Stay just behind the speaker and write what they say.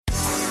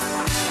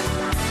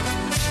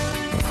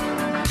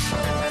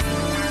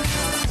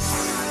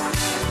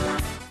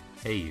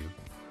pay you.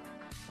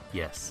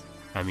 Yes,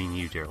 I mean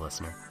you, dear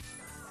listener.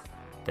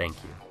 Thank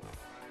you.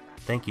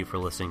 Thank you for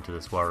listening to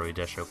this Warui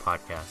Desho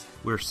podcast.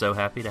 We're so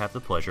happy to have the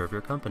pleasure of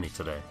your company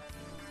today.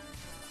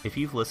 If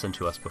you've listened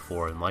to us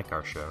before and like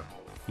our show,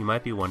 you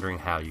might be wondering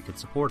how you could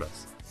support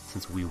us,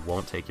 since we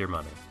won't take your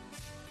money.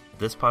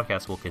 This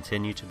podcast will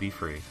continue to be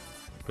free,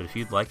 but if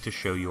you'd like to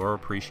show your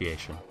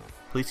appreciation,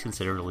 please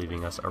consider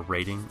leaving us a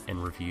rating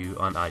and review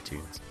on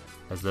iTunes,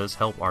 as those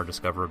help our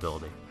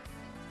discoverability.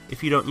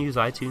 If you don't use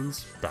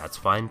iTunes, that's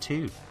fine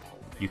too.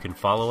 You can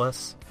follow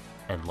us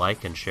and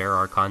like and share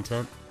our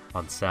content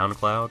on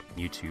SoundCloud,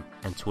 YouTube,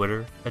 and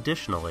Twitter.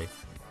 Additionally,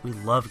 we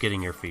love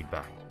getting your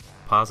feedback,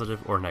 positive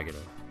or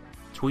negative.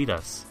 Tweet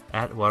us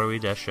at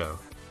WaruiDesho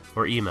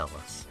or email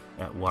us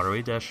at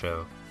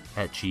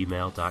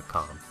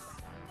waruidesho@gmail.com.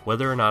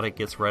 Whether or not it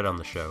gets read on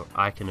the show,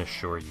 I can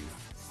assure you,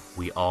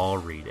 we all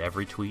read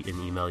every tweet and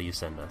email you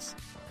send us.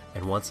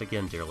 And once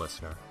again, dear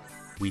listener,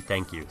 we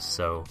thank you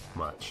so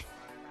much.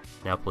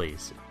 Now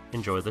please,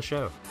 enjoy the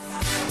show.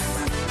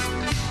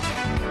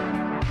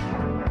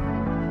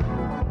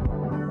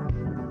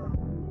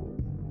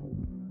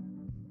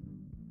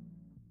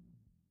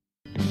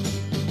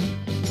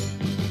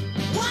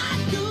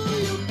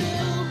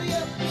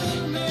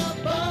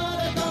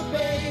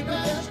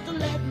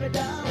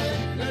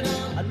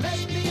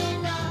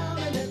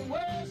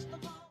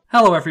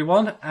 Hello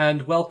everyone,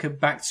 and welcome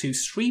back to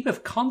Stream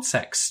of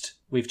Context.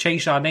 We've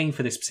changed our name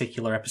for this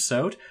particular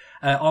episode,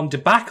 on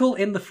Debacle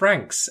in the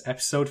Franxx,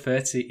 episode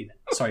 13.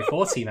 Sorry,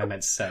 14 I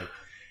meant to say.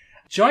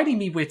 Joining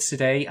me with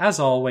today, as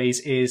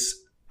always,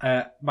 is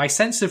my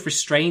sense of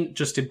restraint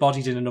just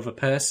embodied in another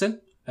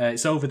person.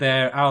 It's over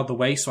there, out of the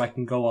way, so I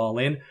can go all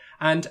in.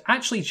 And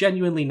actually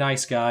genuinely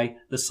nice guy,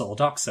 the Soul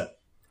Doxer.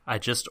 I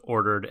just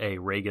ordered a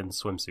Reagan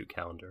swimsuit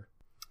calendar.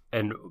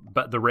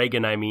 But the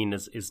Reagan I mean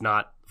is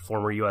not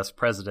former U.S.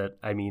 president.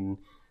 I mean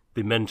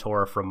the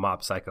mentor from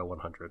Mob Psycho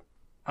 100.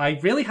 I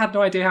really had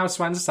no idea how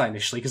to answer that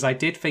initially, because I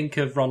did think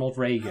of Ronald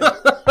Reagan.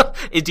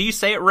 Do you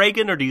say it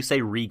Reagan or do you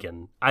say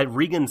Regan?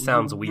 Regan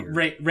sounds weird.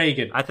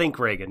 Reagan. I think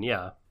Reagan,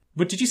 yeah.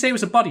 But did you say it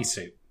was a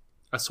bodysuit?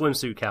 A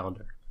swimsuit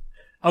calendar.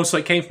 Oh, so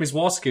it came from his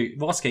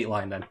Warskate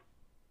line then?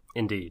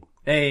 Indeed.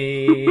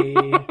 Hey.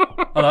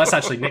 Oh, no, that's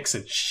actually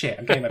Nixon. Shit,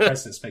 I'm getting my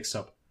presidents mixed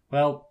up.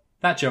 Well,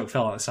 that joke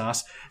fell on its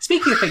ass.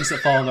 Speaking of things that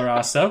fall on their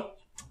ass, though.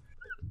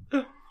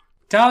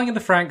 Darling in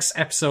the Franxx,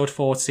 episode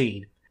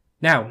 14.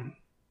 Now,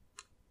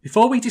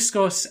 before we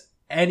discuss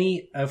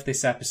any of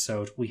this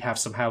episode, we have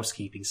some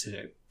housekeeping to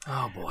do.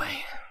 Oh, boy.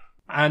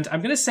 And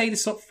I'm going to say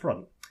this up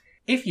front.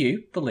 If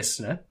you, the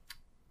listener,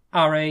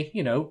 are a,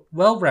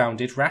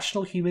 well-rounded,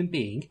 rational human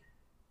being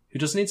who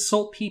doesn't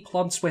insult people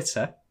on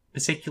Twitter,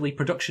 particularly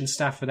production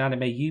staff and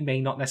anime you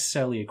may not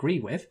necessarily agree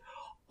with,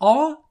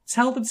 or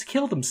tell them to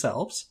kill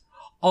themselves,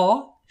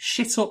 or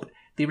shit up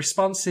the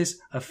responses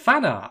of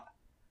fan art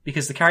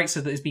because the character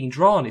that is being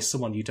drawn is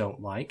someone you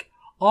don't like,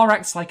 or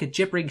acts like a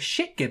gibbering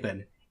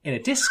shit-gibbon in a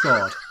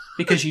Discord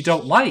because you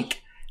don't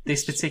like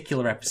this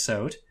particular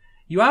episode,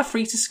 you are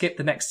free to skip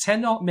the next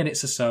 10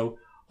 minutes or so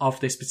of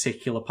this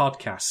particular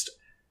podcast.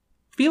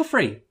 Feel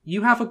free.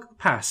 You have a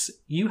pass.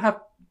 You have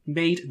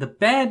made the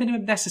bare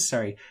minimum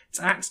necessary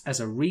to act as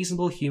a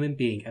reasonable human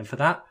being, and for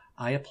that,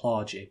 I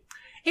applaud you.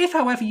 If,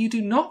 however, you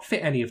do not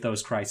fit any of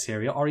those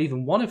criteria, or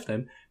even one of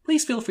them,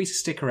 please feel free to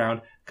stick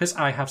around, because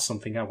I have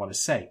something I want to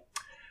say.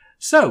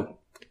 So,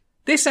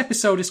 this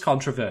episode is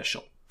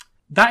controversial.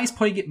 That is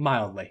putting it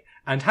mildly,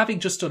 and having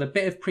just done a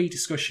bit of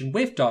pre-discussion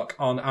with Doc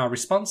on our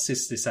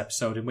responses to this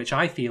episode, in which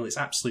I feel it's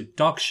absolute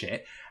dog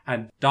shit,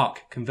 and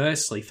Doc,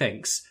 conversely,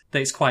 thinks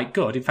that it's quite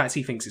good. In fact,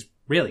 he thinks it's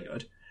really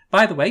good.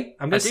 By the way,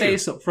 I'm going to say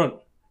this up front.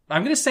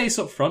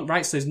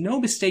 right? So there's no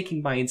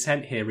mistaking my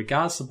intent here,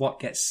 regardless of what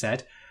gets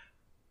said.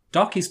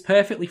 Doc is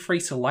perfectly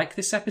free to like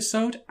this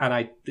episode,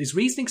 and his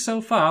reasoning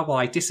so far, while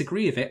I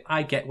disagree with it,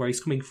 I get where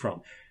he's coming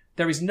from.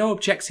 There is no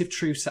objective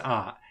truth to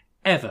art,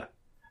 ever.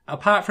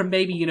 Apart from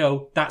maybe,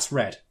 that's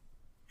red.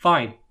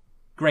 Fine.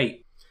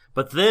 Great.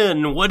 But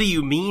then, what do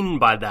you mean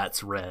by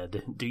that's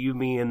red? Do you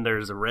mean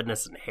there's a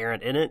redness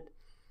inherent in it?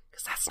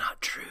 Because that's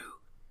not true.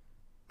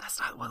 That's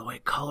not the way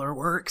color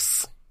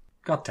works.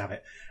 God damn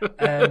it.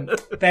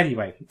 But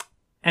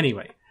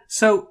anyway.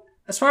 So,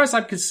 as far as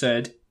I'm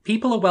concerned,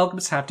 people are welcome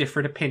to have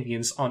different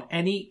opinions on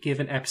any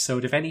given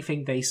episode of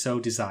anything they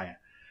so desire,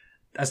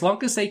 as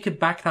long as they can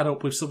back that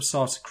up with some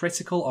sort of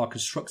critical or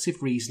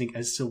constructive reasoning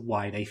as to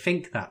why they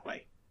think that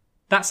way.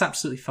 That's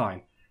absolutely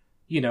fine.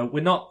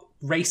 We're not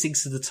racing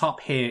to the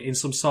top here in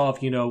some sort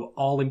of,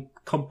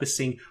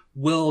 all-encompassing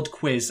world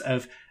quiz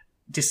of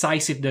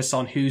decisiveness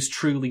on who's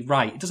truly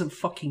right. It doesn't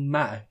fucking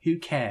matter. Who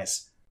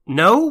cares?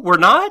 No, we're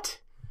not?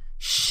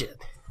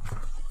 Shit.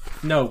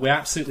 No, we're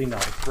absolutely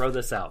not. Throw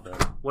this out, then.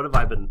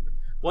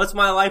 What's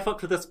my life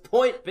up to this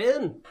point,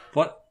 Ben?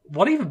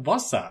 What even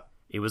was that?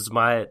 It was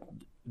my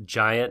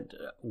giant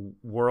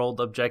world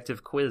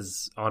objective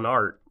quiz on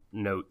art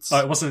notes. Oh,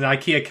 it wasn't an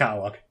IKEA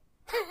catalogue.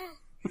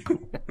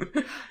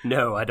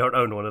 No, I don't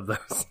own one of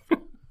those.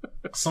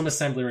 Some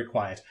assembly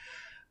required.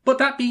 But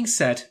that being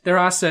said, there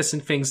are certain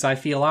things I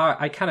feel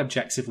I can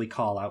objectively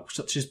call out,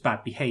 such as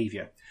bad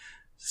behaviour.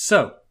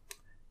 So,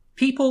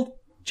 people,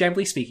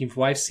 generally speaking,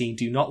 from what I've seen,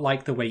 do not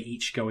like the way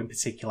Ichigo in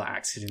particular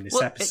acted in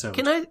this episode.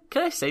 Can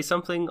I say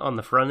something on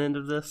the front end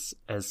of this?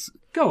 As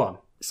Go on.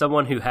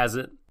 Someone who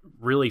hasn't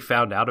really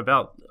found out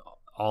about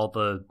all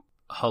the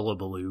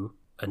hullabaloo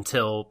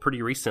until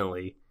pretty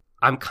recently,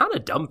 I'm kind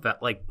of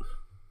dumbfounded. Like,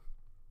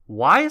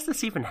 why is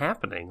this even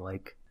happening?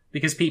 Like,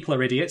 because people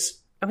are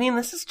idiots. I mean,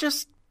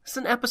 it's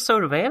an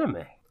episode of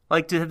anime.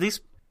 Like,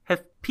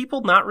 have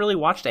people not really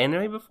watched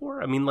anime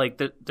before? I mean,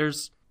 like,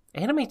 there's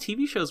anime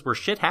TV shows where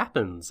shit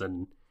happens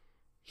and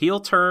heel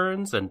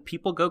turns and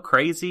people go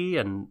crazy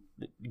and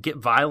get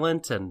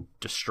violent and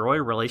destroy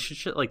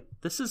relationships. Like,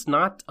 this is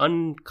not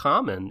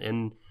uncommon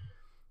in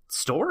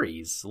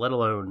stories, let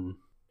alone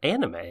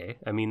anime.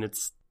 I mean,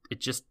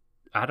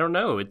 I don't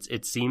know.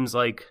 It seems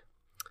like,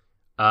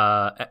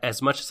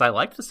 as much as I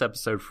liked this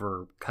episode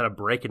for kind of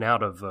breaking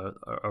out of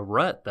a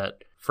rut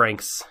that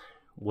Franks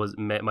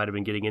might have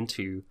been getting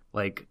into,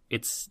 like,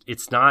 it's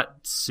not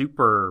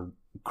super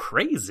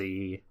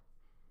crazy,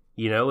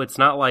 you know. It's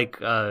not like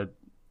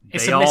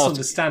it's a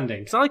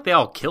misunderstanding. It's not like they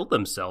all killed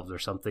themselves or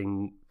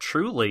something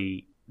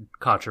truly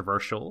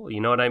controversial.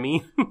 You know what I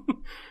mean?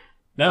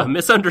 No,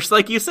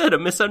 like you said, a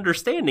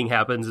misunderstanding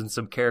happens, and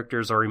some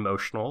characters are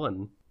emotional,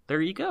 and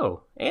there you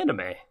go,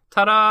 anime.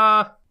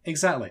 Ta-da!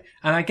 Exactly.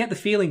 And I get the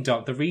feeling,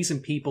 Doc, the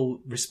reason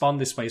people respond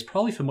this way is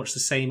probably for much the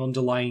same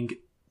underlying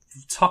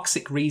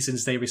toxic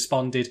reasons they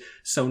responded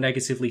so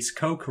negatively to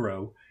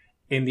Kokoro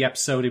in the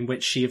episode in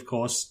which she, of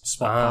course,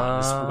 spot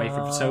partners away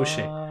from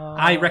Futoshi.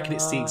 I reckon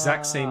it's the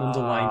exact same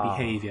underlying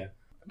behaviour.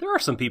 There are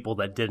some people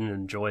that didn't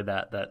enjoy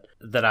that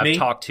I've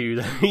talked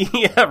to.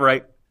 Yeah,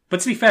 right. But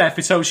to be fair,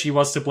 Futoshi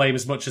was to blame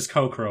as much as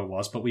Kokoro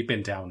was, but we've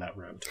been down that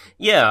road.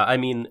 Yeah, I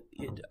mean,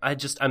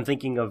 I'm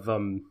thinking of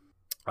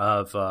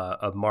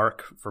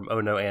Mark from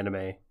Oh No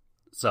Anime.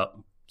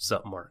 Sup,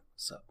 Mark,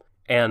 sup.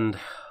 And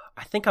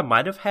I think I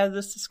might have had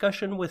this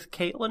discussion with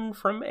Caitlin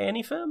from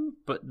Anifem,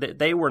 but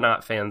they were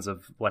not fans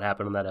of what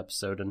happened in that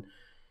episode. And,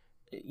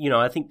 you know,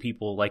 I think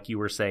people, like you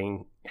were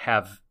saying,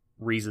 have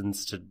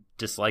reasons to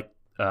dislike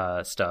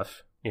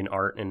stuff in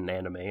art and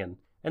anime,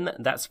 and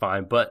that's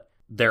fine. But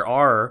there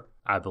are,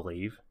 I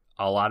believe,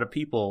 a lot of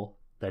people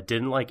that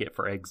didn't like it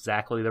for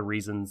exactly the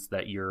reasons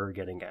that you're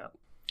getting at.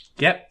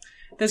 Yep.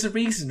 There's a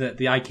reason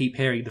that I keep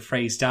hearing the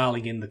phrase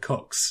darling in the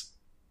cooks.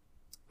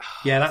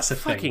 Yeah, that's a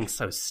thing. Fucking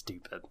so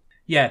stupid.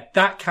 Yeah,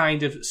 that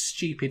kind of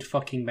stupid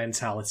fucking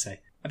mentality.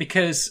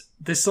 Because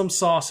there's some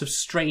sort of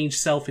strange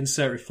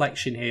self-insert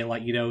reflection here,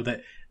 like, you know,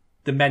 that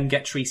the men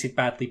get treated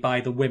badly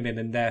by the women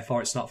and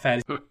therefore it's not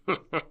fair.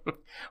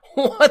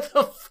 What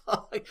the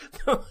fuck?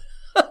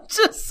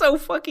 Just so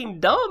fucking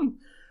dumb.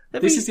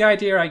 This is the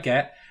idea I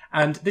get.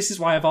 And this is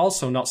why I've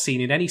also not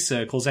seen in any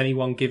circles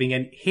anyone giving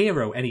a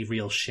hero any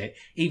real shit,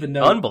 even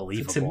though...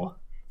 Unbelievable.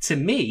 To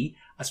me,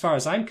 as far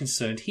as I'm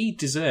concerned, he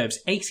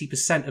deserves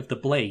 80% of the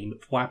blame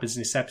for what happens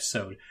in this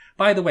episode.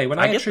 By the way, when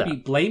I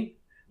attribute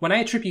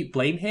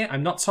blame here,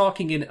 I'm not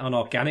talking in an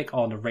organic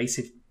or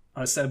narrative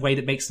a way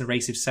that makes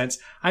narrative sense.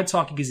 I'm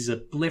talking because he's a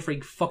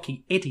blithering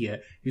fucking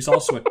idiot who's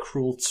also a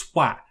cruel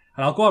twat.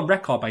 And I'll go on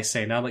record by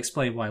saying I'll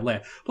explain why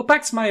later. But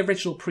back to my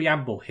original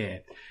preamble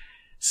here.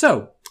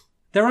 So,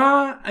 there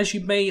are, as you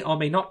may or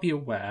may not be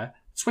aware,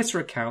 Twitter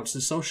accounts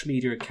and social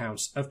media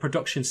accounts of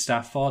production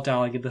staff for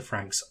Darling in the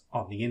Franxx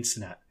on the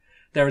internet.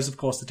 There is, of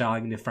course, the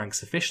Darling in the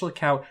Franxx official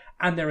account,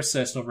 and there are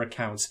certain other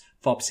accounts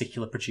for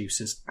particular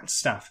producers and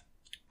staff.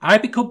 I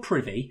become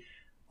privy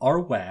or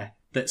aware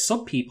that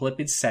some people have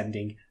been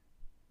sending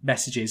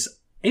messages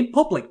in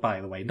public,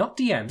 by the way, not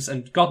DMs,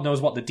 and God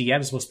knows what the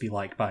DMs must be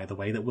like, by the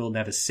way, that we'll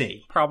never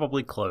see.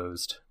 Probably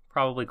closed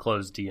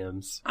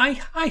DMs. I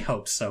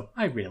hope so.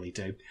 I really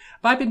do.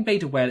 But I've been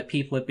made aware that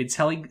people have been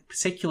telling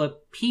particular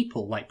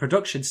people, like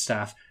production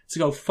staff, to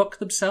go fuck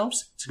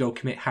themselves, to go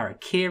commit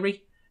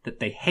harakiri, that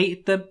they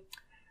hated them.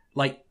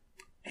 Like,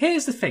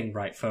 here's the thing,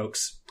 right,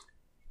 folks?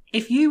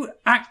 If you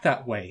act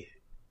that way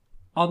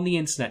on the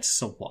internet to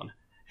someone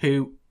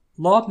who,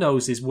 Lord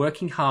knows, is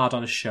working hard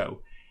on a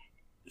show,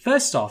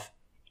 first off,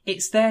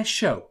 it's their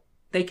show.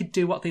 They can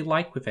do what they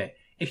like with it.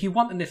 If you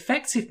want an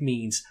effective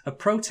means of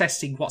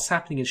protesting what's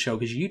happening in the show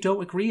because you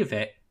don't agree with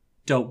it,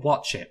 don't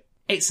watch it.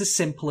 It's as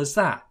simple as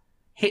that.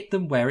 Hit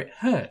them where it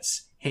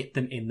hurts. Hit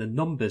them in the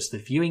numbers, the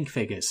viewing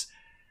figures.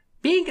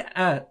 Being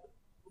a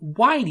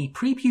whiny,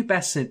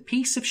 prepubescent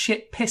piece of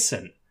shit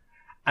pissant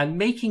and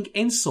making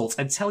insults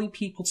and telling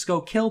people to go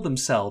kill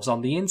themselves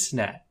on the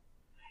internet,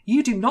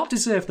 you do not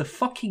deserve the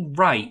fucking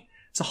right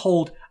to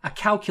hold a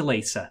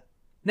calculator.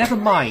 Never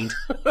mind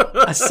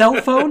a cell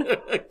phone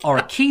or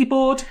a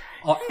keyboard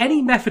or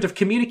any method of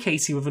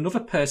communicating with another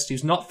person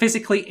who's not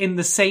physically in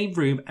the same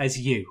room as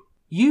you.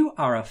 You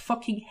are a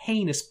fucking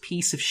heinous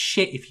piece of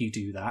shit if you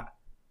do that.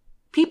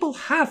 People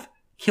have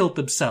killed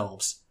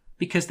themselves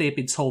because they've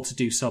been told to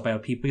do so by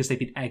other people, because they've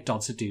been egged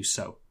on to do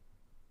so.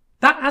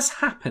 That has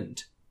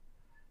happened.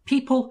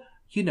 People,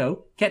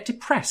 get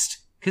depressed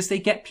because they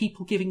get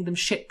people giving them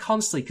shit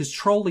constantly because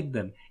trolling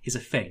them is a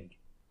thing.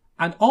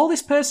 And all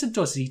this person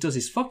does is he does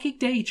his fucking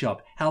day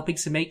job helping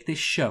to make this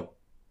show.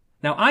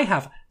 Now, I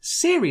have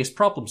serious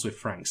problems with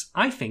Franxx.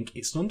 I think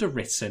it's an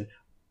underwritten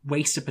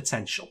waste of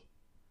potential.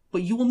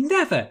 But you will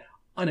never,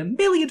 in a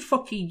million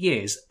fucking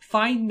years,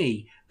 find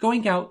me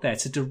going out there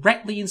to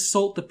directly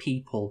insult the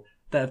people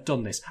that have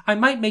done this. I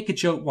might make a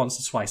joke once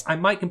or twice. I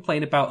might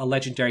complain about a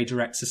legendary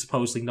director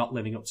supposedly not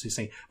living up to his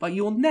thing. But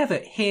you will never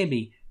hear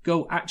me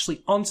go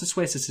actually onto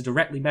Twitter to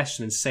directly message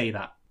them and say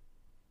that.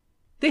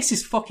 This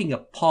is fucking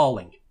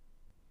appalling.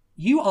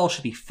 You all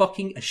should be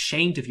fucking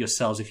ashamed of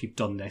yourselves if you've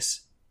done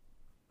this.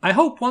 I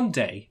hope one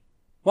day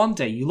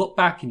you look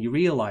back and you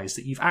realise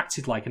that you've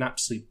acted like an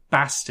absolute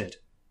bastard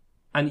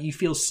and you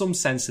feel some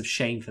sense of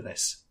shame for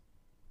this.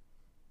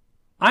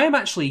 I am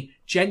actually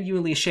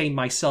genuinely ashamed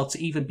myself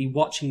to even be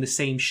watching the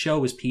same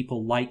show as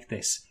people like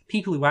this.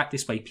 People who act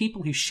this way.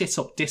 People who shit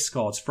up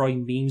Discords,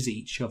 throwing memes at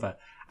each other,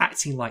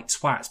 acting like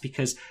twats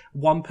because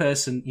one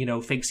person,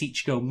 thinks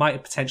Ichigo might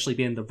have potentially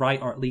been in the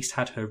right or at least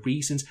had her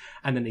reasons,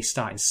 and then they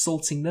start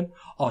insulting them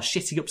or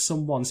shitting up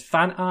someone's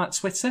fan art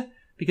Twitter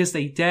because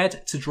they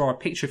dared to draw a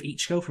picture of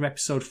Ichigo from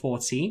episode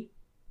 14.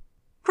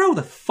 Grow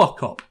the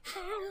fuck up.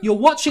 You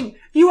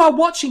are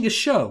watching a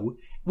show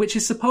which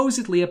is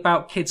supposedly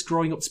about kids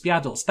growing up to be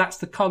adults. That's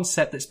the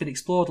concept that's been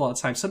explored a lot of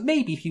times. So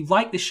maybe if you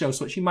like this show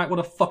so much, you might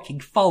want to fucking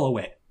follow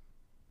it.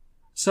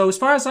 So as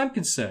far as I'm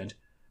concerned,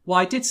 well,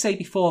 I did say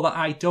before that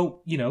I don't,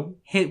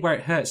 hit where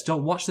it hurts,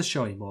 don't watch the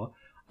show anymore.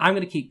 I'm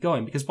going to keep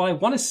going because what I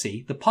want to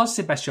see, the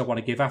positive message I want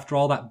to give after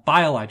all that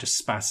bile I just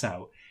spat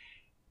out,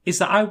 is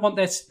that I want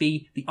there to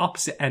be the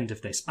opposite end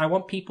of this. I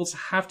want people to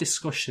have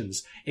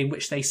discussions in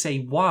which they say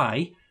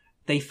why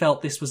they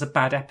felt this was a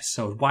bad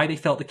episode, why they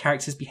felt the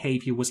character's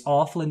behaviour was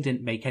awful and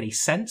didn't make any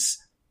sense.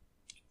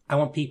 I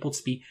want people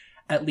to be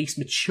at least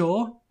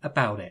mature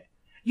about it.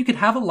 You can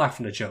have a laugh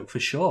and a joke for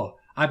sure.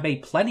 I've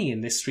made plenty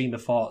in this Stream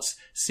of Thoughts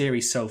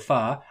series so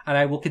far, and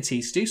I will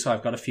continue to do so.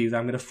 I've got a few that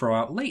I'm going to throw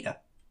out later.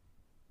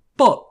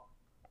 But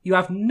you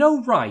have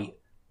no right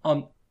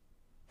on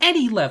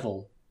any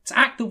level to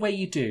act the way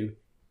you do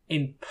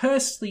in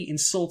personally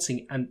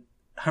insulting and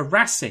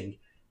harassing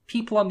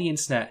people on the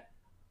internet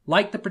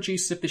like the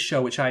producers of the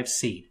show, which I've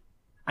seen.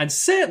 And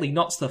certainly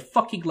not to the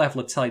fucking level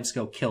of telling them to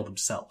go kill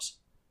themselves.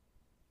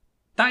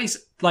 That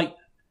is,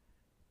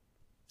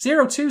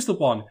 Zero Two's the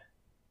one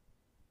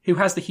who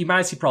has the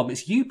humanity problem.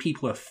 It's you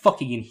people who are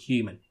fucking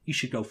inhuman. You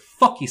should go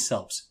fuck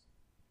yourselves.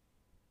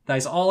 That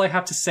is all I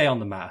have to say on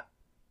the matter.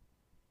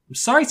 I'm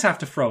sorry to have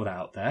to throw that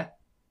out there.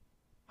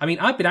 I mean,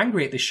 I've been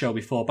angry at this show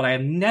before, but I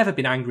have never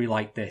been angry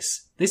like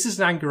this. This is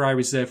an anger I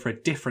reserve for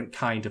a different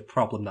kind of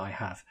problem that I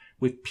have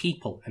with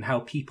people and how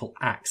people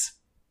act.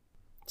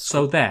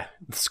 So there.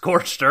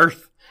 Scorched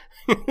earth.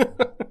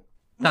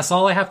 That's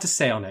all I have to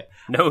say on it.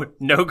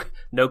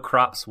 No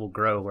crops will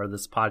grow where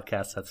this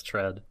podcast hath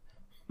tread.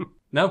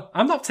 No,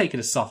 I'm not taking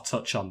a soft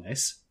touch on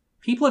this.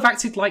 People have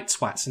acted like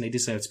twats and they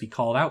deserve to be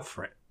called out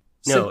for it.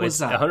 No,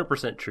 it's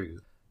 100% true.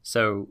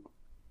 So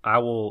I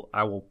will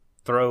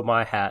throw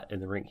my hat in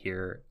the ring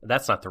here.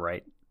 That's not the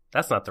right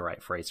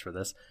phrase for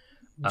this.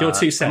 Your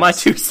 2 cents. My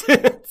 2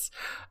 cents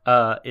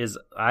is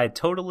I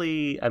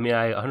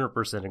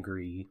 100%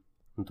 agree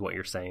with what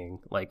you're saying,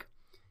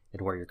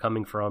 and where you're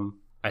coming from.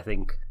 I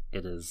think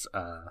it is,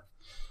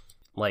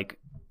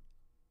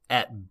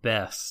 at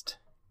best,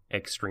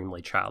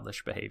 extremely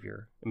childish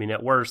behavior. I mean,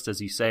 at worst,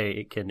 as you say,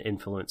 it can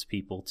influence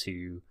people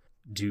to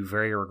do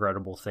very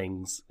regrettable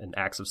things and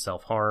acts of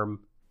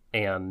self-harm,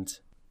 and,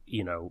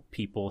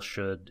 people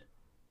should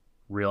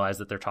realize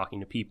that they're talking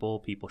to people.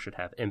 People should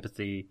have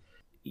empathy.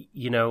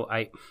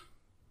 I'm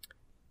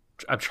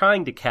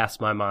trying to cast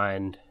my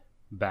mind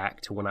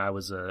back to when I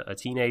was a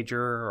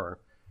teenager or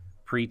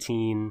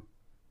preteen,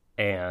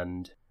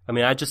 and I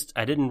mean, I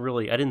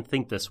didn't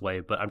think this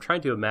way, but I'm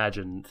trying to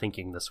imagine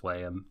thinking this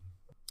way.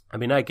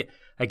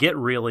 I get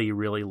really,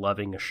 really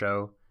loving a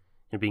show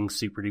and being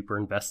super duper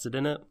invested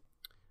in it,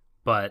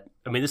 but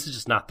I mean, this is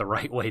just not the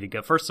right way to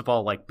go. First of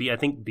all, I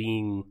think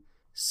being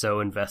so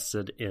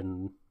invested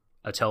in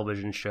a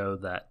television show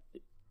that,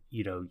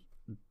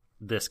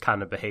 this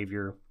kind of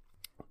behavior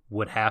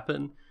would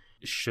happen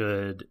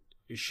should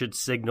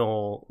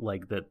signal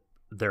that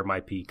there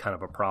might be kind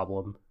of a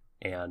problem,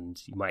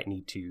 and you might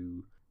need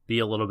to be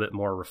a little bit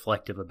more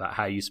reflective about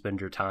how you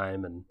spend your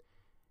time and,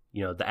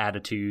 the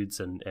attitudes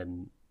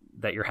and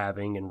that you're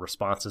having and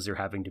responses you're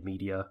having to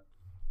media.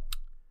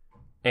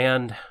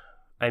 And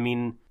I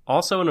mean,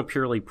 also on a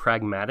purely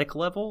pragmatic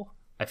level,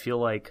 I feel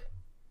like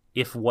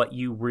if what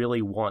you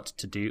really want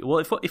to do,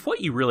 if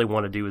what you really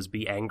want to do is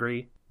be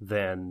angry,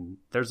 then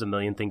there's a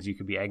million things you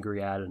could be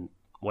angry at, and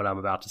what I'm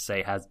about to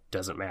say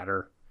doesn't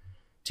matter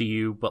to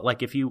you. But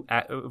if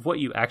what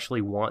you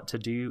actually want to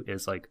do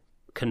is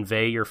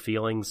convey your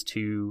feelings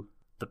to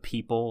the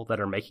people that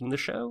are making the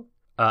show.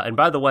 And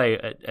by the way,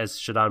 as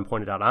Shadon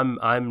pointed out,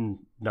 I'm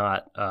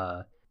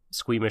not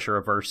squeamish or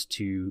averse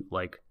to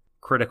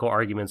critical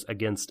arguments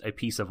against a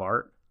piece of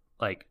art.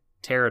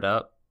 Tear it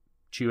up,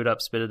 chew it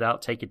up, spit it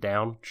out, take it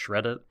down,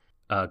 shred it,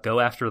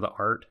 go after the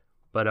art.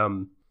 But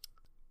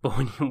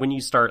when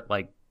you start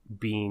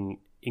being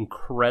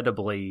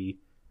incredibly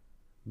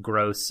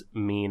gross,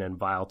 mean, and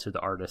vile to the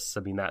artists,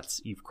 I mean,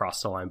 you've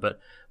crossed the line. But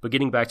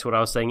getting back to what I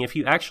was saying, if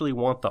you actually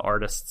want the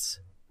artists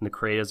and the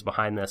creatives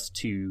behind this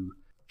to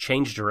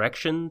change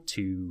direction,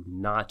 to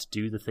not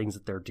do the things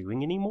that they're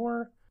doing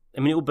anymore, I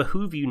mean, it would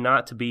behoove you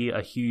not to be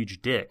a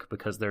huge dick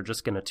because they're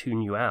just going to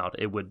tune you out.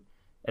 It'd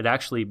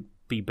actually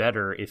be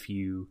better if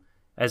you,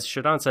 as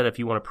Shadon said, if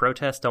you want to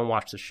protest, don't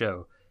watch the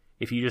show.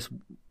 If you just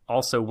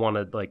also want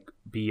to like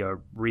be a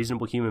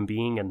reasonable human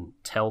being and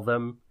tell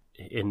them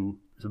in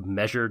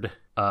measured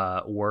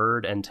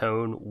word and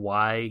tone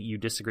why you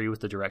disagree with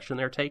the direction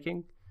they're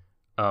taking,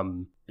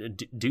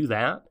 do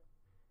that.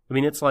 I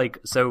mean, it's like,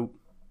 so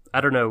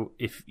I don't know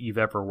if you've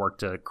ever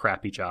worked a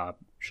crappy job,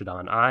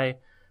 Shadon.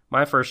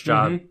 My first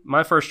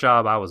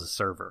job, I was a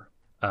server.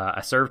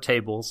 I served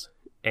tables,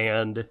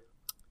 and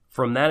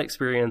from that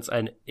experience,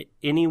 and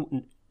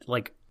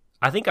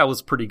I think I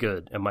was pretty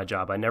good at my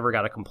job. I never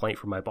got a complaint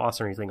from my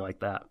boss or anything like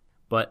that.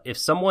 But if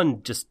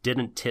someone just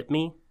didn't tip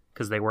me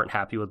because they weren't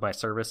happy with my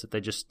service, if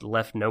they just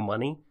left no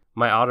money,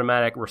 my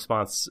automatic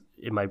response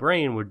in my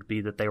brain would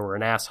be that they were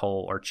an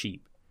asshole or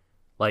cheap.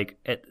 Like,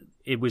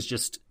 it was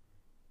just,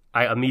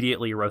 I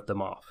immediately wrote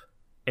them off.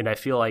 And I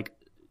feel like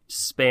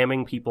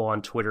spamming people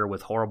on Twitter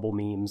with horrible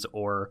memes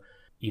or,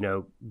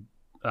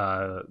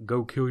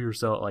 go kill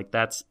yourself, like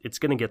it's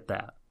going to get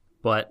that.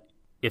 But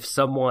if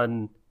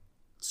someone,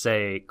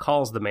 say,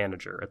 calls the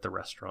manager at the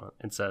restaurant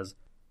and says,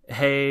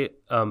 hey,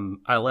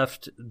 I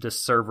left this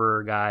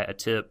server guy a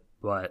tip,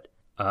 but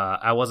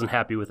I wasn't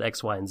happy with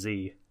X, Y, and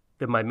Z,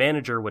 then my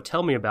manager would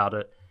tell me about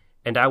it,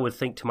 and I would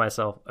think to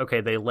myself,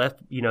 okay, they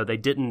left, they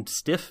didn't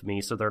stiff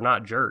me, so they're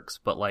not jerks,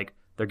 but like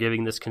they're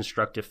giving this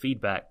constructive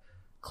feedback.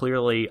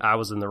 Clearly, I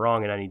was in the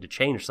wrong and I need to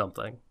change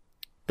something.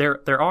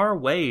 There are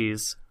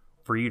ways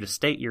for you to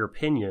state your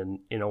opinion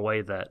in a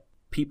way that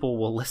people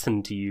will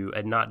listen to you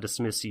and not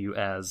dismiss you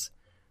as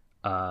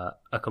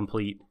a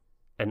complete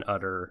and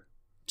utter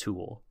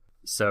tool.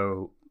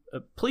 So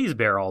please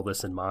bear all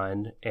this in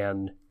mind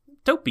and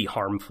don't be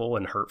harmful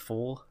and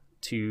hurtful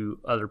to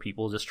other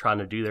people just trying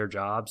to do their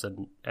jobs.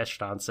 And as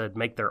Shadon said,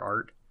 make their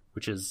art,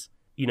 which is,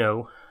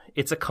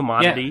 it's a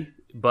commodity,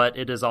 but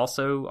it is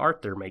also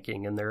art they're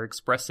making and they're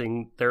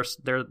expressing their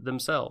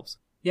themselves.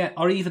 Yeah,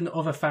 or even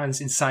other fans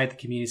inside the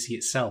community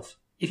itself.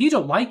 If you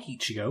don't like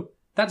Ichigo,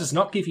 that does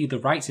not give you the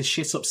right to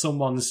shit up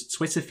someone's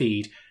Twitter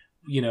feed,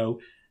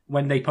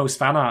 when they post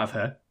fan art of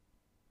her.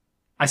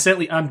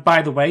 And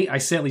by the way, I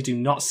certainly do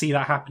not see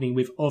that happening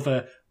with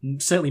other,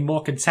 certainly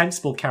more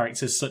contemptible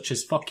characters such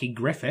as fucking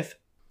Griffith.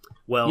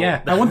 Well,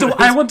 yeah, I wonder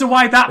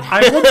why that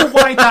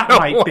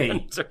might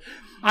be.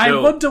 I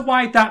wonder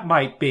why that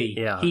might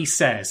be, he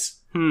says.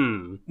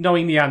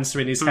 Knowing the answer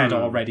in his head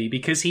already,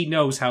 because he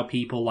knows how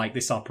people like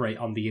this operate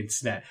on the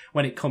internet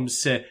when it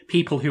comes to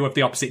people who have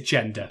the opposite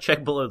gender.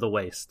 Check below the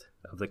waist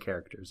of the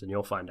characters and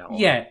you'll find out.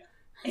 Yeah,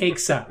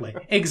 exactly.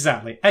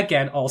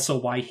 Again, also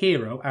why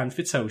Hiro and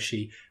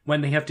Futoshi,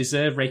 when they have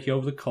deserved Reiki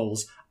over the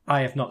coals,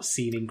 I have not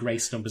seen in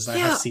grace numbers I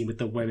have seen with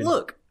the women.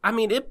 Look, I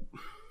mean,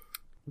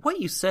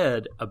 what you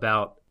said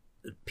about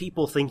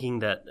people thinking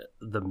that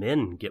the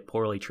men get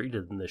poorly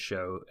treated in this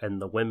show and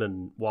the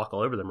women walk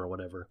all over them or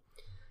whatever,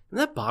 and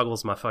that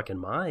boggles my fucking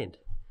mind.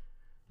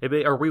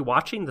 Are we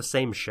watching the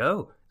same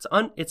show?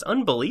 It's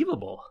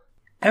unbelievable.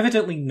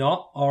 Evidently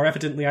not, or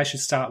evidently I should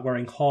start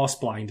wearing horse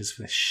blinders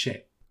for this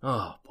shit.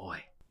 Oh,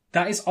 boy.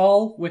 That is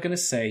all we're going to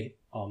say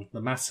on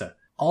the matter.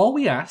 All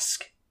we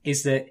ask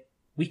is that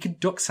we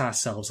conduct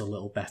ourselves a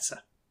little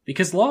better.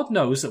 Because Lord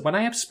knows that when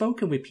I have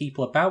spoken with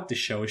people about the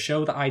show, a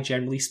show that I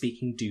generally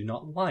speaking do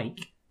not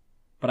like,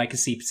 but I can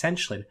see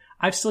potential in,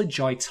 I've still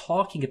enjoyed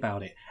talking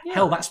about it. Yeah.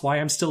 Hell, that's why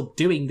I'm still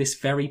doing this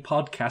very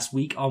podcast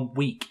week on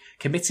week,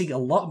 committing a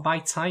lot of my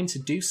time to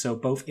do so,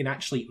 both in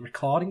actually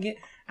recording it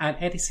and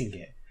editing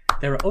it.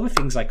 There are other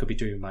things I could be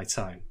doing with my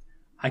time.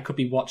 I could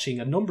be watching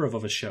a number of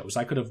other shows.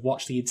 I could have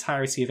watched the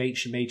entirety of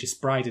Ancient Magus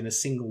Bride in a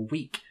single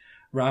week,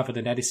 rather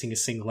than editing a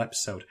single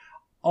episode,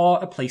 or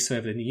a place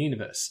further in the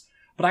universe.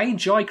 But I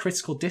enjoy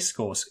critical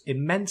discourse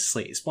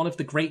immensely. It's one of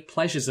the great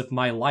pleasures of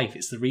my life.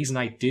 It's the reason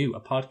I do a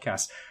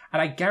podcast.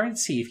 And I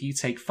guarantee if you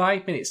take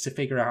 5 minutes to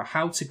figure out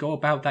how to go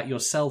about that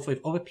yourself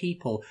with other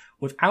people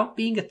without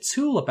being a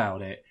tool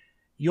about it,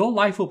 your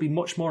life will be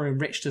much more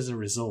enriched as a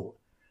result.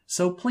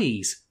 So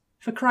please,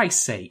 for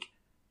Christ's sake,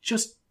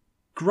 just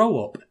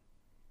grow up.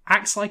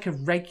 Act like a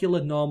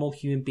regular, normal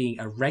human being,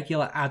 a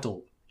regular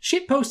adult.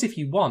 Shitpost if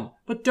you want,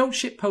 but don't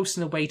shitpost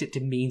in a way that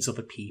demeans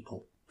other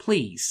people.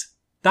 Please.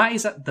 That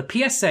is the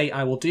PSA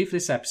I will do for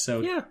this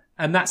episode. Yeah.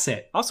 And that's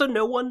it. Also,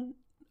 no one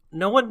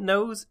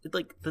knows,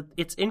 like,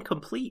 it's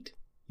incomplete.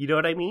 You know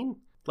what I mean?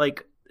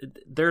 Like,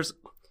 there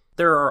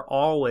are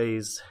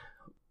always,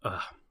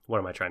 what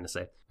am I trying to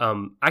say?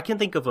 I can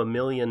think of a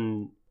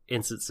million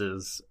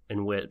instances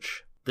in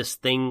which this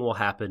thing will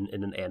happen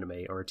in an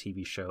anime or a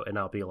TV show, and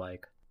I'll be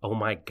like, oh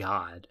my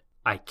God,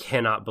 I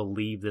cannot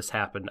believe this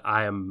happened.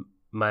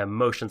 My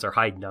emotions are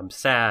heightened. I'm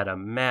sad.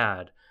 I'm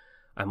mad.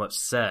 I'm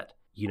upset.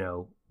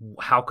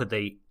 How could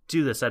they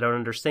do this? I don't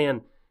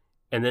understand.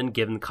 And then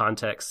given the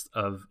context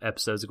of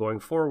episodes going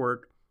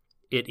forward,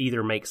 it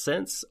either makes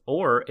sense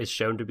or is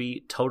shown to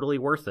be totally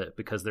worth it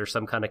because there's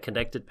some kind of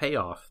connected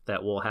payoff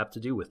that will have to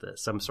do with it,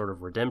 some sort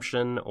of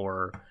redemption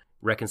or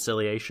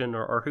reconciliation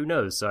or who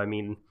knows. So I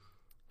mean,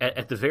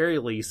 at the very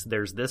least,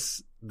 there's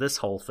this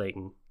whole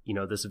thing, you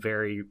know, this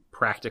very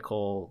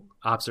practical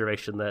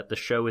observation that the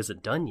show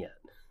isn't done yet.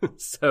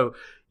 So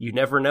you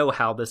never know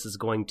how this is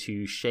going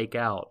to shake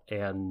out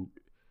and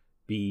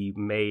be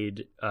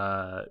made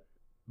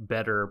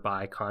better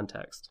by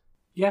context.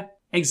 Yeah,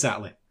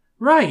 exactly.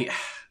 Right.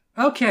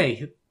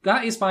 Okay.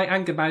 That is my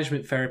anger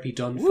management therapy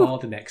done for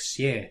the next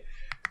year.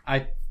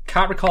 I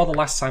can't recall the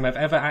last time I've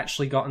ever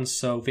actually gotten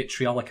so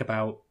vitriolic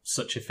about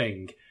such a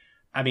thing.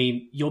 I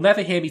mean, you'll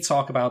never hear me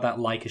talk about that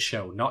like a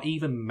show, not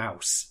even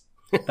Mouse.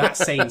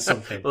 That's saying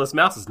something. Well, this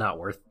Mouse is not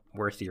worth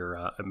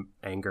your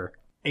anger.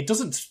 It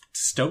doesn't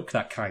stoke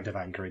that kind of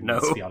anger in me,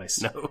 to be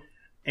honest. No.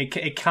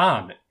 It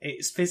can't.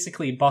 It's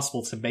physically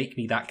impossible to make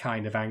me that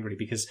kind of angry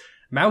because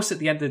Mouse, at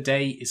the end of the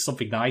day, is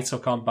something that I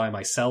took on by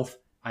myself.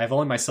 I have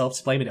only myself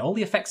to blame and it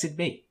only affected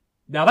me.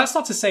 Now, that's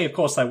not to say, of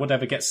course, I would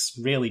ever get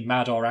really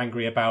mad or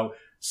angry about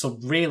some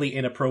really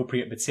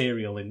inappropriate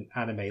material in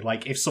anime.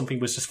 Like, if something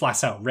was just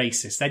flat out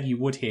racist, then you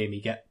would hear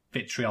me get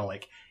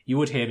vitriolic. You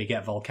would hear me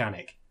get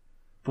volcanic.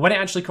 But when it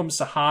actually comes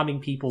to harming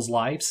people's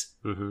lives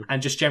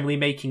and just generally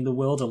making the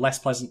world a less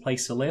pleasant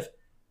place to live,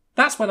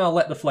 that's when I'll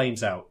let the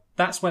flames out.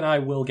 That's when I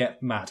will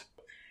get mad.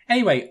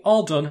 Anyway,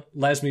 all done.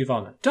 Let's move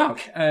on. Doc,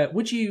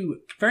 would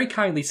you very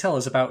kindly tell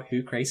us about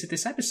who created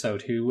this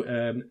episode, who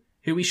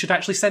we should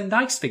actually send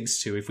nice things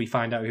to if we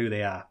find out who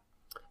they are?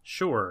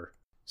 Sure.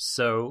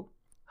 So,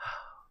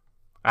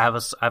 I have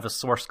a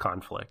source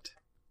conflict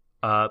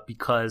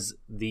because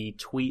the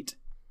tweet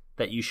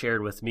that you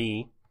shared with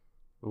me,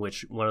 in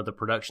which one of the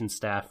production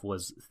staff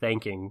was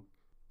thanking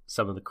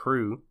some of the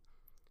crew,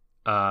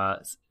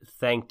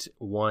 thanked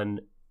one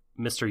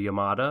Mr.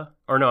 Yamada,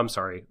 or no, I'm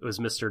sorry, it was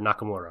Mr.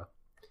 Nakamura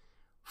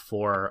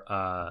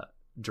for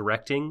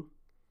directing,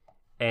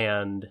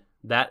 and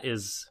that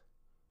is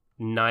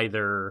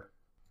neither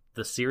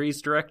the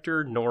series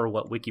director nor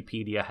what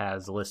Wikipedia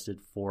has listed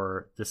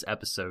for this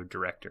episode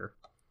director.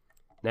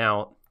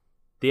 Now,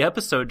 the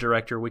episode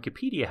director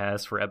Wikipedia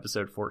has for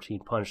episode 14,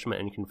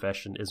 Punishment and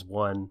Confession, is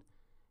one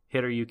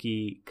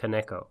Hiroyuki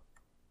Kaneko,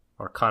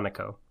 or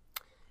Kaneko.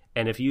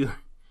 And if you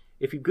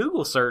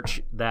Google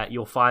search that,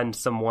 you'll find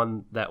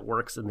someone that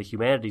works in the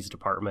humanities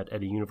department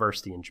at a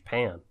university in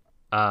Japan.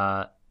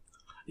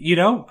 You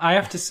know, I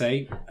have to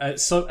say, at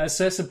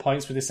certain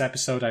points with this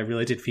episode, I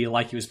really did feel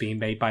like it was being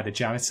made by the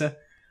janitor.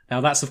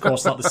 Now, that's, of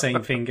course, not the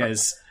same thing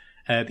as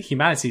the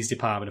humanities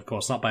department, of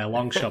course, not by a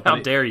long shot. How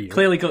dare you?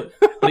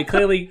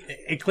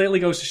 It clearly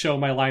goes to show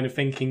my line of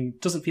thinking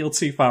doesn't feel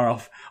too far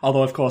off.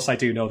 Although, of course, I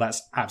do know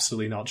that's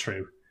absolutely not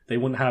true. They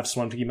wouldn't have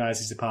someone from the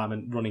humanities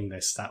department running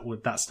this.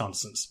 That's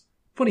nonsense.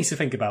 Funny to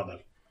think about, though.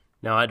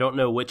 Now, I don't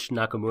know which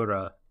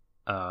Nakamura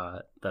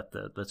that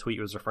the tweet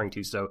was referring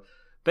to. So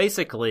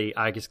basically,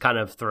 I just kind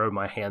of throw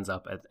my hands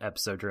up at the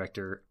episode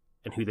director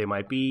and who they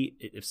might be.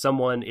 If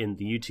someone in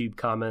the YouTube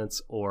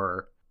comments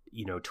or,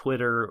 you know,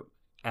 Twitter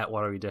at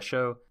Wataru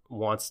Desho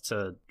wants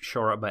to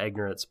shore up my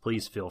ignorance,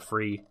 please feel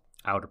free.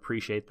 I would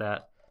appreciate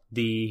that.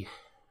 The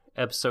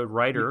episode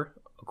writer,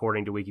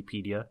 according to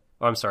Wikipedia...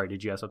 Oh, I'm sorry,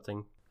 did you have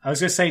something? I was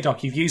going to say,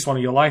 Doc, you've used one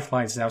of your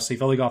lifelines now, so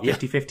you've only got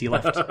 50-50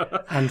 left.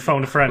 And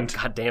phone a friend.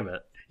 God damn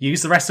it.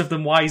 Use the rest of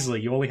them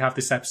wisely. You only have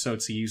this episode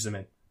to use them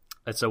in.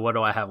 And so what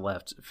do I have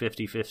left?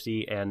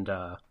 50-50 and...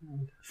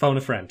 Phone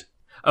a friend.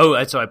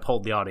 Oh, so I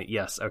pulled the audio.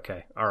 Yes,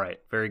 okay. All right,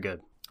 very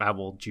good. I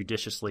will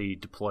judiciously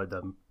deploy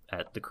them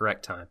at the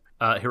correct time.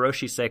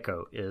 Hiroshi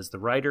Seiko is the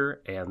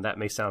writer, and that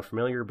may sound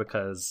familiar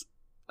because,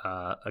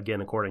 again,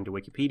 according to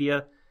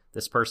Wikipedia,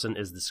 this person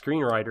is the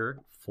screenwriter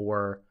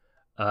for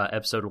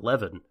episode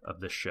 11 of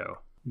this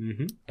show.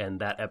 Mm-hmm.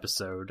 And that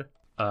episode...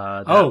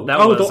 yeah,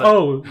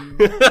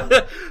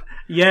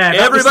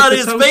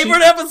 everybody's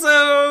favorite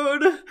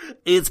episode!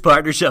 It's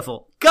Partner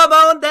Shuffle. Come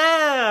on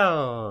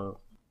down!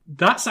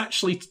 That's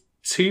actually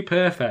too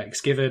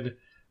perfect, given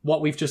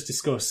what we've just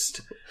discussed.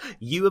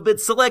 You have been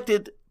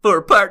selected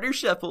for Partner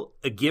Shuffle.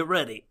 Get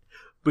ready,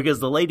 because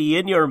the lady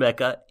in your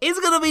mecha is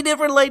going to be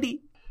different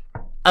lady.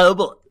 Oh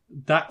boy.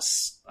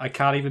 I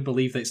can't even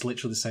believe that it's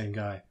literally the same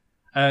guy.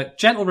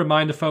 Gentle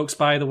reminder, folks,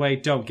 by the way,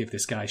 don't give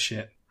this guy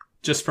shit.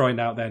 Just throwing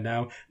it out there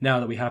now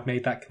that we have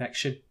made that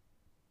connection.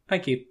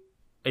 Thank you.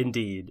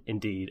 Indeed.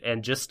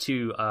 And just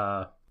to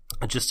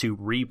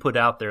re-put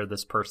out there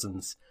this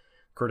person's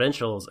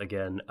credentials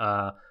again,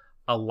 a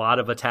lot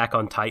of Attack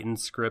on Titan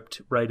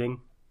script writing,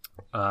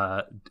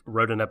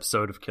 wrote an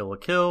episode of Kill la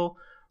Kill,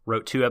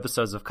 wrote 2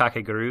 episodes of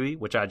Kakegurui,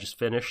 which I just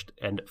finished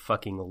and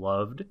fucking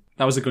loved.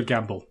 That was a good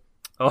gamble.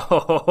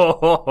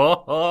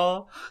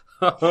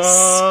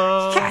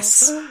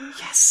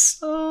 Yes.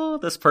 Oh,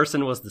 this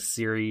person was the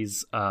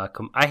series.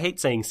 I hate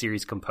saying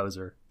series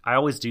composer. I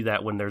always do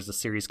that when there's a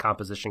series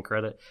composition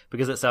credit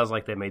because it sounds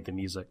like they made the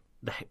music.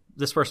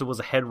 This person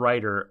was a head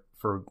writer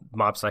for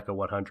Mob Psycho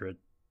 100,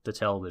 the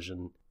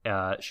television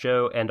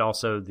show, and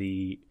also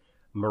the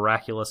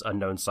Miraculous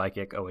Unknown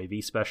Psychic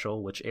OAV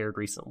special, which aired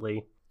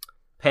recently.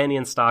 Panty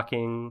and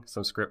Stocking,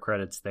 some script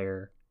credits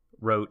there,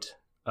 wrote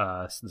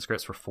the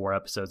scripts for 4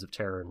 episodes of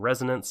Terror and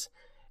Resonance,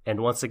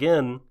 and once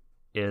again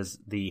is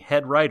the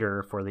head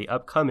writer for the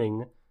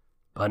upcoming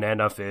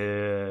Banana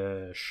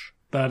Fish.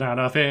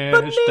 Banana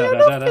fish.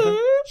 Banana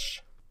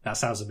Fish. That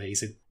sounds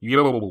amazing.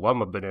 Yo,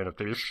 I'm a banana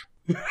fish.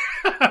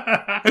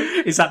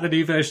 Is that the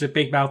new version of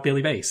Big Mouth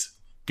Billy Bass?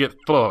 Get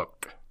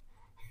fucked.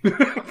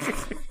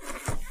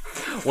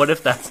 What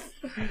if that's...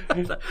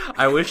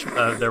 I wish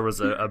there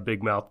was a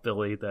Big Mouth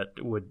Billy that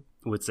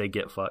would say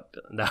get fucked.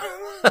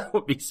 That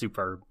would be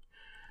superb.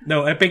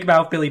 No, a Big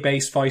Mouth Billy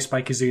Bass voiced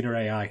by Kazuna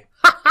AI.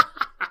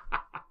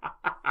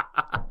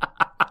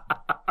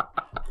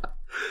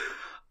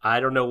 I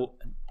don't know.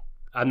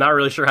 I'm not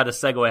really sure how to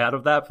segue out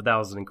of that, but that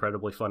was an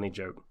incredibly funny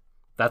joke.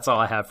 That's all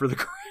I have for the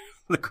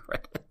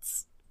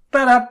credits.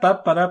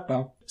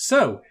 Ba-da-ba-ba-da-ba.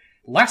 So,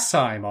 last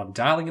time on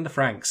Darling in the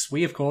Franxx,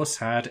 we of course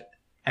had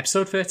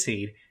episode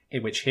 13,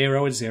 in which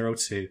Hiro and Zero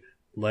Two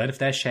learn of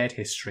their shared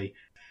history.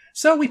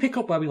 So we pick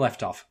up where we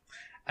left off.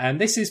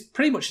 And this is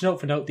pretty much note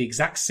for note the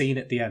exact scene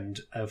at the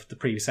end of the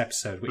previous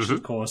episode, which is,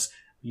 of course,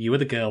 you were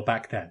the girl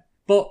back then.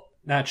 But,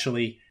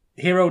 naturally,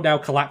 Hiro now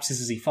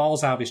collapses as he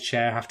falls out of his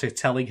chair after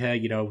telling her,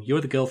 you know,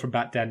 you're the girl from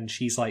back then. And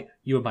she's like,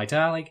 you were my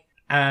darling.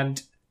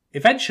 And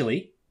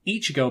eventually,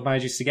 Ichigo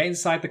manages to get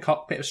inside the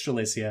cockpit of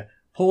Strelitzia,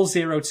 pulls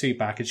Zero Two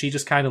back, and she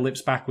just kind of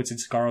limps backwards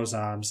into Goro's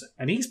arms.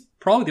 And he's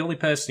probably the only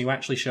person who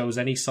actually shows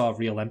any sort of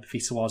real empathy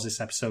towards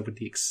this episode, with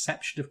the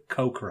exception of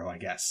Kokoro, I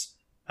guess.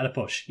 And a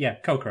push. Yeah,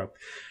 Kokoro.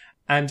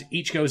 And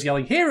Ichigo's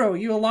yelling, Hiro, are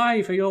you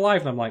alive? Are you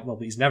alive? And I'm like, well,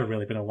 he's never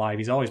really been alive.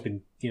 He's always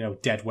been, you know,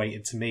 dead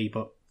weighted to me.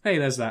 But hey,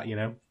 there's that, you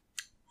know.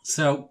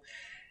 So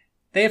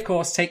they, of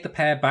course, take the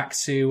pair back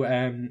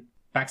to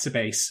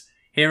base.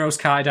 Hiro's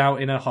carried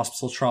out in a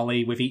hospital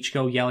trolley with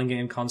Ichigo yelling at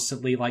him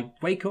constantly, like,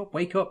 wake up,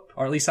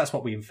 or at least that's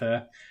what we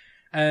infer.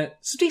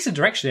 Some decent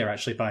direction here,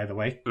 actually, by the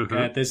way.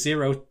 There's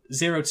Zero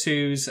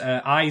Two's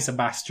eyes are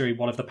mastering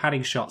one of the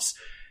panning shots,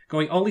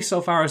 going only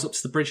so far as up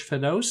to the bridge of her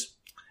nose.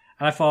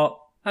 And I thought,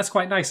 that's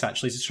quite nice,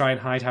 actually, to try and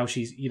hide how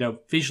she's, you know,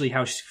 visually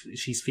how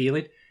she's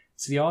feeling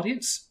to the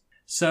audience.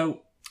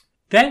 So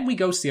then we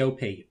go to the OP.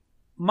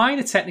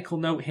 Minor technical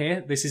note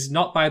here. This is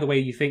not, by the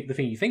way, the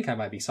thing you think I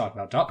might be talking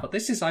about, Doc, but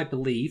this is, I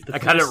believe, the I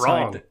got it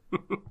wrong.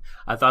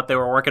 I thought they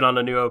were working on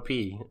a new OP.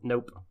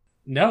 Nope.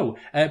 No,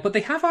 but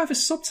they have either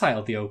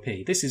subtitled the OP.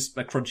 This is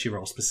a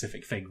Crunchyroll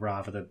specific thing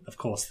rather than, of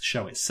course, the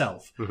show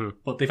itself.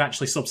 But they've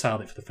actually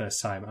subtitled it for the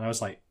first time, and I was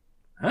like,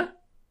 huh?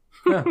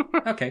 Oh,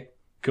 okay,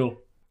 cool.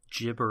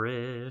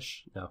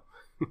 Gibberish. No.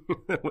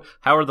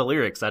 How are the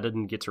lyrics? I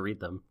didn't get to read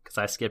them because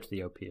I skipped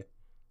the OP,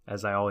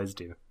 as I always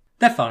do.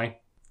 They're fine.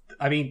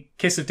 I mean,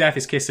 Kiss of Death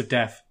is Kiss of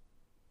Death.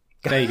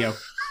 There you go.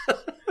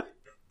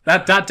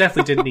 That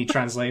definitely didn't need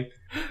translating.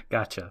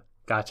 Gotcha.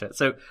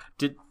 So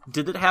did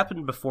it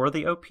happen before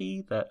the OP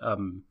that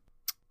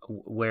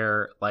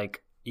where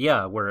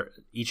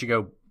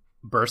Ichigo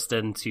burst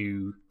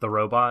into the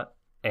robot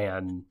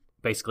and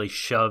basically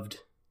shoved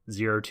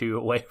Zero Two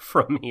away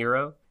from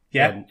Hiro?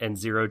 Yeah. And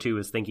Zero Two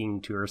is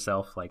thinking to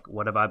herself, like,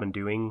 what have I been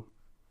doing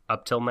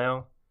up till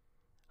now?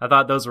 I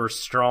thought those were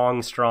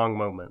strong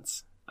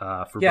moments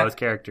for both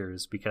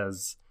characters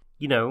because,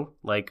 you know,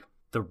 like,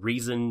 the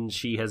reason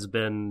she has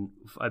been...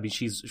 I mean,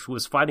 she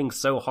was fighting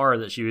so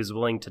hard that she was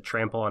willing to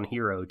trample on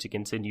Hiro to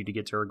continue to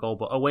get to her goal.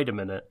 But, oh, wait a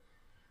minute.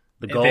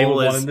 The goal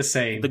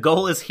the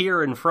goal is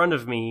here in front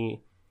of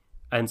me.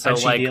 And so,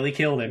 she nearly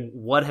killed him.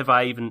 What have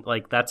I even...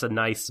 Like, that's a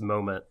nice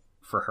moment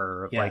for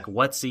her. Yeah. Like,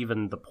 what's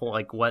even the point?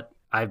 Like, what...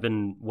 I've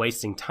been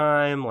wasting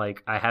time.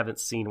 Like, I haven't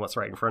seen what's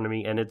right in front of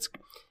me. And it's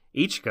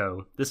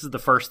Ichigo. This is the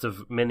first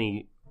of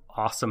many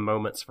awesome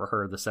moments for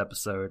her this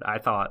episode. I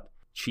thought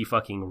she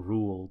fucking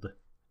ruled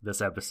this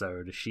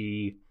episode.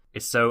 She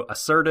is so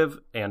assertive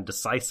and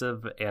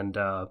decisive and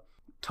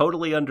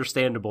totally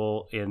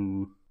understandable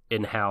in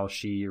how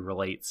she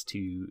relates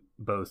to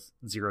both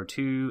Zero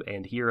Two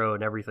and Hiro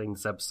and everything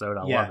this episode.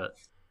 I love it.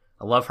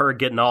 I love her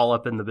getting all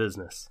up in the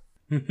business.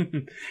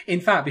 In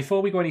fact,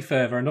 before we go any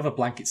further, another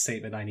blanket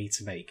statement I need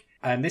to make.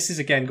 And this is,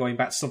 again, going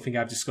back to something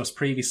I've discussed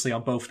previously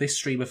on both this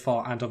stream of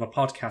thought and other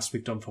podcasts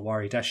we've done for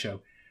Warrior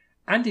Desho.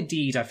 And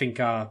indeed, I think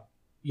our,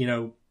 you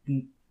know,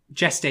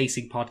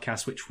 gestating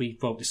podcast, which we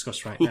won't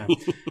discuss right now.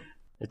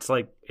 It's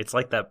like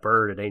that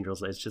bird in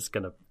Angel's. It's just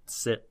gonna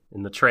sit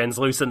in the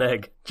translucent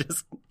egg.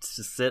 Just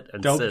sit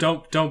and sit.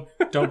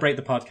 Don't break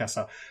the podcast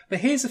up. But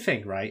here's the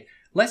thing, right?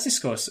 Let's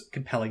discuss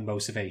compelling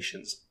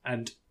motivations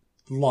and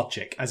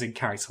logic, as in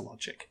character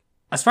logic.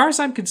 As far as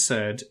I'm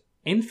concerned,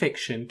 in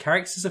fiction,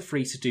 characters are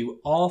free to do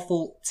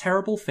awful,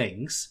 terrible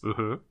things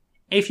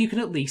if you can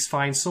at least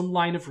find some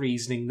line of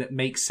reasoning that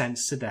makes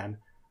sense to them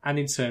and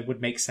in turn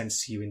would make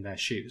sense to you in their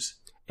shoes.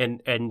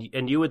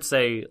 And you would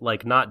say,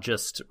 like, not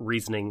just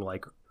reasoning,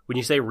 like, when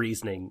you say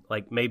reasoning,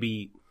 like,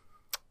 maybe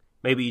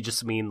you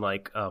just mean,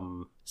 like,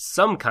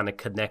 some kind of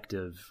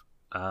connective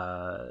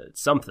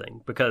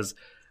something, because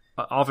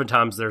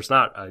oftentimes there's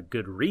not a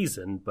good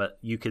reason, but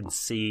you can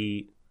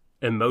see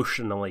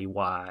emotionally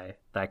why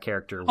that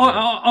character would.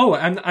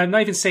 And I'm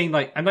not even saying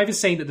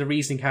that the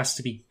reasoning has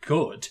to be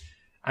good.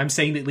 I'm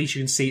saying that at least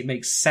you can see it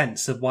makes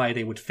sense of why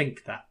they would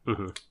think that.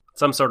 Mm-hmm.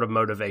 Some sort of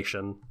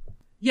motivation.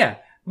 Yeah,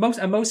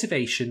 a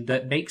motivation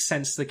that makes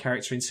sense to the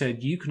character in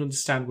turn you can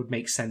understand would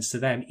make sense to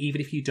them,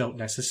 even if you don't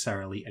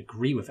necessarily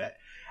agree with it.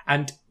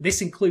 And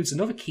this includes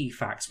another key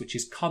fact, which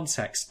is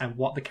context and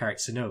what the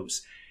character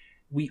knows.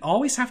 We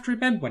always have to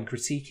remember when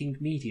critiquing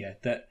media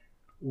that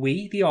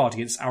we, the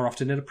audience, are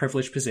often in a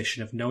privileged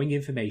position of knowing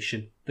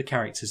information the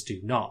characters do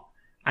not.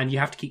 And you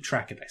have to keep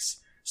track of this.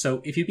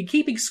 So if you've been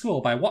keeping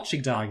score by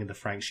watching Darling in the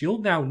Franxx,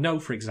 you'll now know,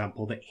 for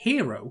example, that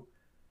Hero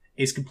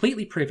is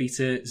completely privy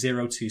to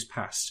Zero Two's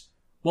past.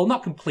 Well,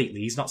 not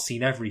completely. He's not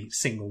seen every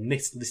single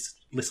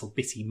little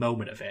bitty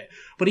moment of it.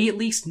 But he at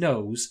least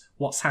knows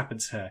what's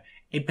happened to her.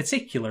 In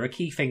particular, a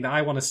key thing that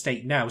I want to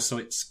state now, so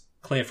it's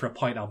clear for a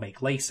point I'll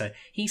make later,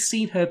 he's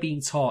seen her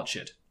being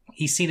tortured.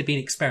 He's seen her being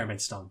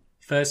experimented on,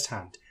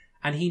 firsthand.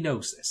 And he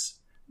knows this.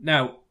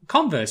 Now,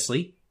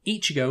 conversely,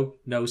 Ichigo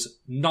knows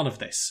none of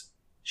this.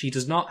 She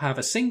does not have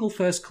a single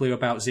first clue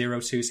about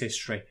Zero Two's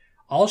history.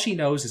 All she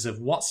knows is of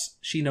what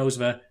she knows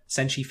of her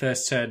since she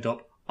first turned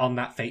up on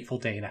that fateful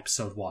day in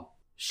episode 1.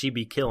 She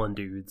be killing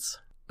dudes.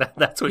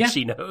 That's what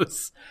she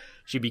knows.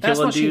 She be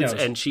killing dudes,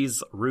 and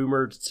she's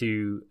rumored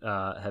to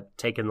have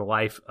taken the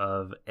life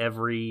of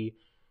every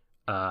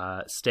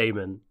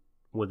Stamen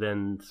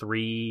within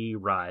 3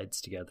 rides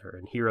together.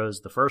 And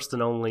Hero's the first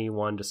and only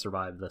one to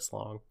survive this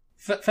long.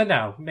 For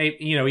now, maybe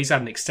he's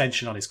had an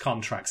extension on his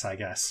contracts, I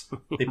guess.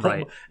 They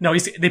put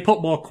right. They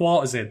put more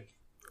quarters in.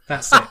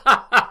 That's it.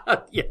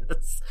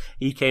 Yes,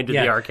 he came to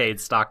the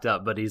arcade stocked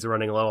up, but he's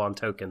running low on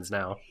tokens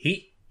now.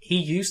 He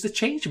used the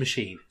change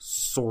machine.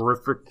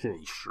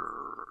 Sorification.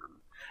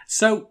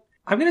 So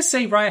I'm going to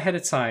say right ahead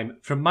of time,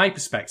 from my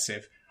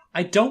perspective,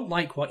 I don't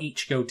like what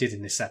Ichigo did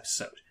in this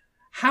episode.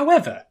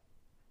 However,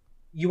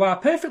 you are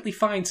perfectly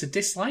fine to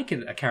dislike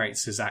a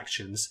character's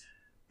actions.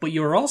 But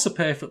you're also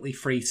perfectly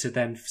free to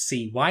then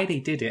see why they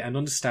did it and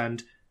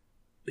understand,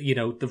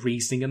 the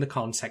reasoning and the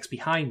context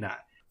behind that.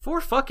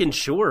 For fucking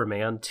sure,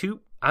 man.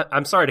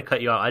 I'm sorry to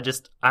cut you off.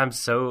 I'm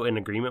so in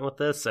agreement with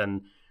this,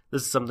 and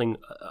this is something,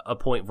 a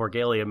point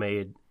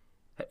Vorgalia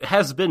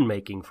has been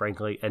making,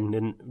 frankly, and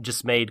then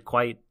just made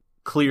quite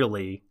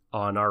clearly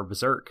on our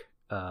Berserk.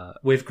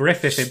 With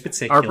Griffith in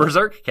particular. Our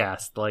Berserk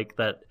cast,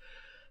 that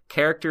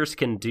characters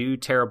can do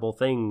terrible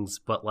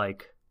things, but,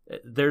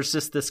 there's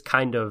just this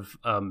kind of...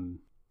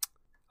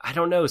 I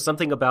don't know,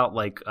 something about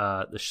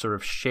the sort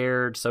of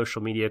shared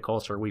social media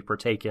culture we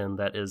partake in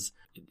that is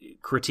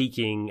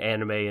critiquing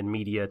anime and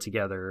media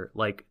together.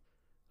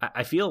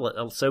 I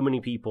feel so many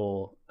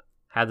people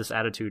have this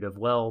attitude of,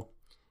 well,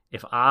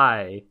 if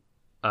I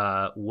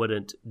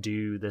wouldn't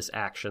do this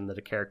action that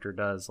a character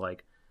does,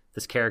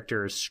 this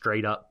character is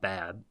straight up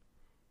bad.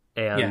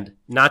 And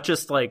not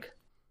just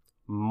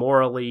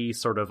morally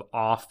sort of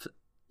off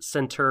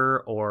center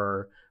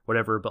or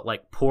whatever, but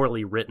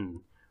poorly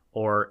written.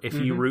 Or if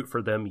you root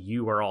for them,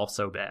 you are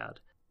also bad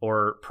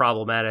or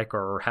problematic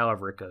or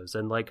however it goes.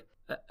 And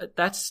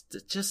that's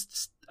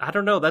just, I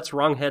don't know, that's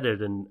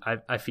wrongheaded. And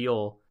I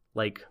feel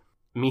like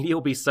media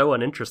will be so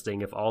uninteresting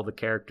if all the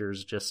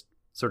characters just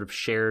sort of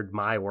shared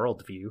my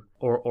worldview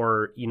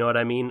or you know what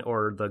I mean?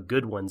 Or the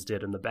good ones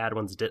did and the bad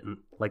ones didn't.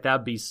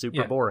 That'd be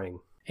super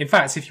boring. In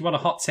fact, if you want a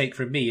hot take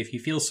from me, if you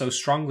feel so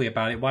strongly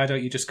about it, why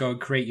don't you just go and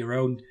create your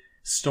own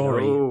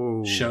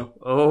story, show,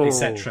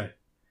 etc.?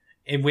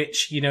 In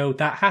which,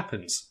 that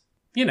happens.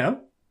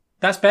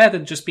 That's better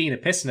than just being a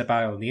pissing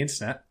about on the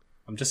internet.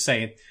 I'm just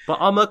saying. But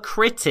I'm a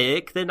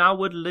critic, then I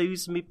would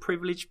lose my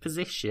privileged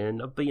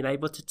position of being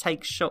able to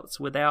take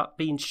shots without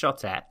being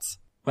shot at.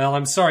 Well,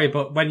 I'm sorry,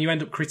 but when you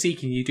end up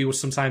critiquing, you do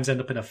sometimes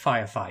end up in a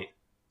firefight.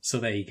 So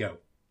there you go.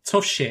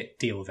 Tough shit,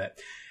 deal with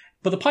it.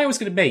 But the point I was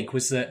going to make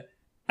was that,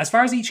 as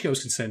far as Ichigo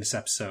is concerned this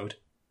episode,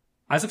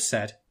 as I've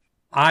said,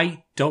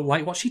 I don't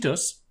like what she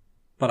does,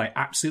 but I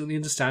absolutely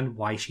understand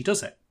why she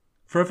does it.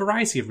 For a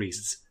variety of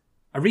reasons.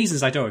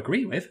 Reasons I don't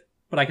agree with,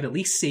 but I can at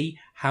least see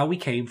how we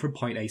came from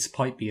point A to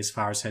point B as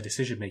far as her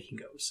decision making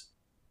goes.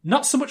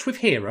 Not so much with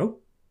Hero.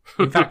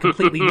 In fact,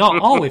 completely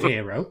not all with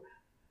Hero.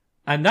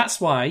 And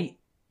that's why,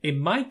 in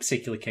my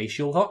particular case,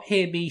 you'll not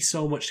hear me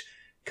so much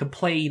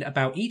complain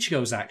about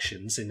Ichigo's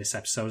actions in this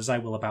episode as I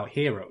will about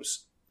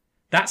Hero's.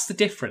 That's the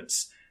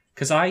difference.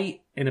 Because I,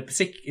 in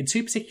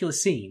 2 particular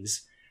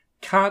scenes,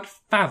 can't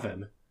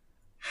fathom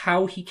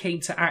how he came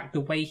to act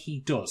the way he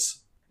does.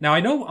 Now, I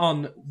know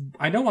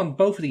on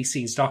both of these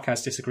scenes, Doc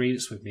has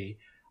disagreements with me,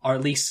 or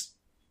at least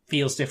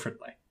feels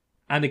differently.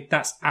 And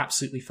that's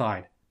absolutely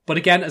fine. But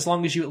again, as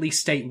long as you at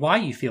least state why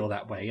you feel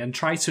that way, and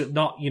try to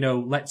not,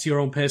 let your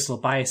own personal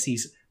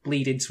biases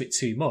bleed into it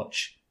too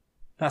much,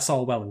 that's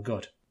all well and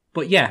good.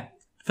 But yeah,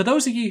 for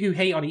those of you who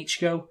hate on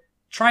Ichigo,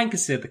 try and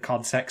consider the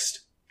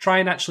context. Try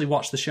and actually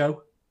watch the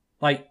show.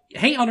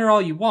 Hate on her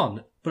all you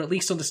want, but at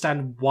least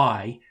understand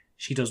why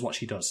she does what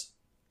she does.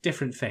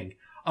 Different thing.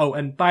 Oh,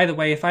 and by the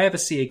way, if I ever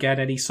see again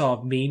any sort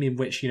of meme in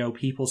which,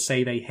 people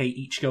say they hate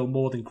Ichigo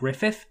more than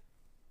Griffith,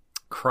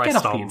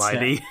 Christ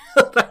almighty.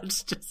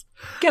 That's just...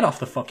 Get off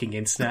the fucking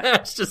internet.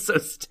 That's just so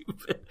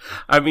stupid.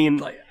 I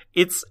mean,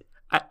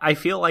 I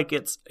feel like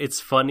it's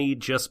funny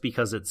just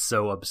because it's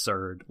so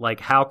absurd.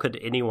 Like, how could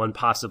anyone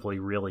possibly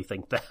really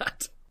think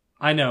that?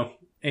 I know.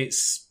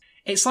 It's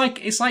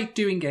like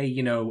doing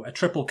a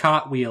triple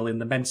cartwheel in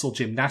the mental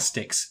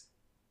gymnastics.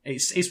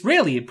 It's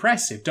really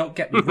impressive, don't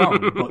get me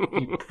wrong,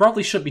 but you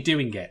probably should be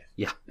doing it.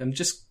 Yeah. I'm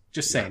just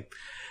saying.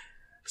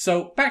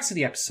 So, back to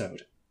the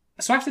episode.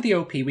 So after the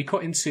OP, we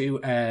cut into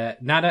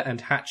Nana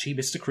and Hachi,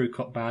 Mr. Crew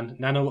Cut Man.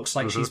 Nana looks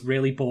like she's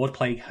really bored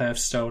playing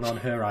Hearthstone on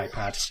her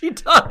iPad. She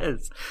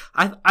does.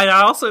 I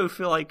also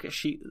feel like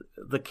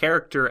the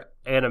character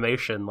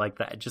animation, like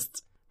that,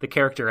 just the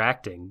character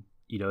acting,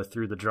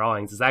 through the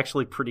drawings, is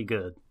actually pretty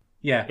good.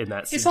 Yeah, in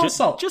that scene. It's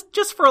also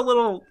just for a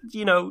little,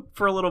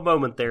 for a little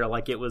moment there,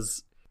 like it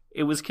was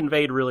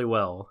conveyed really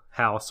well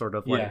how sort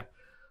of like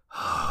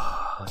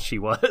she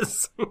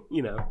was,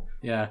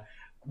 Yeah.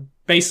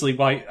 Basically,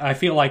 why I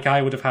feel like I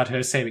would have had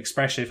her same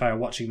expression if I were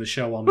watching the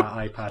show on that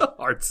iPad.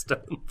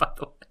 Hearthstone, by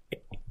the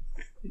way.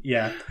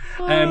 Yeah.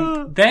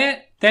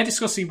 They're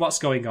discussing what's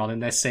going on,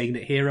 and they're saying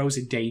that Hero's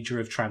in danger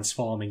of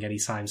transforming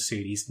anytime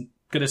soon. He's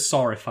going to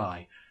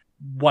sorify,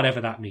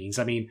 whatever that means.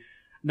 I mean,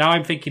 now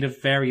I'm thinking of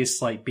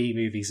various like B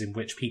movies in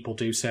which people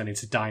do turn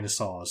into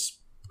dinosaurs.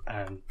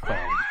 I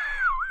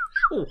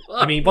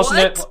mean,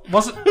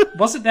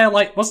 wasn't there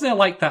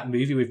like that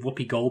movie with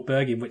Whoopi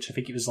Goldberg in which I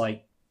think it was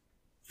like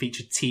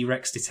featured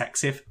T-Rex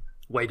detective?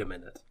 Wait a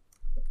minute.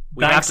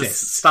 We have to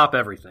stop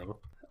everything.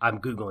 I'm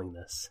Googling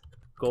this.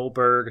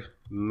 Goldberg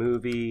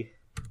movie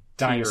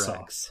dinosaur.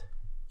 T-Rex.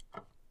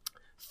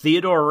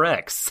 Theodore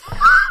Rex.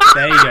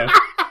 There you go.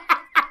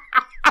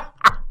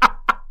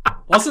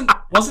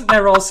 Wasn't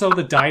there also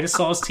the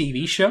Dinosaurs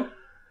TV show?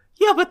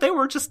 Yeah, but they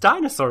were just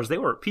dinosaurs. They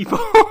weren't people.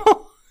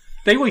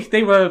 They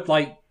were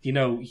like,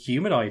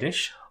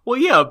 humanoidish. Well,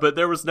 yeah, but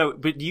there was no...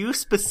 But you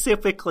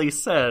specifically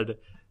said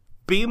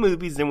B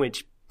movies in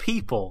which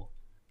people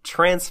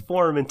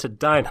transform into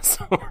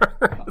dinosaurs.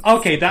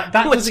 Okay, that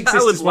does exist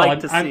I would as well. like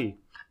to see.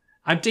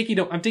 I'm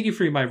digging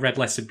through my Red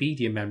Letter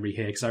Media memory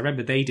here, because I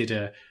remember they did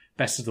a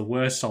Best of the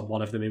Worst on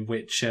one of them in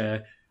which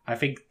I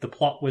think the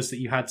plot was that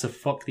you had to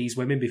fuck these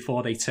women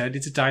before they turned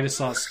into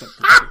dinosaurs,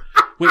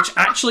 which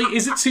actually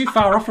isn't too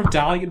far off from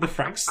Darling in the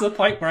Franxx to the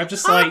point where I'm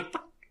just like...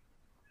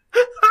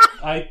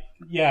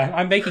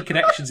 I'm making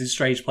connections in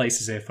strange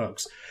places here,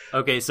 folks.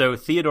 Okay, so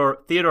Theodore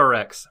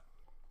Rex.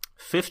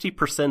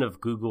 50% of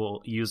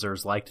Google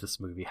users liked this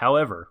movie.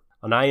 However,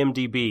 on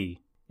IMDb,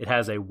 it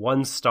has a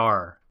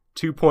 1-star,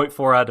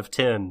 2.4 out of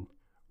 10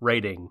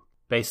 rating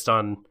based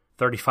on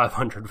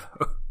 3,500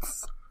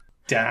 votes.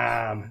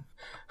 Damn.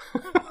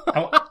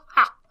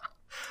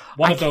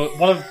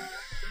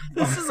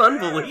 This is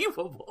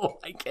unbelievable.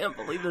 I can't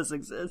believe this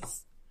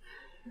exists.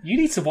 You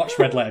need to watch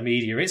Red Letter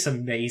Media. It's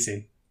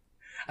amazing.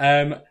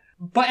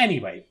 But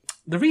anyway,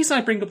 the reason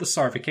I bring up the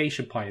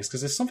sorification point is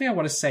because there's something I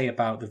want to say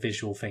about the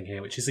visual thing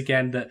here, which is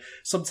again that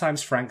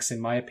sometimes Franxx, in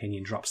my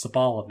opinion, drops the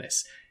ball on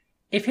this.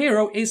 If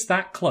Hero is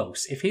that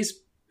close, if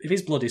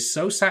his blood is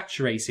so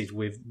saturated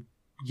with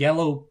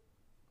yellow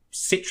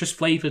citrus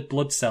flavored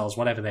blood cells,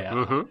 whatever they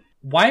are,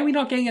 why are we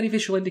not getting any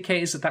visual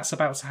indicators that that's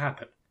about to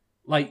happen?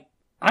 Like,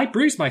 I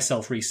bruised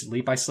myself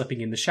recently by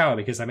slipping in the shower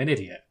because I'm an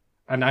idiot,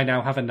 and I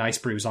now have a nice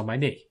bruise on my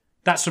knee.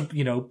 That's from,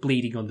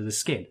 bleeding under the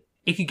skin.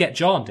 If you get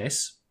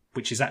jaundice,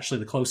 which is actually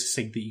the closest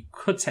thing that you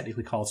could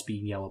technically call to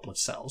being yellow blood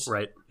cells,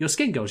 right, your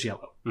skin goes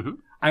yellow.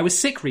 I was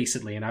sick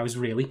recently and I was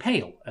really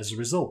pale as a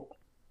result.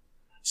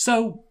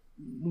 So,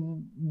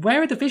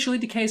 where are the visual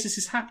indicators this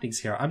is happening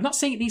here? I'm not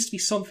saying it needs to be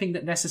something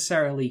that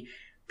necessarily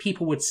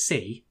people would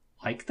see,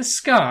 like the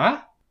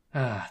scar.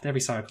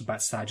 Every time I come back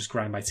to that, I just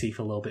grind my teeth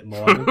a little bit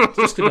more. It's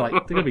just gonna be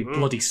like, they're gonna be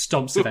bloody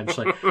stumps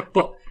eventually.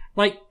 But,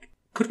 like,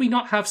 could we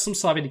not have some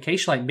sort of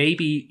indication, like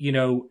maybe,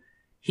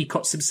 he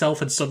cuts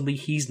himself and suddenly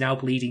he's now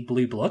bleeding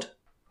blue blood?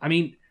 I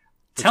mean,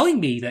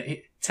 telling me that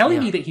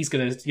he's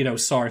going to,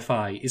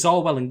 sorify is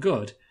all well and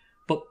good,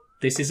 but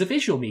this is a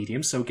visual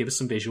medium, so give us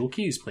some visual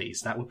cues,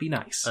 please. That would be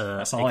nice.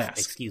 That's all I ask.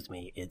 Excuse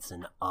me, it's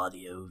an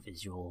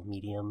audio-visual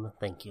medium.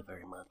 Thank you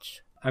very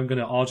much. I'm going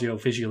to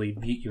audio-visually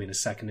mute you in a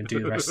second and do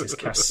the rest of this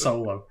cast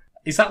solo.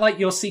 Is that like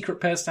your secret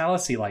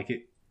personality? Like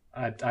it?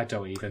 I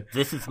don't even.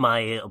 This is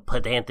my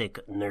pedantic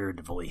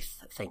nerd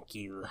voice. Thank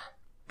you.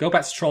 Go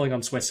back to trolling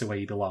on Twitter where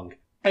you belong.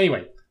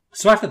 Anyway,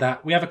 so after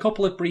that, we have a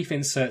couple of brief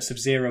inserts of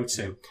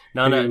 02.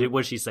 No,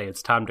 what did she say?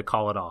 It's time to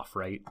call it off,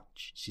 right?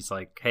 She's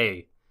like,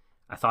 hey,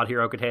 I thought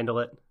Hero could handle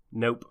it.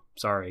 Nope,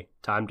 sorry.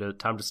 Time to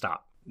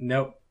stop.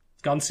 Nope,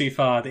 gone too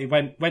far. It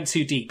went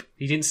too deep.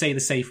 He didn't say the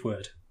safe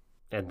word.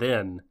 And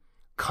then,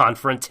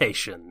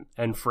 confrontation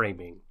and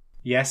framing.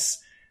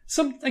 Yes.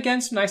 Some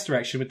nice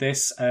direction with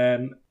this.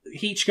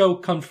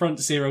 Hichiko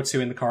confronts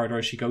 02 in the corridor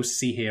as she goes to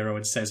see Hero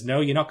and says,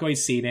 no, you're not going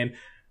to see him.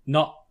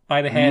 Not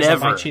by the hairs on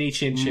my chinny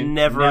chin chin.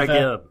 Never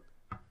again.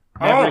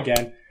 Never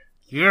again.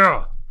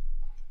 Yeah.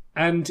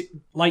 And,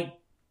 like,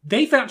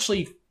 they've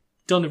actually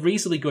done a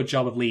reasonably good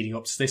job of leading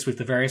up to this with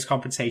the various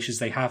confrontations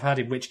they have had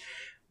in which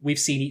we've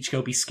seen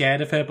Ichigo be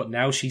scared of her, but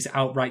now she's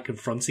outright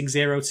confronting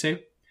 02.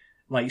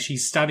 Like,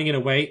 she's standing in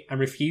her way and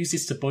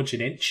refuses to budge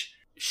an inch.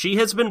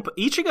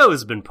 Ichigo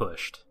has been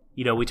pushed.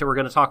 we're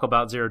going to talk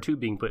about Zero Two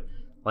being put,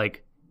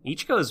 like,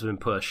 Ichigo's been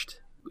pushed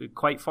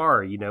quite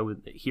far.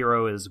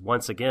 Hiro is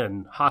once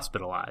again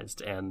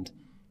hospitalized, and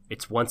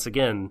it's once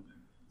again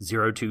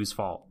Zero Two's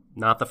fault.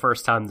 Not the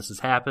first time this has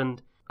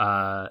happened.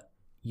 Her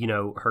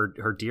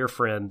dear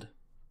friend,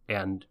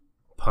 and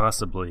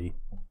possibly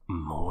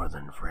more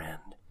than friend,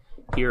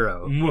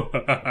 Hiro,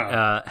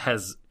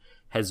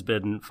 has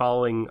been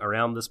following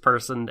around this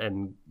person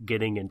and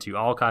getting into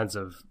all kinds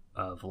of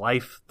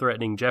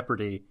life-threatening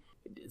jeopardy.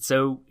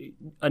 So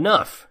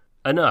enough,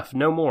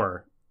 no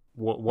more.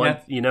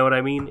 You know what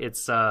I mean?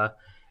 It's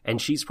and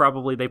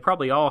they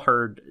probably all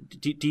heard.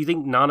 Do you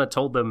think Nana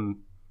told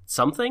them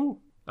something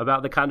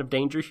about the kind of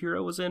danger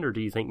Hiro was in, or do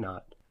you think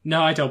not?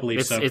 No, I don't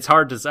believe so. It's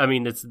hard to. I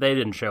mean, they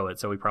didn't show it,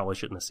 so we probably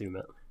shouldn't assume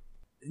it.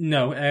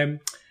 No.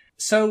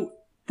 So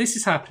this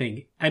is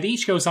happening, and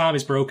Ichigo's arm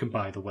is broken,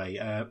 by the way.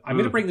 I'm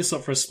going to bring this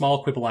up for a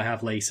small quibble I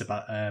have later,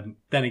 but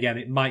then again,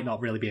 it might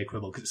not really be a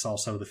quibble because it's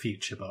also the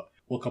future, but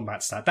we'll come back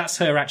to that. That's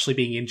her actually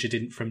being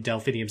injured from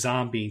Delphinium's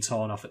arm being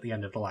torn off at the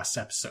end of the last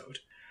episode.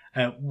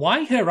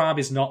 Why her arm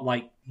is not,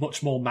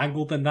 much more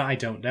mangled than that, I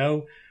don't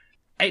know.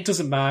 It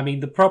doesn't matter. I mean,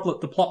 the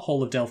plot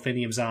hole of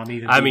Delphinium's arm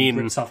even being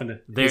ripped off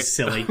is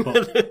silly,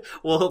 but...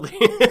 Well,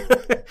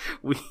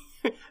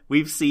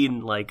 we've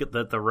seen,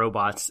 the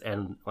robots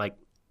and,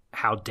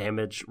 how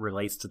damage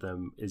relates to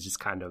them is just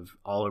kind of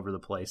all over the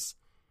place.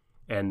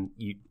 And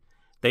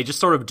they just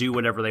sort of do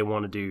whatever they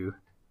want to do.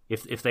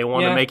 If they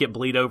want to make it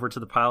bleed over to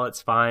the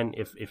pilots, fine.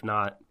 If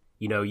not,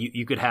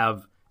 you could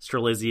have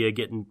Strelizia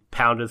getting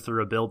pounded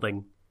through a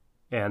building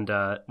and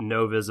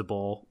no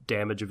visible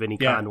damage of any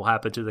kind will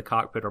happen to the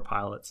cockpit or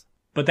pilots.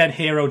 But then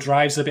Hiro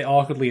drives a bit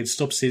awkwardly and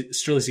stubs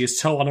Strelizia's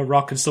toe on a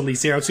rock, and suddenly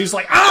Zero Two's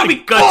like,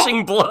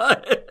 gushing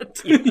blood!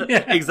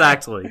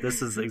 Exactly.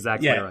 This is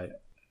exactly right.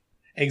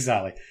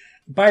 Exactly.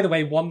 By the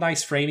way, one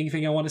nice framing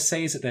thing I want to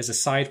say is that there's a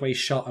sideways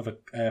shot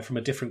of from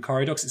a different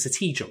corridor, 'cause it's a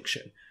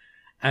T-junction.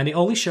 And it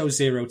only shows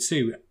Zero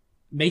Two,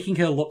 making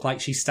her look like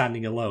she's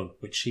standing alone,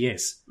 which she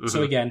is. Mm-hmm.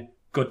 So again,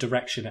 good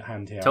direction at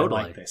hand here.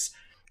 Totally. I like this.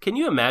 Can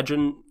you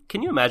imagine,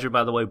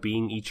 by the way,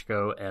 being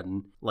Ichigo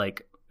and,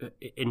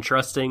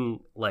 entrusting,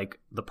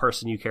 the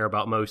person you care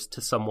about most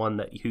to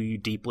someone who you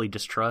deeply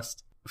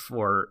distrust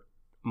for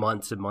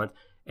months and months,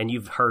 and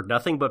you've heard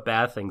nothing but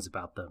bad things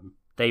about them.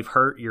 They've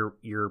hurt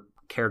your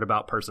cared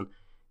about person.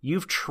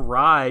 You've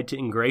tried to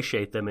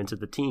ingratiate them into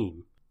the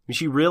team.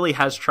 She really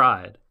has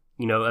tried.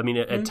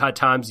 At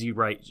times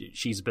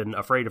she's been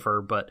afraid of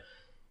her, but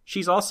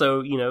she's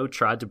also,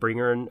 tried to bring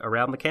her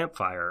around the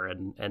campfire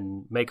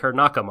and make her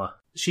nakama.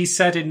 She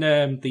said in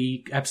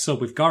the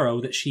episode with Goro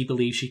that she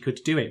believed she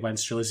could do it when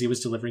Strelizia was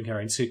delivering her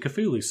into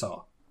Cthulhu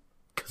Saw.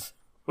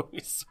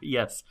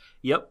 Yes.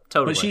 Yep,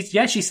 totally.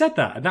 But she said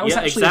that, and that was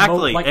actually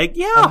exactly.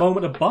 a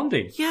moment of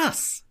bonding.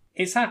 Yes.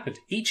 It's happened.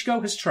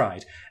 Ichigo has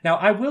tried. Now,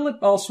 I will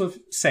also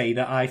say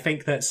that I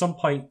think that at some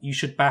point you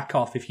should back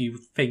off if you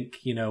think,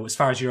 as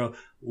far as your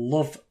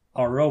love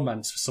or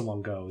romance for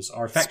someone goes,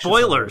 or affection.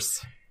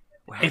 Spoilers.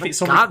 If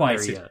it's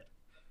unrequited.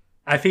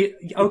 I feel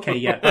okay,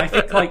 yeah. I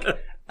think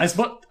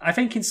I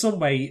think in some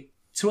way,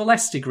 to a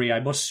less degree, I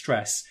must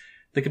stress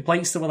the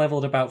complaints that were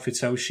levelled about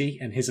Futoshi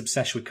and his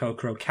obsession with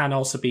Kokoro can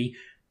also be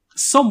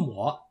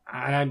somewhat,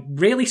 and I'm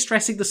really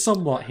stressing the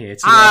somewhat here.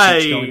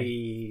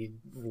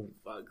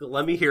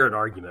 Let me hear an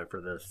argument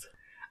for this.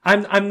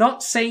 I'm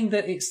not saying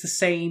that it's the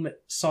same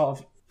sort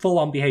of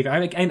full-on behaviour.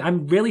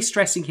 I'm really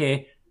stressing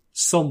here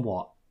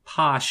somewhat,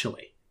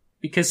 partially.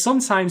 Because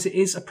sometimes it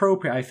is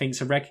appropriate, I think,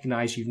 to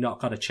recognise you've not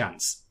got a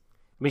chance.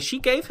 I mean, she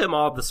gave him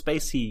all the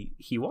space he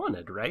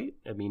wanted, right?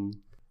 I mean,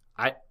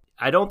 I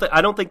don't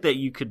think that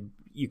you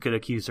could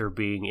accuse her of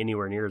being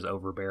anywhere near as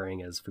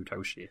overbearing as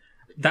Futoshi.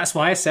 That's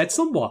why I said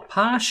somewhat,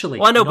 partially.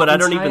 Well, I know, but I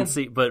don't even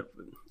see. But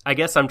I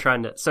guess I'm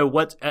trying to. So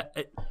what?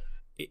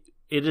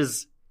 It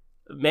is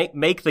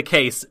make the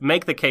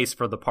case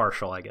for the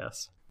partial, I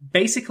guess.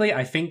 Basically,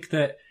 I think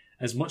that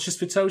as much as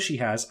Futoshi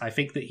has, I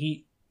think that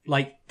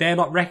they're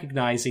not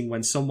recognizing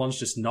when someone's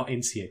just not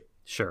into you.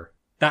 Sure.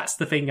 That's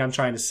the thing I'm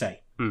trying to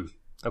say.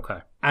 Okay.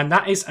 And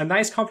that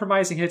is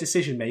compromising her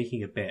decision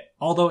making a bit.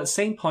 Although at the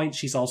same point,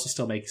 she's also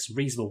still making some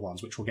reasonable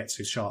ones, which we'll get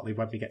to shortly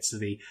when we get to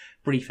the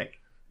briefing.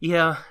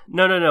 Yeah.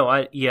 No.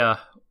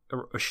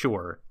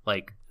 Sure.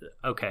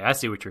 Okay, I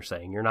see what you're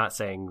saying. You're not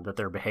saying that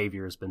their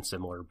behavior has been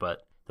similar, but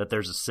that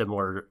there's a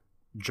similar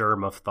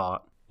germ of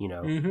thought,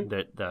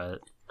 that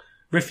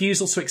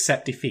refusal to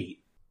accept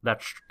defeat.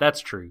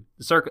 That's true.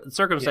 The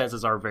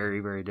circumstances are very,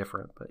 very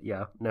different, but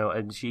yeah, no,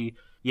 and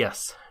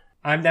yes.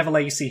 I'm never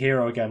let you see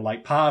Hiro again.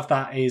 Part of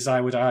that is,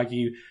 I would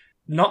argue,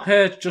 not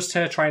just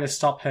her trying to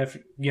stop her,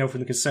 from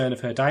the concern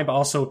of her dying, but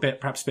also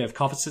perhaps a bit of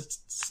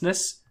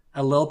covetousness,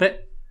 a little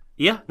bit.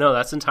 Yeah, no,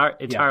 that's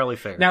entirely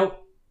fair. Now,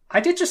 I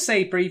did just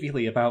say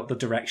briefly about the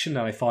direction,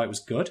 and I thought it was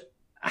good.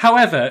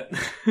 However,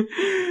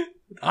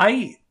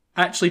 I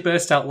actually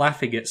burst out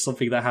laughing at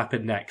something that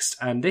happened next,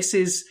 and this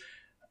is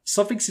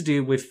something to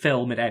do with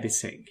film and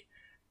editing.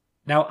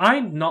 Now,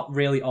 I'm not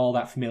really all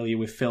that familiar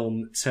with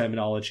film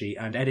terminology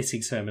and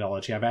editing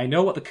terminology. I mean, I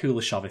know what the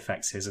Kuleshov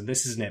effect is, and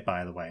this isn't it,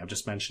 by the way. I'm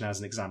just mentioning as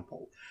an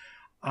example.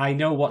 I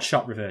know what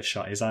shot reverse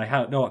shot is.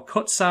 I know what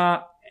cuts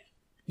are.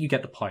 You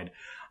get the point.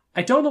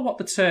 I don't know what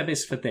the term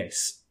is for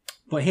this,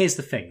 but here's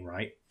the thing,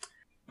 right?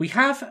 We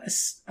have,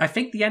 I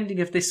think the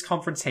ending of this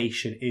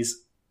confrontation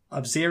is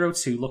of Zero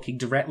Two looking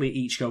directly at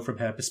Ichigo from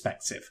her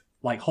perspective.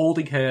 Like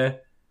holding her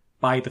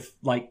by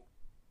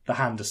the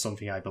hand or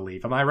something, I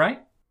believe. Am I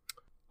right?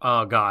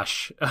 Oh,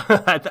 gosh.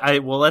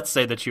 Well, let's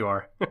say that you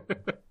are.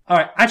 All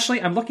right.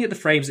 Actually, I'm looking at the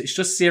frames. It's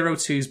just Zero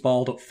Two's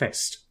balled up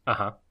fist.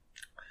 Uh-huh.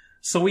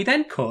 So we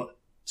then cut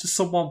to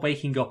someone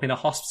waking up in a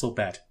hospital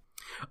bed.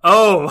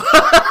 Oh!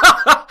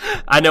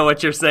 I know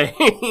what you're saying.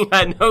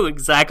 I know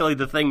exactly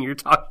the thing you're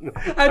talking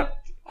about.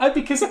 And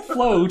because it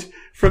flowed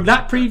from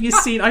that previous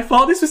scene, I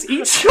thought this was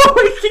Ichigo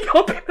waking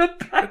up in a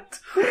bed.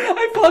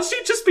 I thought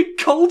she'd just be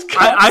cold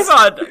cuts.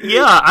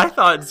 I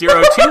thought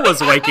Zero Two was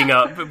waking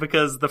up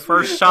because the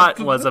first shot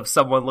was of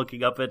someone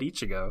looking up at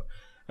Ichigo.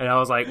 And I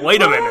was like,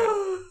 wait a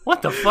minute.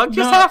 What the fuck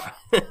just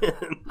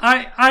happened?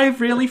 I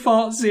really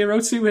thought Zero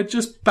Two had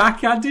just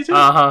backhanded him.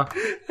 Uh-huh.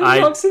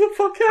 Knocks the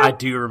fuck out. I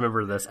do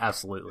remember this,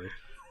 absolutely.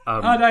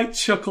 And I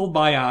chuckled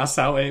my ass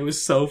out. It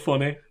was so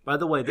funny. By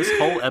the way, this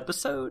whole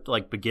episode,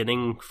 like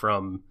beginning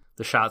from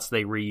the shots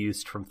they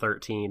reused from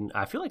 13,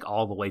 I feel like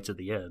all the way to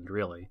the end,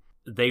 really.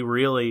 They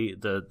really,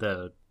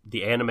 the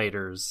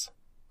animators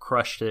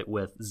crushed it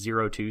with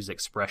Zero Two's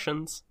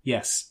expressions.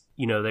 Yes.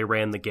 You know, they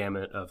ran the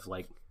gamut of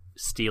like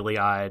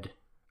steely-eyed,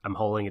 I'm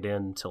holding it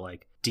in, to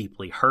like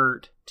deeply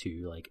hurt,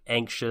 to like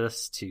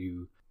anxious,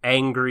 to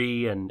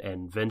angry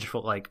and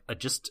vengeful, like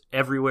just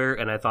everywhere.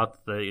 And I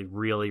thought that they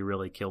really,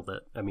 really killed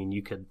it. I mean,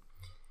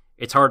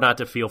 it's hard not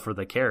to feel for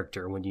the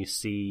character when you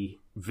see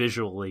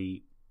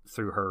visually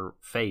through her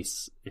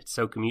face. It's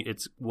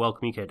well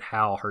communicated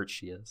how hurt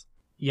she is.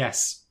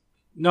 Yes.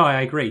 No,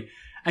 I agree.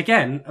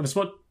 Again, that's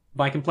what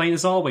my complaint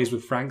is always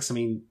with Franks. I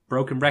mean,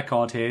 broken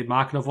record here,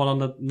 marking of one on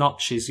the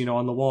notches,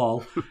 on the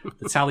wall.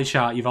 The tally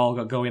chart you've all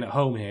got going at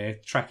home here,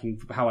 tracking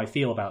how I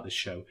feel about this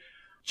show.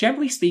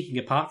 Generally speaking,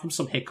 apart from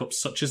some hiccups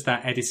such as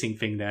that editing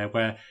thing there,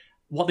 where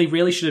what they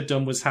really should have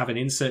done was have an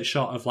insert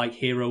shot of like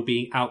Hero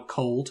being out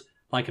cold,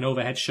 like an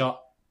overhead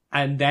shot,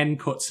 and then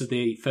cut to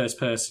the first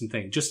person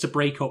thing, just to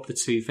break up the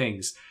two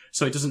things.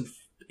 So it doesn't,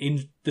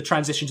 the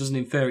transition doesn't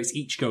infer it's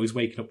Ichigo who's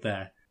waking up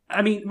there.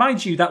 I mean,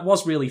 mind you, that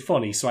was really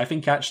funny, so I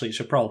think actually it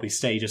should probably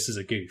stay just as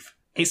a goof.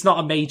 It's not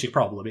a major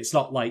problem. It's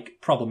not like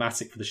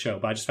problematic for the show,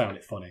 but I just found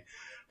it funny.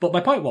 But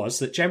my point was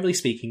that, generally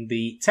speaking,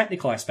 the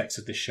technical aspects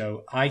of this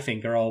show, I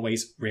think, are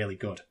always really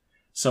good.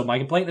 So my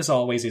complaint, as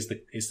always, is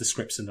the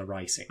scripts and the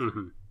writing.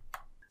 Mm-hmm.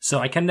 So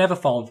I can never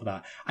fall for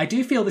that. I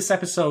do feel this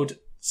episode,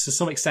 to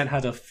some extent,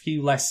 had a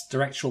few less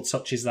directional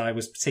touches that I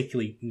was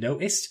particularly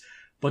noticed,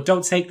 but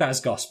don't take that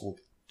as gospel.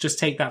 Just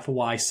take that for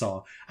what I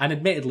saw. And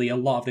admittedly, a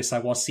lot of this I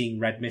was seeing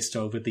red mist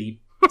over the,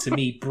 to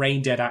me,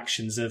 brain-dead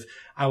actions of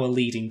our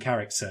leading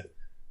character,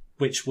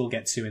 which we'll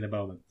get to in a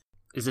moment.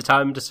 Is it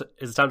time to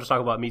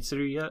talk about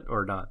Mitsuru yet,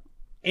 or not?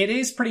 It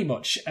is pretty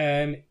much.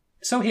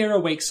 So Hero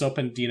wakes up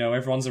and,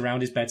 everyone's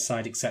around his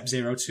bedside except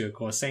Zero Two, of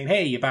course, saying,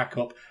 hey, you're back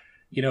up.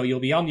 You'll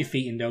be on your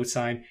feet in no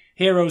time.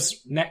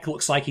 Hero's neck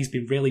looks like he's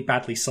been really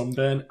badly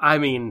sunburned. I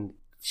mean,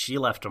 she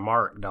left a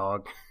mark,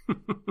 dog.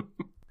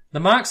 The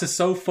marks are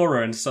so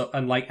thorough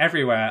and like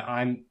everywhere.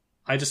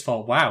 I just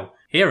thought, wow,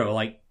 Hero,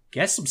 like,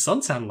 get some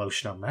suntan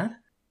lotion on, man.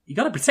 You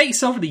gotta protect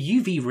yourself from the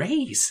UV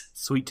rays.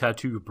 Sweet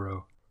tattoo,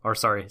 bro. Or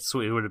sorry,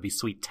 it would be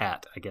sweet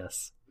tat, I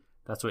guess.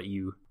 That's what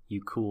you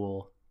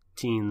cool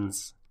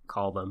teens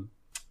call them.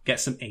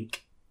 Get some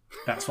ink.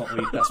 That's what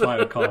I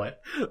would call it.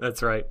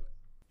 That's right.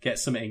 Get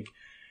some ink.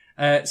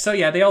 So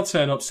yeah, they all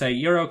turn up, say,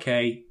 you're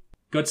okay.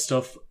 Good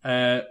stuff.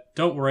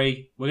 Don't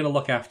worry. We're going to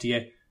look after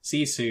you. See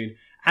you soon.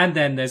 And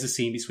then there's a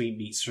scene between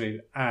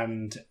Mitsuru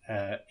and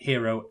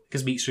Hero,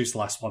 because Mitsuru's the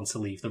last one to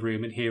leave the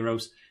room, and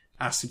Hero's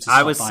asked him to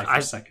stop by for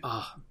a second.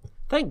 Oh,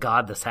 thank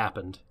God this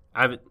happened.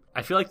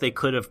 I feel like they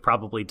could have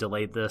probably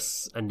delayed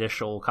this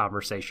initial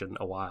conversation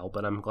a while,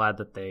 but I'm glad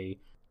that they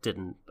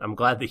didn't. I'm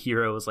glad the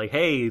Hero was like,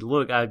 hey,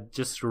 look, I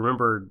just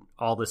remembered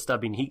all this stuff.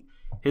 I mean,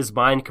 his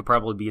mind could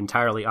probably be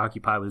entirely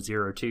occupied with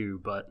Zero Two,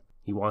 but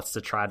he wants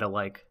to try to,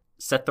 like,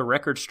 set the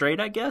record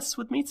straight, I guess,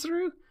 with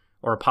Mitsuru,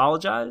 or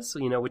apologize,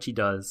 which he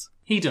does.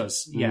 He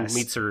does, yes.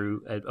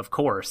 Mitsuru, of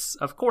course,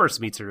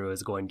 Mitsuru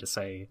is going to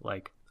say,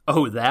 like,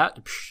 oh,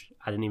 that? Psh,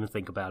 I didn't even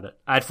think about it.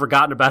 I'd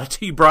forgotten about it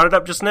till you brought it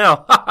up just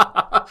now.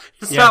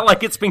 It's not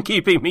like it's been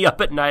keeping me up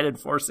at night and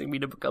forcing me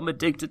to become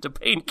addicted to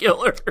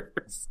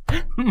painkillers.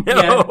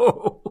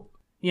 No.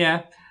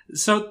 Yeah.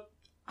 So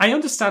I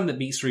understand that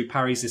Mitsuru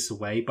parries this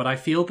away, but I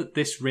feel that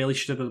this really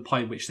should have been the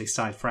point at which they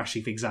started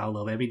thrashing things out a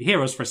little bit. I mean,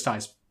 Hero's for a start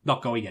is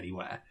not going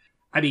anywhere.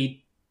 I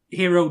mean,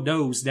 Hero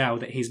knows now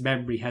that his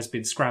memory has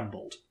been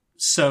scrambled.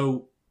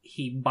 So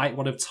he might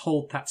want to have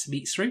told that to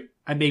Mitsuru,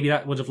 and maybe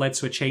that would have led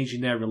to a change in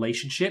their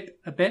relationship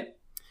a bit.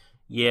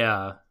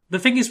 Yeah. The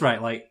thing is,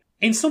 right, like,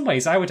 in some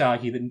ways I would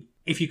argue that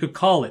if you could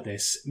call it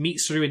this,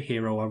 Mitsuru and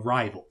Hero are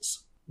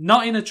rivals.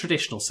 not in a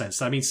traditional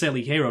sense. I mean,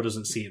 certainly Hero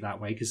doesn't see it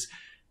that way because,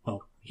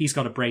 well, he's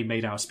got a brain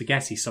made out of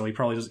spaghetti, so he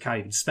probably can't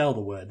even spell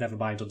the word, never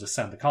mind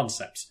understand the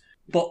concepts.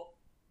 But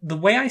the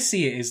way I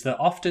see it is that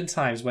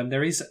oftentimes when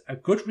there is a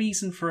good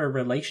reason for a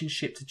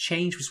relationship to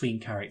change between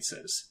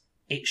characters,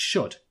 it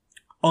should.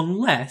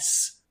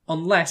 Unless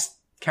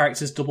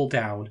characters double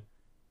down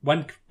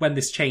when the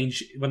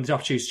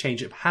opportunity to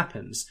change up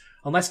happens,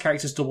 unless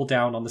characters double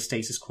down on the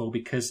status quo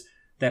because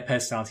their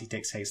personality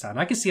dictates that. And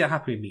I can see that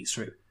happening in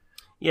Mitsuru.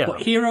 Yeah.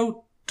 But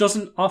Hero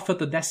doesn't offer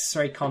the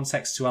necessary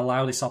context to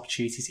allow this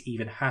opportunity to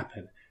even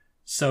happen.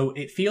 So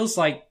it feels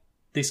like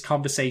this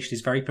conversation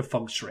is very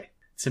perfunctory,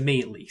 to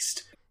me at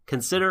least.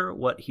 Consider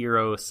what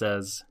Hero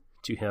says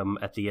to him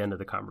at the end of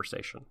the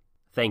conversation.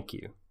 Thank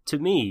you. To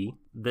me,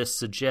 this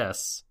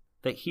suggests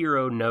that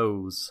Hero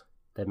knows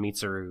that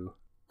Mitsuru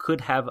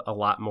could have a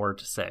lot more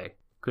to say,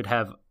 could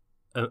have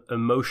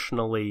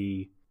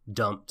emotionally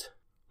dumped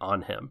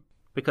on him.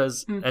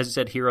 Because, as you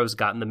said, Hero's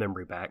gotten the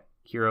memory back.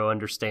 Hero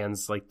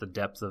understands like the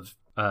depth of,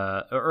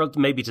 or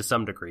maybe to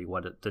some degree,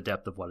 the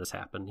depth of what has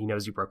happened. He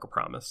knows he broke a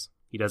promise.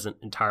 He doesn't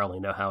entirely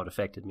know how it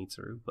affected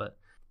Mitsuru,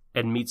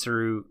 and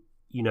Mitsuru,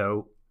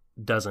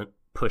 doesn't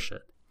push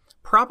it.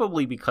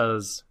 Probably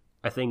because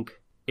I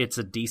think it's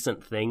a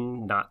decent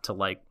thing not to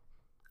like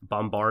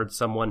bombard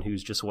someone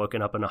who's just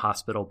woken up in a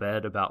hospital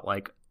bed about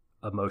like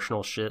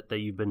emotional shit that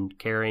you've been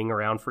carrying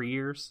around for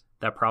years.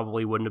 That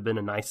probably wouldn't have been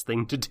a nice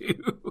thing to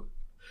do.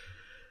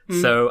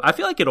 So I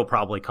feel like it'll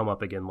probably come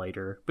up again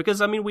later because,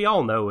 I mean, we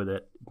all know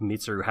that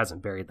Mitsuru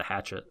hasn't buried the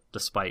hatchet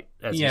despite,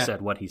 as you said,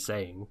 what he's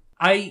saying.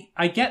 I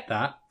get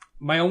that.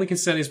 My only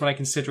concern is when I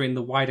consider in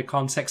the wider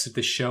context of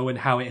the show and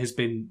how it has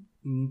been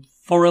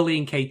thoroughly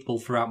incapable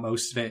throughout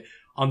most of it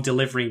on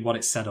delivering what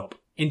it set up.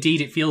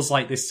 Indeed, it feels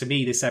like this, to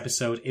me, this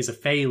episode is a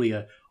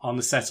failure on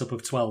the setup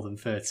of 12 and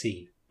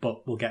 13.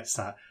 But we'll get to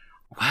that.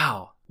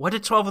 Wow. What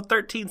did 12 and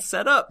 13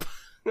 set up?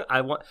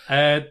 I want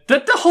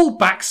the whole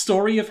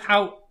backstory of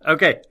how...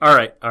 Okay,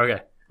 alright,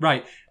 okay.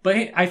 Right, but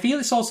I feel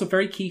it's also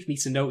very key for me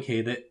to note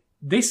here that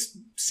this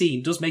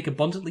scene does make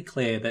abundantly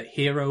clear that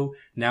Hero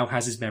now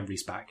has his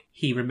memories back.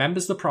 He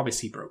remembers the promise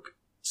he broke.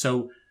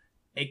 So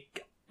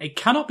it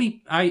cannot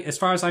be, as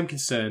far as I'm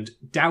concerned,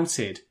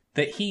 doubted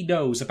that he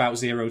knows about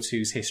Zero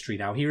Two's history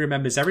now. He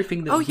remembers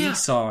everything that we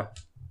saw.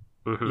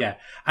 Mm-hmm. Yeah,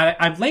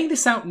 I'm laying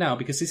this out now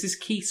because this is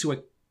key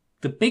to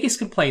the biggest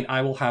complaint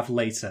I will have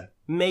later.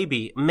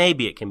 Maybe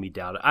it can be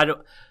doubted.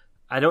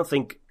 I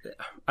think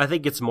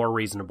it's more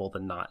reasonable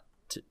than not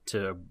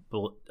to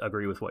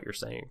agree with what you're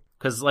saying.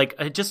 Because, like,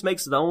 it just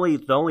makes the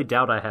only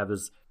doubt I have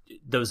is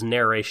those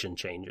narration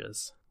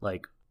changes.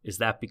 Like, is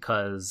that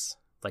because,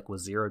 like,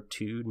 was Zero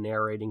Two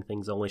narrating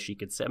things only she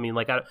could say? I mean,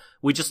 like,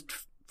 we just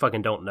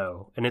fucking don't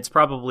know. And it's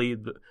probably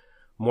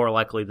more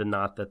likely than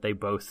not that they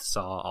both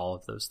saw all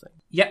of those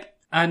things. Yep.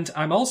 And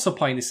I'm also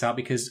pointing this out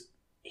because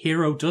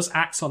Hero does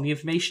act on the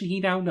information he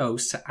now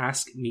knows to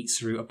ask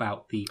Mitsuru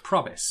about the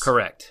promise.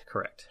 Correct.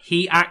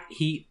 He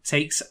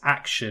takes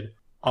action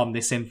on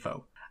this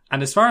info.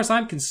 And as far as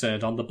I'm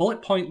concerned, on the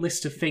bullet point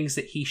list of things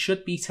that he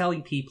should be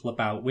telling people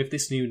about with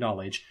this new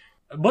knowledge,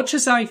 much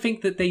as I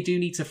think that they do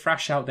need to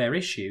thrash out their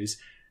issues,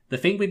 the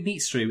thing with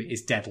Mitsuru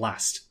is dead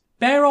last.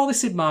 Bear all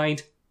this in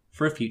mind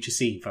for a future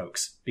scene,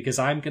 folks, because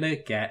I'm going to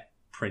get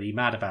pretty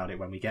mad about it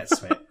when we get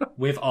to it,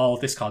 with all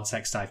this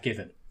context I've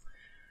given.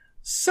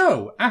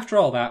 So, after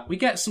all that, we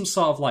get some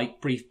sort of like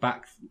brief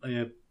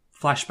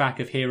flashback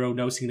of Hero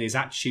noticing that his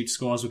aptitude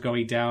scores were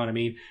going down. I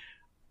mean,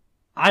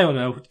 I don't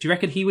know. Do you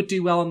reckon he would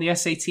do well on the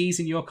SATs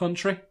in your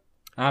country?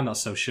 I'm not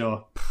so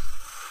sure.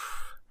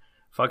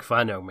 Fuck if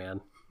I know,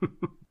 man.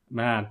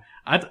 Man,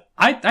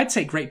 I'd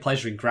take great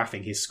pleasure in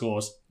graphing his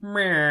scores.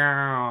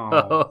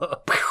 Meow.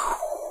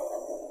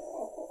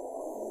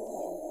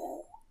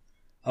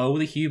 Oh,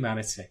 the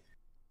humanity.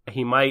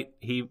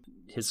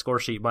 His score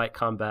sheet might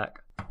come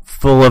back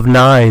full of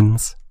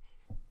 9s.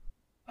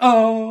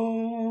 Oh.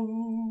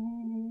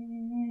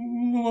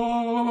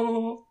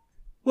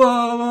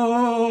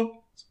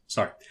 Whoa.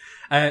 Sorry.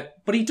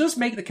 But he does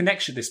make the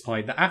connection at this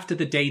point that after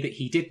the day that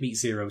he did meet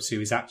Zero Two,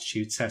 his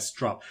aptitude test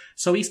dropped.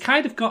 So he's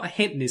kind of got a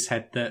hint in his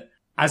head that,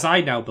 as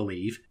I now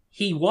believe,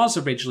 he was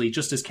originally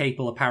just as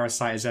capable a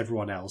parasite as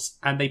everyone else,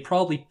 and they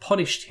probably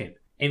punished him.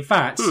 In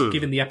fact,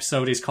 given the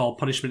episode is called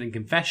Punishment and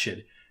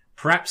Confession,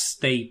 perhaps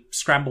they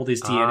scrambled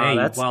his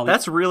DNA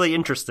That's really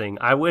interesting.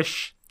 I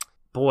wish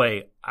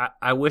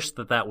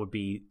that would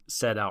be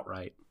said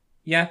outright.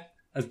 Yeah.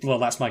 Well,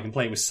 that's my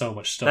complaint with so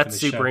much stuff in this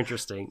show. That's super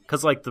interesting.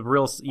 Because, like, the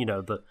real,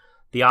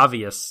 the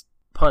obvious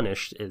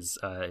punished is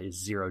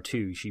Zero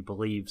Two. She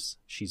believes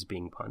she's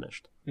being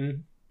punished.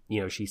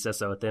 Mm-hmm. She says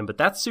so at them. But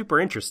that's super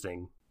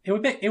interesting. It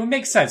would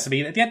make sense. I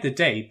mean, at the end of the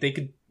day, they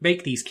could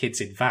make these kids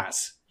in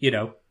vats,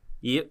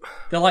 Yep.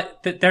 They're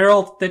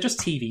just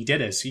TV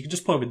dinners. You can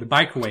just put them in the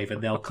microwave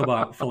and they'll come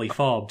out fully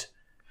formed.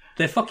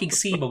 They're fucking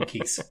sea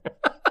monkeys.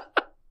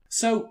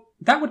 So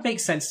that would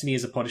make sense to me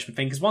as a punishment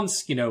thing, because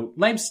once,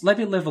 let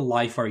him live a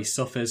life where he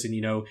suffers and,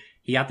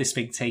 he had this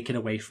thing taken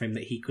away from him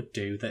that he could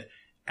do that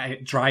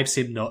drives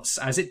him nuts,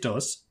 as it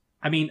does.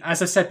 I mean,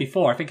 as I said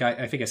before, I think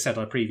I said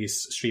on a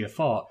previous stream of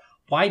thought,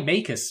 why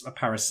make us a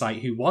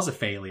parasite who was a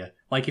failure?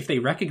 Like, if they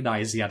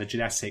recognised he had a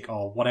genetic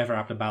or whatever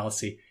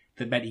abnormality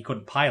that meant he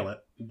couldn't pilot,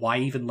 why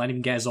even let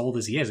him get as old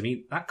as he is? I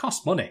mean, that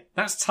costs money.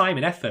 That's time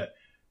and effort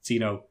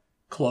to,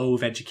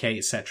 clothe, educate,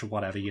 etc.,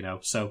 whatever,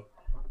 So,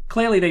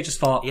 clearly they just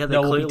thought, yeah,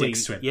 no, we'll be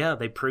dicks to him. Yeah,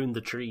 they pruned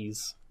the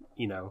trees,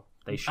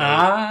 They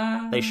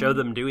show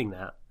them doing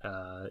that.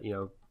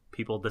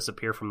 People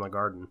disappear from the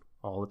garden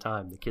all the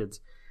time, the kids.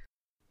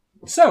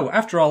 So,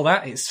 after all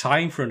that, it's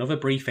time for another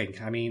briefing.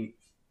 I mean,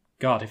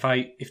 God, if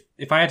I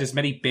had as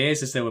many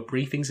beers as there were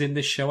briefings in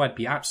this show, I'd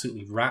be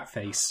absolutely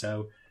rat-faced,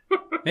 so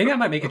maybe I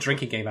might make a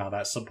drinking game out of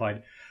that at some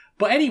point.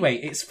 But anyway,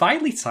 it's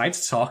finally time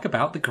to talk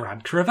about the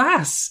Grand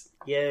Crevasse.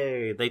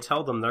 Yay, they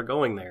tell them they're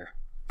going there.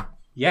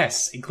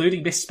 Yes,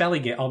 including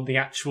misspelling it on the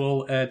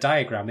actual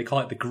diagram. They call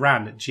it the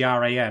Gran,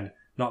 G-R-A-N,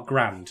 not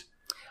Grand.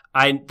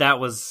 That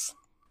was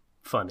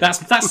funny.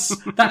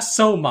 That's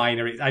so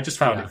minor. I just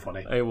found it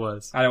funny. It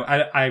was.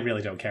 I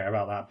really don't care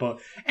about that. But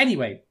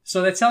anyway,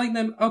 so they're telling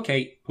them,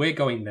 okay, we're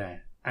going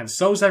there. And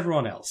so's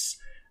everyone else.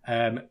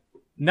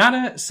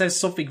 Nana says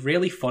something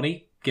really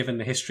funny, given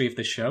the history of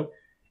the show,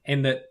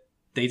 in that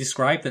they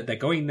describe that they're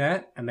going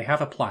there and they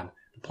have a plan.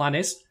 The plan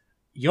is,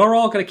 you're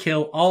all going to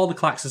kill all the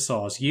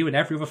Klaxosaurs, you and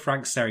every other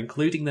Franks there,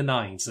 including the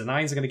Nines. The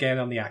Nines are going to get in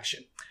on the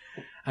action.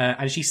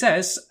 And she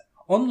says,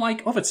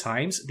 unlike other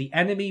times, the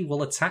enemy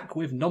will attack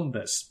with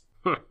numbers.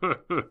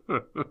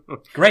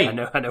 Great. I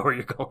know where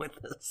you're going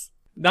with this.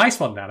 Nice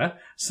one, Nana.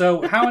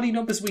 So how many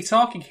numbers are we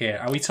talking here?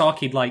 Are we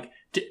talking like...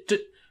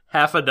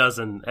 half a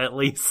dozen, at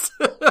least.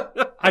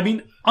 I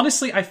mean,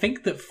 honestly, I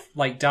think that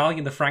Darling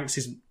in the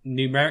Franks'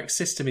 numeric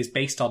system is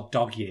based on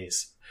dog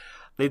years.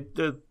 They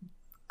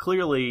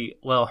clearly,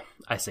 well,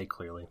 I say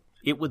clearly,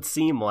 it would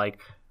seem like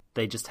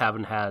they just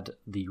haven't had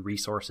the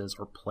resources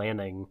or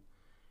planning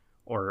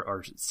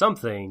or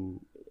something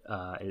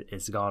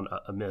has gone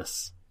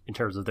amiss in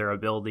terms of their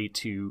ability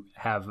to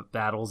have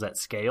battles at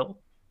scale.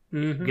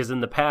 Mm-hmm. Because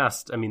in the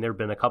past, I mean, there have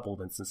been a couple of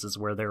instances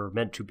where there were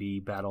meant to be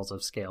battles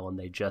of scale and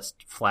they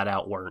just flat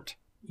out weren't.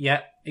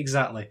 Yeah,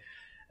 exactly.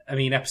 I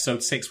mean,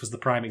 episode 6 was the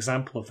prime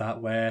example of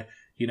that, where,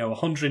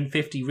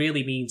 150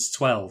 really means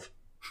 12.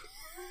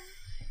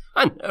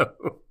 I know.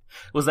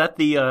 Was that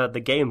the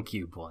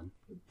GameCube one?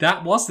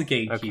 That was the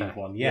GameCube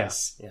one,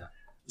 yes. Yeah.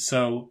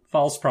 So,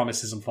 false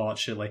promises,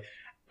 unfortunately.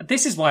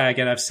 This is why,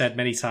 again, I've said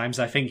many times,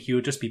 I think you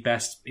would just be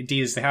best,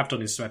 indeed as they have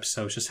done in some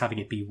episodes, just having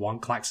it be one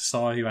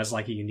Klaxosaur who has,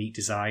 a unique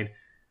design.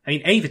 I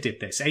mean, Ava did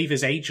this.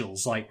 Ava's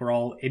Angels, were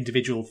all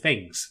individual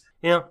things.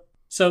 Yeah.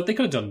 So, they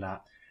could have done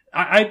that.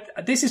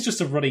 This is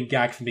just a running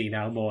gag for me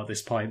now, more at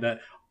this point,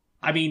 that,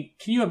 I mean,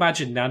 can you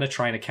imagine Nana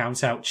trying to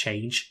count out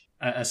change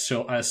at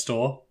a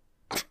store?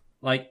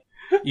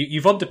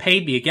 You've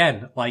underpaid me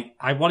again.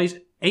 I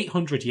wanted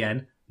 800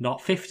 yen,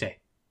 not 50.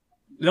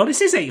 No, this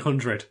is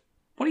 800.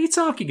 What are you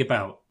talking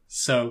about?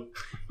 So,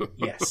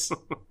 yes.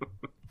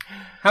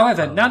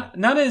 However,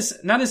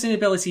 Nana's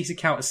inability to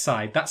count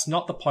aside, that's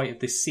not the point of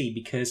this scene,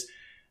 because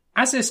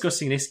as they're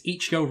discussing this,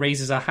 Ichigo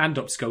raises her hand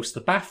up to go to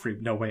the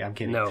bathroom. No, wait, I'm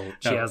kidding. No,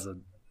 she has a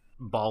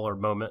baller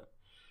moment.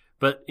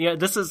 But, yeah,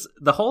 this is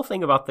the whole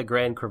thing about the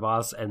Grand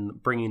Crevasse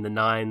and bringing the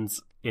Nines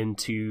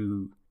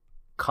into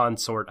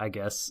consort, I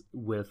guess,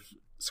 with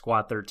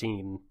Squad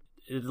 13.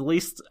 At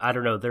least, I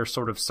don't know, they're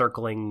sort of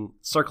circling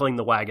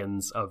the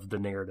wagons of the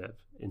narrative.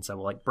 And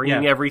so,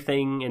 bringing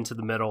everything into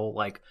the middle,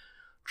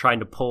 trying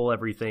to pull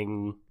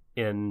everything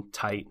in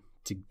tight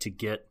to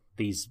get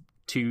these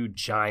two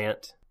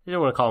giant, I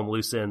don't want to call them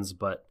loose ends,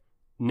 but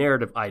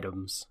narrative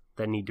items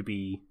that need to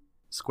be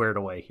squared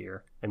away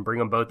here and bring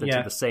them both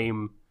into the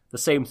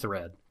same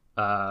thread,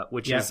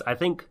 which is, I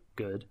think,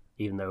 good,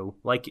 even though,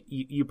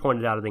 you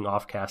pointed out, I think,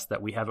 offcast,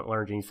 that we haven't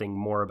learned anything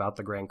more about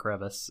the Grand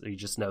Crevasse. You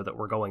just know that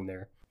we're going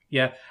there.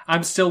 Yeah,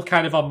 I'm still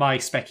kind of on my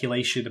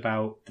speculation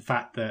about the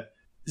fact that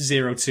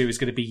 02 is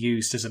going to be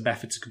used as a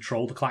method to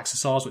control the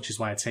Klaxosaurs, which is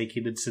why I take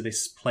it into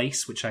this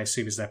place, which I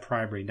assume is their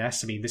primary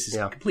nest. I mean, this is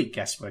complete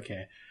guesswork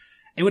here.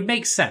 It would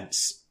make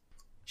sense.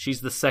 She's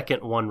the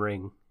second One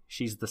Ring.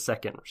 She's the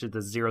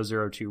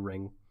 002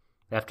 ring.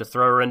 They have to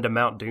throw her into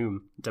Mount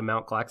Doom, to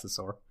Mount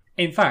Klaxosaur.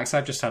 In fact,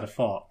 I've just had a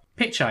thought.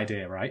 Pitch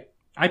idea, right?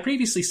 I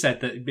previously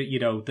said that,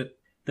 that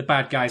the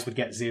bad guys would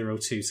get 02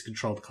 to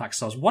control the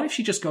Klaxosaurs. What if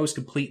she just goes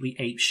completely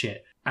apeshit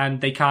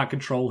and they can't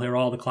control her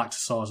or the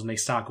Klaxosaurs and they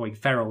start going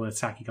feral and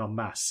attacking en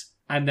masse?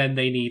 And then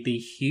they need the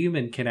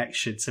human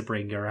connection to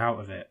bring her out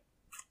of it.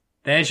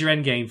 There's your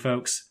endgame,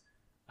 folks.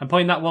 I'm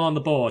putting that one on the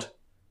board.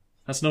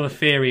 That's another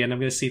theory, and I'm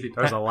going to see if it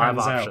There's a live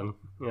option.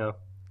 Out.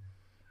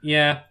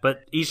 Yeah.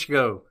 But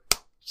Ichigo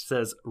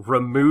says,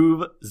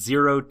 remove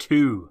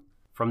 02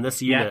 from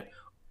this unit,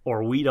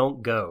 or we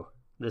don't go.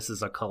 This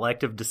is a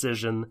collective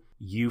decision,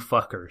 you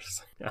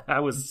fuckers. I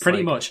was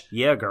pretty much.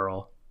 Yeah,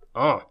 girl.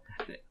 Oh,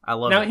 I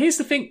love it. Now, here's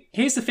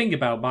the thing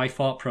about my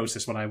thought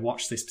process when I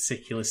watched this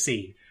particular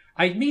scene.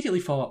 I immediately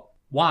thought,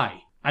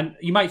 why? And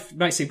you might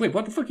say, wait,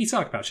 what the fuck are you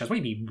talking about, Chaz? What do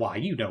you mean, why?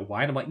 You know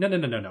why. And I'm like,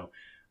 no.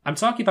 I'm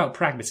talking about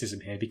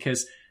pragmatism here,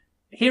 because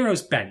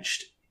Hero's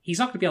benched. he's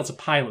not going to be able to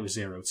pilot with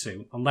Zero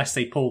Two unless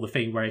they pull the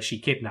thing where she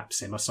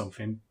kidnaps him or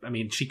something. I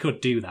mean, she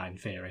could do that in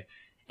theory.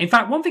 In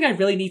fact, one thing I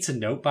really need to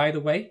note, by the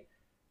way,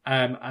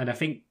 and I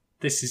think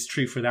this is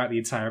true throughout the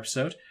entire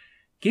episode,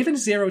 given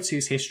Zero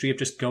Two's history of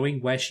just going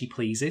where she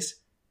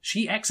pleases,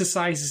 she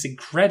exercises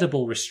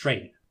incredible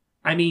restraint.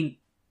 I mean,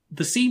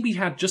 the scene we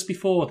had just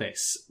before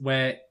this,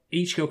 where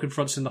Ichigo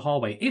confronts her in the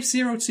hallway, if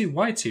Zero Two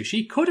wanted to,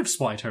 she could have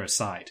swatted her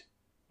aside.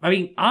 I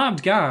mean,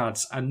 armed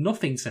guards are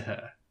nothing to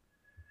her.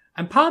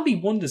 And part of me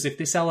wonders if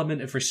this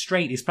element of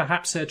restraint is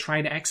perhaps her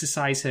trying to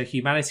exercise her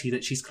humanity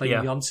that she's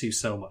clinging onto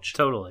so much.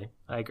 Totally.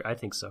 I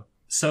think so.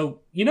 So,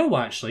 you know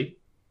what, actually?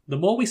 The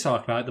more we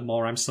talk about it, the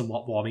more I'm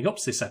somewhat warming up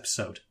to this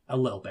episode. A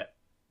little bit.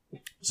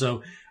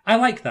 So, I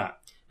like that.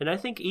 And I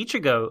think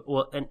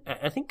Ichigo,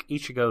 I think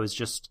Ichigo is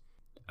just,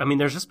 I mean,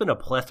 there's just been a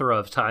plethora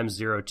of times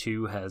Zero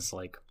Two has,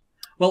 like,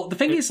 well, the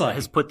thing is, like,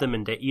 has put them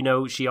in,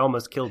 she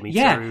almost killed me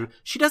through.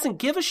 She doesn't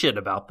give a shit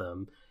about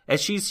them. And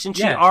she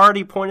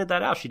already pointed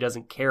that out. She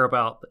doesn't care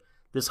about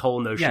this whole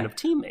notion of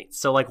teammates.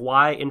 So, like,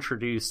 why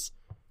introduce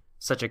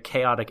such a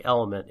chaotic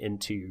element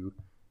into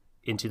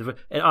the...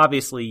 And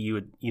obviously, you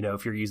would,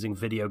 if you're using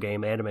video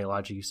game anime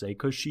logic, you say,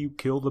 because she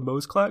killed the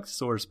most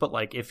Klaxosaurs. But,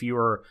 like, if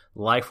your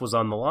life was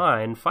on the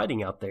line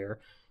fighting out there,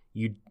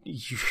 you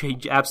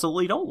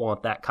absolutely don't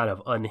want that kind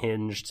of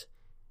unhinged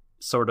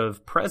sort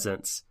of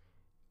presence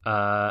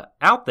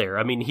out there.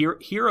 I mean,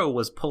 Hero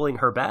was pulling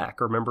her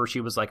back. Remember, she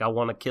was like, I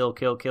want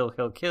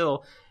to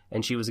kill.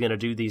 And she was going to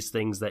do these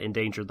things that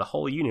endangered the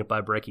whole unit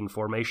by breaking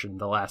formation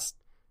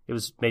it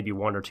was maybe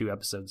 1 or 2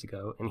 episodes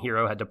ago. And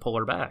Hero had to pull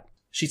her back.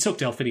 She took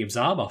Delphinium's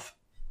arm off.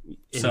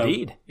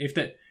 Indeed. So if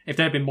there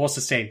had been more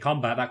sustained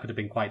combat, that could have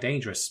been quite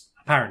dangerous.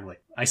 Apparently.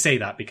 I say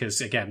that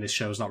because, again, this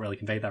show's not really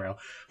conveyed that well.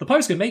 The point I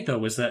was going to make, though,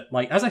 was that,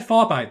 like, as I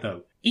thought about it,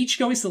 though,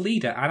 Ichigo is the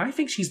leader, and I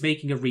think she's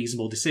making a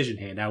reasonable decision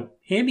here. Now,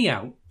 hear me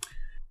out.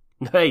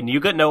 Hey, you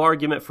got no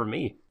argument from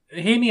me.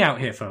 Hear me out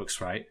here, folks,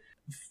 right?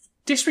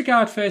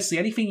 Disregard, firstly,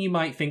 anything you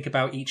might think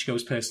about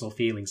Ichigo's personal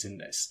feelings in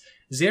this.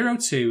 Zero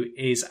Two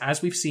is,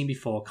 as we've seen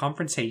before,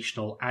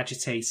 confrontational,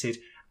 agitated,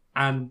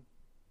 and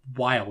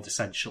wild,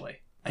 essentially.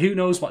 Who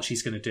knows what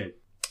she's going to do?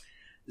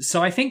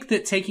 So I think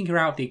that taking her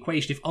out of the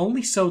equation, if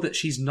only so that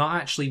she's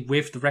not actually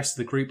with the rest of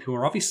the group who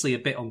are obviously a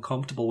bit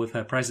uncomfortable with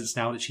her presence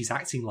now that she's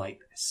acting like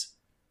this,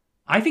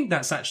 I think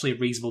that's actually a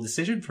reasonable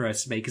decision for her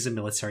to make as a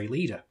military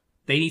leader.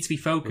 They need to be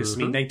focused.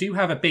 Mm-hmm. I mean, they do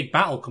have a big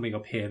battle coming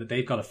up here that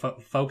they've got to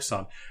focus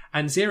on.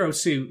 And Zero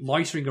Two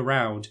loitering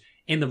around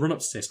in the run-up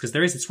to this, because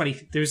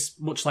there's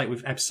much like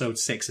with episode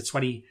 6, a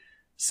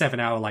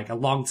 27-hour, like a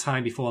long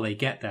time before they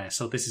get there.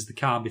 So this is the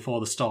calm before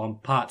the storm,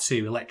 part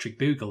 2, Electric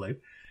Boogaloo.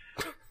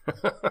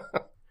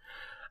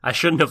 I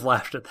shouldn't have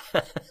laughed at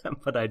that,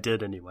 but I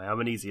did anyway. I'm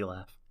an easy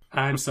laugh.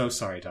 I'm so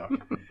sorry, Doc.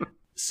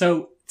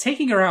 So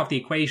taking her out of the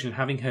equation and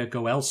having her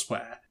go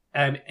elsewhere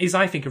is,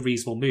 I think, a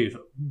reasonable move.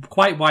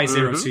 Quite why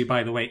Zero Two,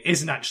 by the way,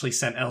 isn't actually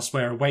sent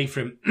elsewhere away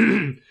from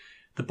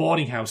the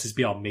boarding house is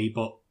beyond me,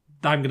 but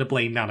I'm going to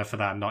blame Nana for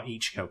that, not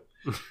Ichigo.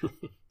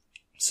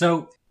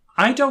 So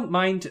I don't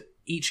mind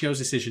Ichigo's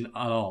decision at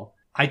all.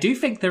 I do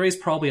think there is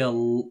probably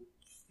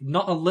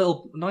not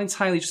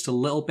entirely just a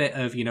little bit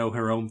of,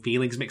 her own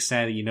feelings mixed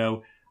there,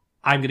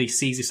 I'm going to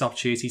seize this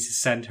opportunity to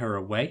send her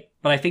away.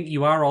 But I think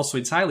you are also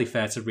entirely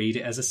fair to read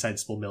it as a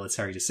sensible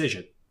military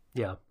decision.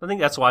 Yeah, I think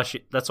that's why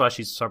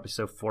she's probably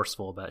so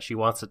forceful about it. She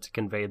wants it to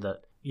convey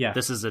that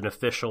this is an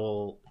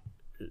official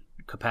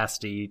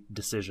capacity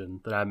decision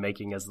that I'm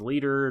making as the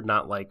leader,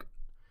 not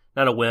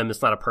a whim.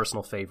 It's not a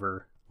personal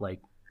favor.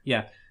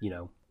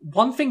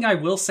 One thing I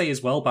will say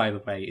as well, by the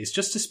way, is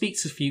just to speak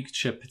to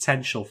future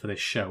potential for this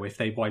show if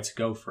they wanted to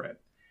go for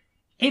it.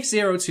 If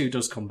Zero Two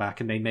does come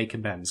back and they make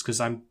amends, because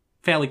I'm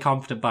fairly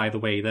confident, by the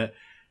way, that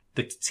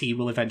the team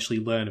will eventually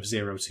learn of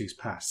Zero Two's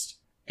past.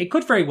 It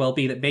could very well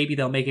be that maybe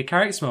they'll make a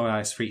character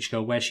moment for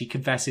Ichigo where she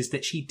confesses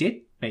that she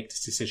did make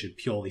this decision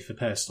purely for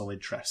personal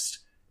interest,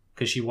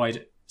 because she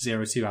wanted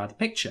Zero Two out of the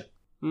picture.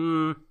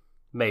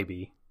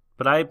 Maybe.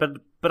 But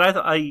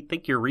I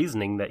think your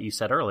reasoning that you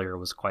said earlier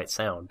was quite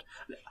sound.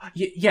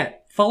 Yeah,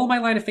 follow my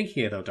line of thinking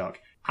here, though, Doc.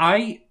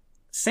 I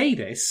say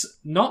this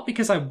not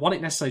because I want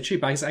it necessarily true,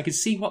 but because I could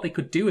see what they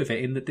could do with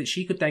it in that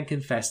she could then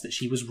confess that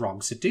she was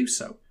wrong to do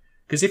so.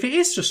 Because if it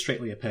is just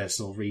strictly a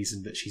personal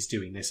reason that she's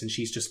doing this and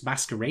she's just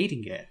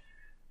masquerading it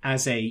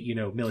as a,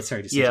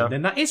 military decision,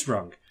 then that is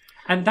wrong.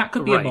 And that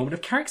could be a moment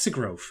of character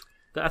growth.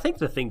 I think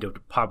the thing to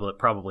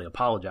probably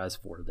apologize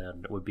for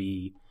then would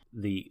be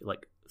the,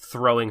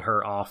 throwing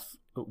her off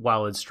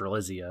while in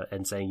Strelizia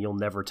and saying you'll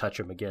never touch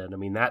him again. I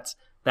mean, that's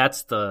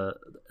the,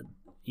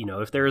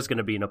 if there is going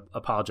to be an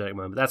apologetic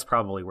moment, that's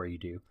probably where you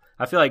do.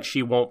 I feel like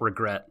she won't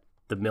regret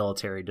the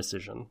military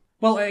decision.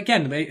 Well,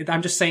 again,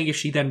 I'm just saying if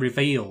she then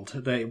revealed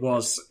that it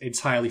was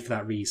entirely for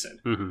that reason,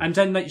 and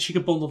then she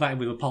could bundle that in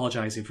with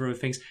apologising for other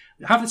things,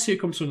 have the two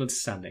come to an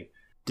understanding.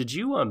 Did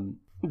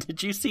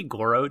you see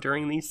Goro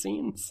during these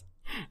scenes?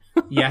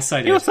 Yes, I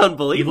did. He was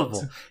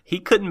unbelievable. He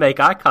couldn't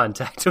make eye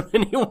contact with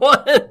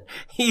anyone.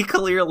 He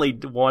clearly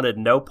wanted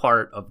no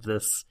part of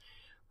this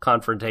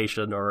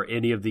confrontation or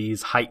any of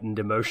these heightened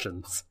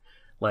emotions.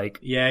 Like,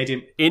 Yeah, he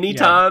didn't.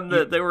 anytime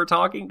that they were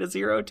talking to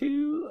Zero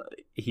Two,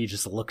 he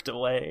just looked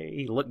away.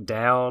 He looked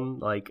down.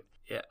 Like,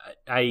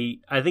 I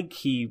think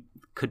he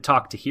could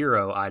talk to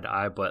Hiro eye to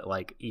eye, but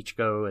like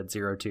Ichigo and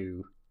Zero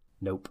Two,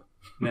 nope.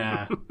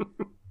 Nah,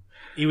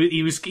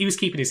 he was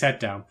keeping his head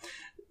down.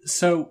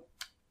 So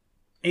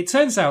it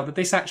turns out that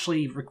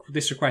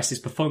this request is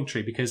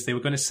perfunctory because they were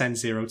going to send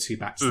Zero Two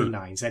back to the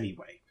Nines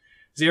anyway.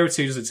 Zero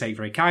Two doesn't take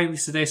very kindly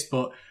to this,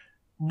 but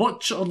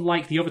much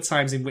unlike the other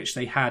times in which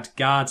they had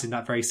guards in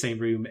that very same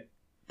room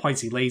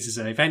pointing lasers,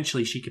 and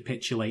eventually she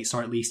capitulates,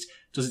 or at least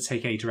doesn't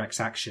take any direct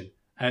action.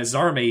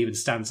 Zorome even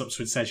stands up to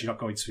her and says you're not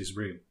going to his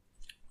room.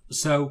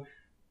 So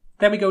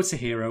then we go to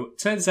Hiro.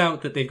 Turns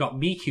out that they've got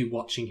Miku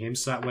watching him,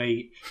 so that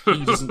way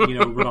he doesn't,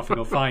 run off and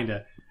go find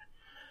her.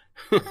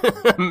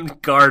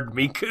 Guard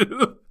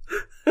Miku.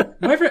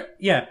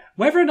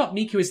 Whether or not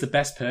Miku is the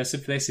best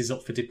person for this is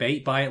up for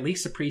debate, but I at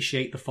least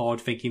appreciate the forward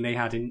thinking they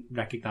had in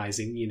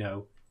recognizing,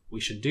 we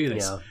should do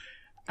this.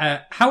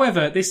 Yeah.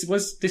 However, this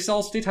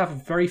also did have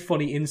a very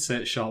funny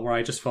insert shot where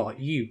I just thought,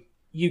 you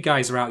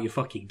guys are out your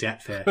fucking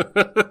depth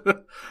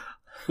here.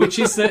 Which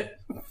is that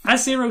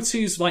as Zero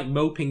Two's like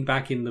moping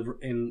back in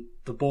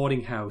the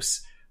boarding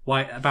house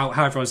about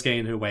how everyone's getting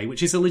in her way,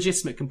 which is a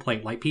legitimate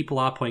complaint. Like, people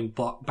are putting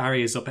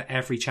barriers up at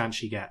every chance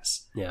she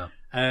gets. Yeah.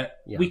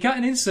 We got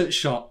an insert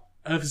shot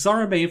of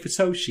Zorome and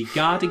Futoshi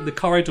guarding the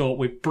corridor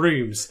with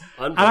brooms.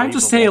 And I'm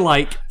just here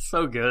like...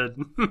 So good.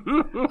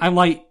 I'm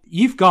like,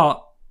 you've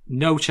got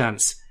no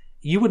chance.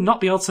 You would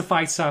not be able to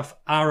fight off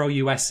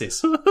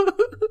ROUSs.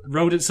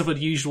 Rodents of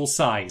unusual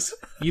size.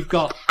 You've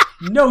got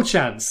no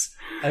chance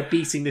of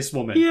beating this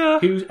woman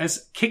who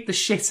has kicked the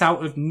shit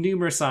out of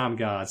numerous armed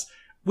guards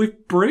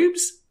with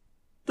brooms?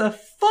 The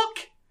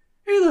fuck?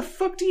 Who the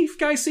fuck do you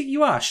guys think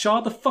you are?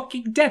 Shaw the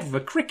fucking Dead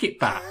with a cricket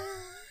bat?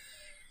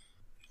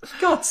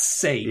 God's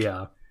sake.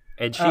 Yeah.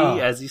 And she,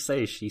 as you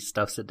say, she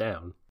stuffs it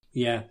down.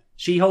 Yeah.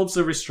 She holds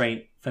the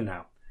restraint for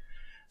now.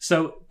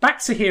 So,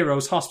 back to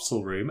Hiro's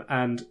hospital room,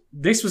 and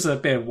this was a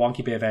bit of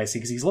wonky bit of editing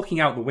because he's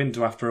looking out the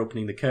window after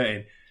opening the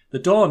curtain. The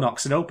door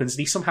knocks and opens, and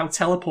he somehow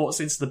teleports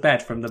into the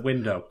bed from the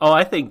window. Oh,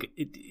 I think...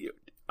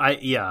 I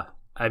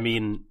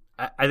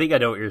think I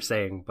know what you're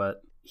saying,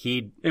 but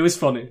It was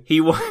funny.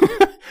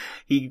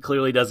 He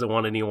clearly doesn't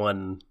want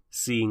anyone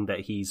seeing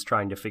that he's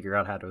trying to figure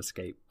out how to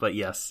escape. But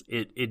yes,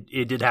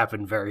 it did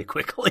happen very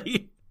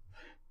quickly.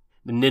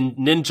 A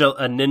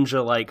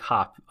ninja-like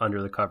hop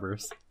under the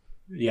covers.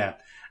 Yeah.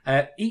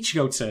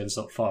 Ichigo turns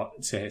up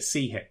to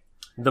see him.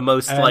 The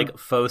most,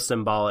 faux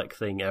symbolic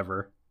thing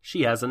ever.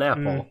 She has an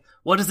apple.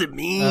 What does it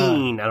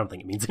mean? I don't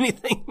think it means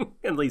anything.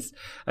 At least,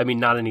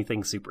 not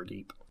anything super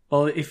deep.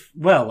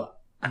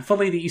 And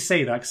funny that you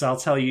say that, because I'll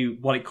tell you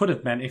what it could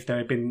have meant if there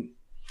had been,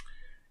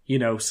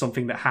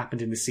 something that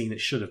happened in the scene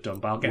that should have done,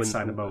 but I'll get to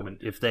that in a moment.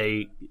 If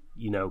they,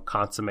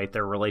 consummate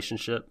their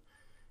relationship.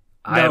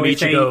 I am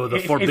Ichigo, the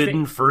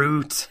forbidden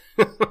fruit.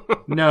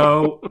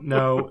 No.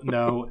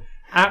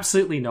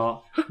 Absolutely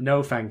not.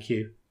 No, thank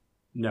you.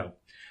 No.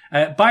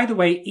 By the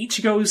way,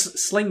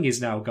 Ichigo's sling is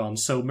now gone,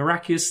 so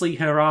miraculously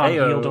her arm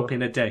healed up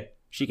in a day.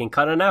 She can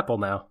cut an apple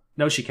now.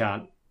 No, she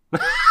can't.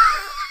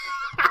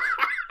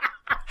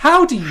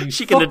 How do you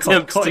She can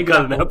attempt to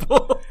cut an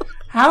apple.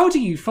 How do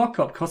you fuck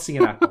up cutting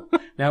an apple?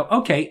 Now,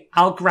 okay,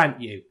 I'll grant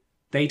you,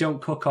 they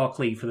don't cook or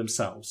clean for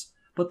themselves.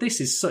 But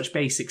this is such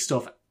basic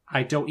stuff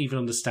I don't even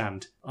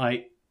understand.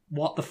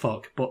 What the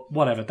fuck? But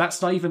whatever,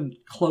 that's not even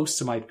close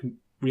to my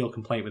real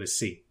complaint with this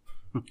scene.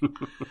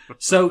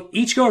 So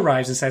Ichigo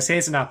arrives and says,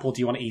 here's an apple, do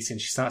you want to eat it?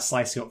 And she starts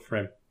slicing up for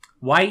him.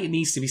 Why it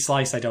needs to be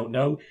sliced, I don't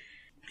know.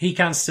 He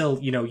can still,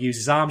 use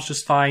his arms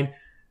just fine.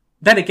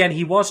 Then again,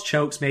 he was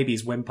choked, maybe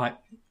his windpipe.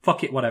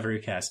 Fuck it, whatever, who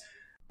cares?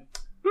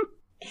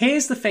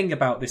 Here's the thing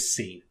about this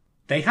scene.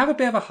 They have a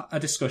bit of a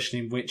discussion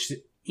in which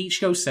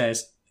Ichigo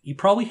says, you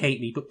probably hate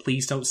me, but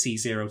please don't see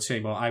Zero Two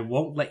anymore. I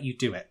won't let you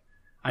do it.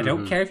 I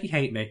don't care if you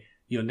hate me,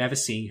 you're never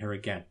seeing her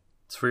again.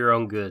 It's for your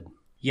own good.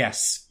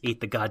 Yes. Eat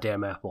the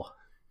goddamn apple.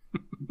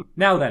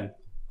 Now then,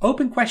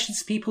 open questions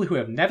to people who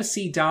have never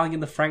seen Darling in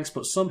the Franxx,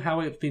 but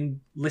somehow have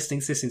been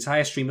listening to this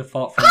entire stream of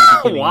thought from the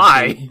beginning.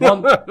 Why?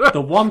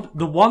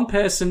 The one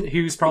person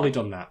who's probably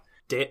done that.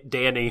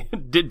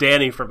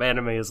 Danny from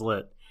Anime is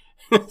Lit.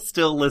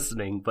 Still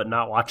listening, but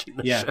not watching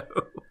the show.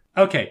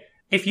 Okay,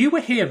 if you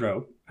were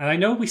Hiro, and I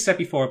know we said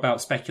before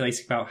about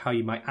speculating about how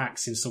you might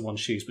act in someone's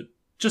shoes, but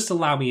just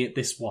allow me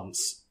this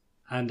once,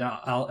 and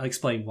I'll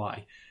explain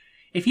why.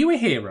 If you were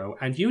Hiro,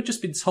 and you had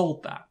just been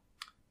told that,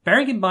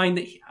 bearing in mind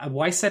that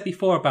what I said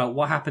before about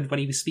what happened when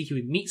he was speaking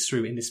with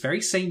Mitsuru in this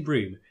very same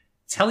room,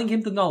 telling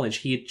him the knowledge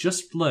he had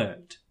just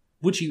learned,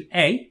 would you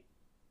A,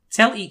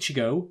 tell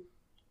Ichigo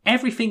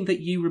everything that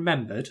you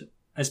remembered,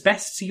 as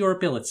best to your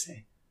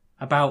ability,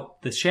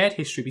 about the shared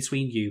history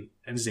between you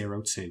and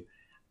Zero Two?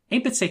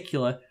 In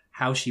particular,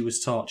 how she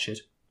was tortured,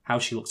 how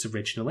she looked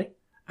originally,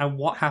 and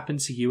what happened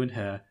to you and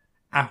her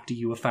after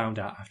you were found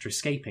out after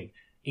escaping,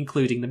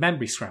 including the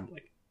memory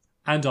scrambling,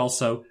 and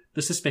also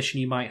the suspicion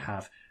you might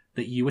have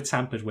that you were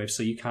tampered with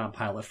so you can't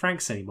pilot the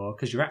Franxx anymore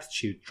because your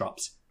aptitude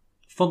drops,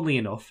 funnily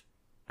enough,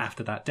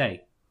 after that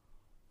day.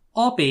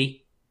 Or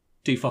B,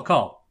 do fuck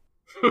all.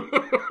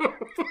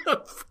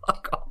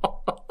 Fuck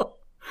all.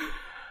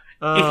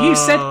 If you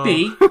said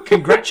B,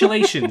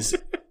 congratulations.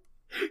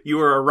 You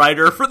were a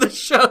writer for the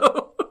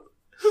show.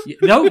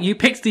 No, you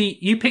picked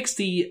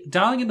the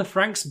Darling in the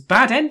Franxx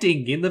bad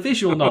ending in the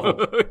visual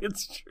novel.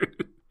 It's true.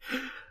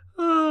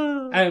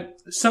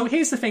 So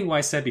here's the thing what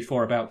I said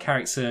before about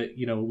character,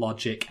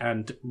 logic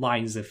and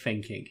lines of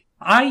thinking.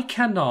 I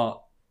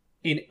cannot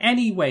in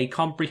any way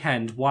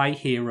comprehend why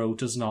Hiro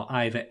does not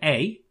either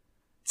A,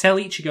 tell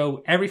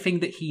Ichigo everything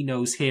that he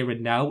knows here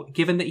and now,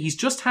 given that he's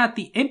just had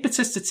the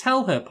impetus to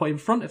tell her put in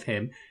front of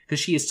him, because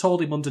she has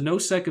told him under no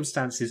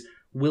circumstances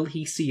will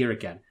he see her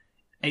again.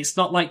 It's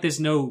not like there's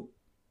no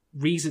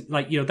reason,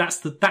 that's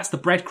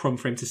the breadcrumb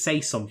for him to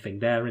say something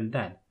there and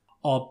then.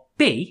 Or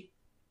B,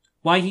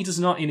 why he does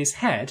not in his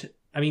head,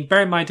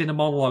 bear in mind inner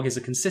monologue is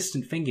a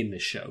consistent thing in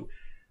this show,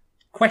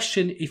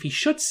 question if he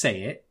should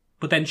say it,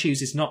 but then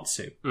chooses not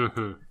to.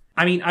 Mm-hmm.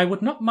 I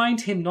would not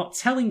mind him not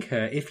telling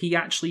her if he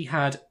actually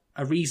had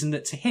a reason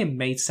that to him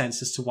made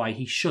sense as to why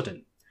he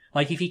shouldn't.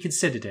 Like if he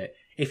considered it.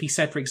 If he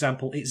said, for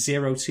example, it's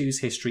 02's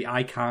history,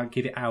 I can't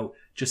give it out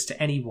just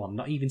to anyone,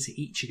 not even to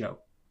Ichigo.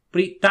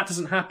 But that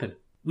doesn't happen.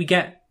 We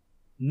get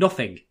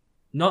nothing.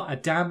 Not a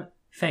damn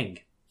thing.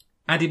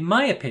 And in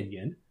my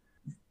opinion,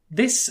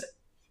 this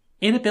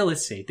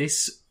inability,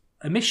 this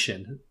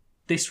omission,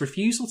 this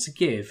refusal to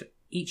give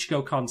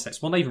Ichigo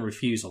context, well, not even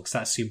refusal, because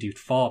that assumed he'd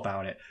fall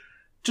about it,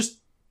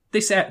 just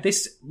this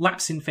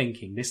lapse in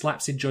thinking, this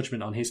lapse in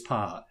judgment on his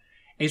part,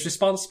 is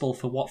responsible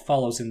for what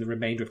follows in the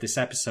remainder of this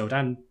episode,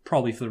 and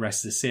probably for the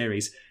rest of the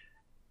series.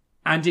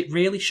 And it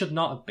really should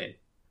not have been.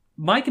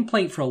 My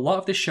complaint for a lot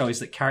of this show is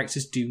that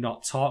characters do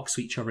not talk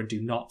to each other and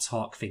do not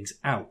talk things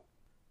out.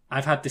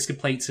 I've had this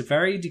complaint to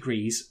varying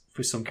degrees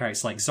for some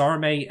characters like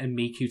Zorome and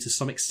Miku to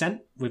some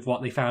extent, with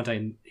what they found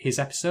in his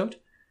episode,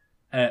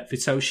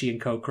 Futoshi and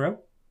Kokoro.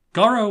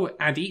 Goro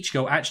and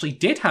Ichigo actually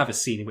did have a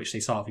scene in which they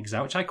sort things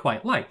out, which I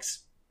quite liked.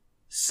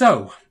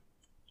 So,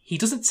 he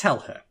doesn't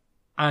tell her,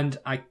 and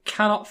I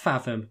cannot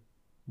fathom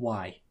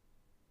why.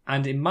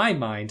 And in my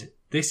mind,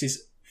 this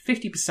is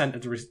 50%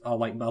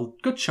 of a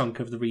good chunk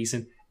of the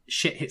reason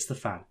shit hits the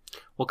fan.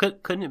 Well,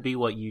 couldn't it be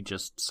what you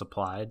just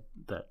supplied,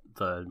 that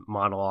the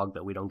monologue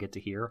that we don't get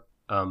to hear?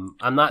 I'm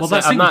not. Well,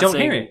 that's saying we don't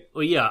hear it.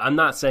 Well, yeah, I'm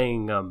not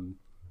saying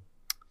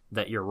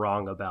that you're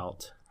wrong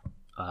about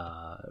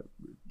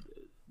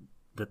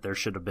that there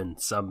should have been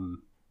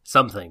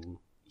something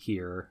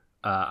here.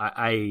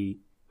 I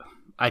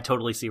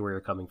totally see where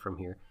you're coming from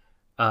here.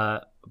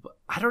 But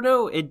I don't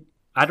know.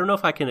 I don't know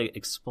if I can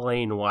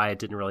explain why it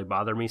didn't really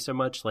bother me so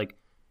much. Like,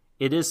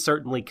 it is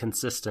certainly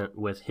consistent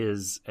with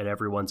his and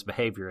everyone's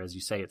behavior. As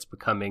you say, it's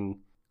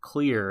becoming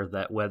clear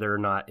that whether or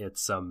not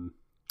it's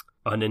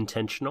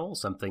unintentional,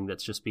 something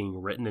that's just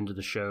being written into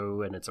the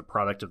show and it's a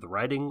product of the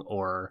writing,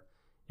 or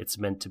it's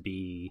meant to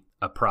be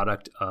a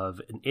product of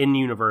an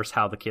in-universe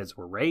how the kids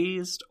were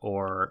raised,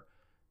 or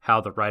how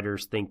the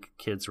writers think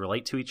kids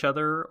relate to each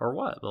other, or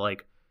what. But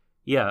like,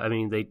 yeah,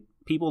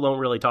 people don't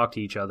really talk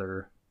to each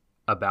other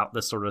about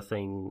this sort of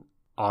thing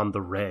on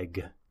the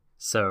reg.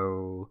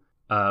 So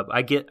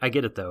I get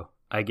it though.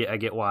 I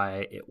get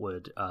why it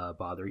would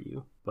bother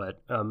you,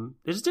 but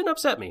it just didn't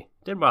upset me.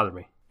 It didn't bother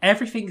me.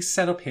 Everything's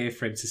set up here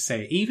for him to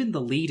say. Even the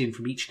lead-in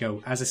from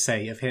Ichigo, as I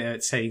say, of her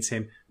saying to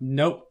him,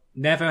 "Nope,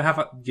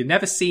 you've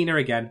never seen her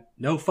again.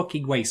 No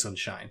fucking way,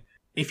 sunshine."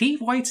 If he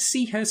wanted to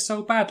see her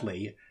so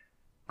badly,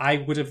 I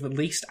would have at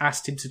least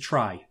asked him to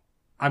try.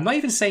 I'm not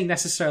even saying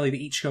necessarily that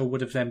Ichigo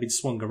would have then been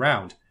swung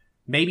around.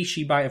 Maybe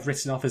she might have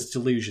written off as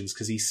delusions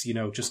because he's,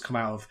 just come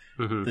out of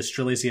the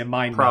Strelitzia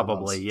mind.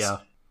 Probably, yeah.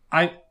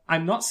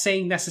 I'm not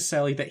saying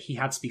necessarily that he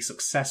had to be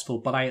successful,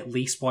 but I at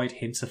least wanted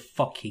him to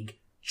fucking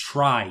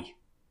try.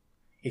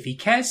 If he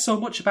cares so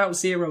much about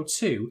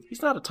 02...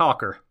 He's not a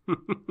talker.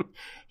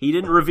 He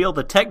didn't reveal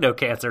the techno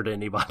cancer to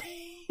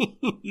anybody.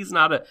 He's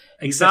not a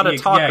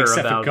talker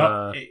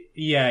about...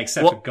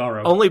 except for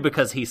Goro. Only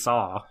because he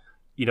saw...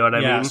 You know what I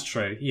mean? Yeah, that's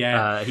true.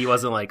 Yeah. He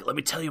wasn't like, let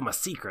me tell you my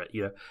secret.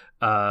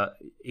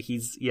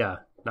 He's,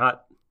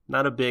 not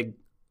a big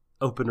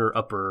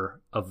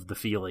opener-upper of the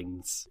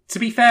feelings. To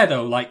be fair,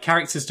 though, like,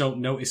 characters don't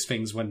notice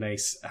things when they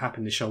happen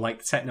in the show, like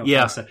the techno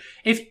cancer.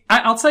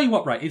 I'll tell you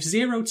what, right, if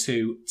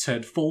 02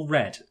 turned full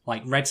red,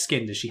 like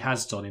red-skinned as she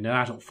has done in an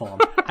adult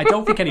form, I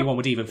don't think anyone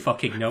would even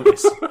fucking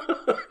notice.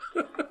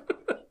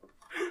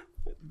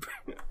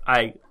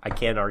 I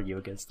can't argue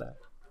against that.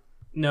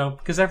 No,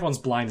 because everyone's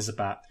blind as a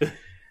bat.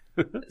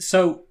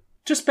 So,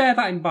 just bear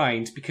that in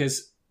mind,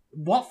 because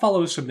what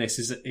follows from this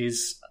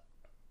is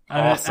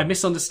awesome. A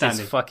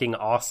misunderstanding. It's fucking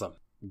awesome.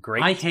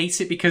 Great. I hate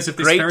it because of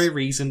this very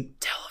reason.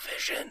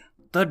 Television.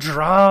 The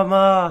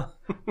drama.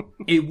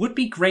 It would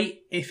be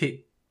great if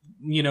it,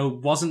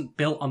 wasn't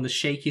built on the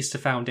shakiest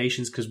of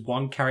foundations, because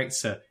one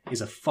character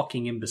is a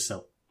fucking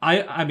imbecile.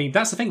 I mean,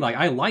 that's the thing, like,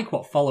 I like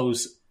what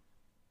follows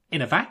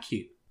in a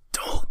vacuum.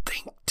 Don't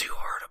think too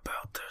hard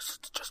about this.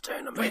 It's just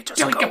anime.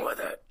 Just go with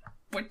it.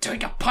 We're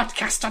doing a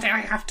podcast today,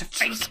 I have to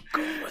think. Just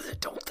go with it,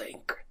 don't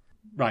think.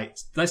 Right,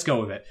 let's go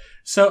with it.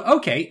 So,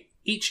 okay,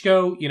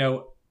 Ichigo,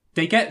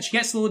 she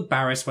gets a little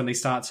embarrassed when they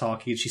start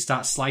talking, and she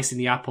starts slicing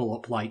the apple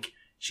up like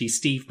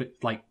she's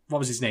what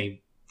was his name?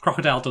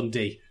 Crocodile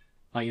Dundee.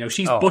 Like,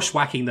 she's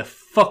bushwhacking the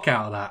fuck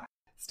out of that.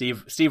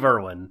 Steve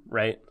Irwin,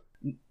 right?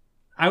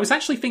 I was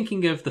actually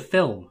thinking of the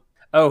film.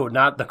 Oh,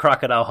 not the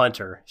Crocodile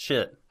Hunter.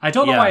 Shit. I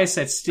don't know why I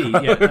said Steve.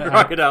 Yeah,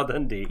 Crocodile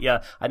Dundee.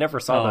 Yeah, I never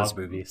saw those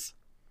movies.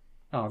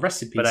 Oh,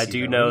 rest in peace. But I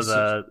do know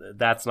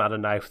that's not a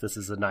knife, this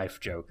is a knife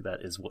joke that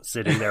is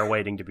sitting there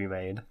waiting to be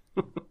made.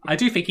 I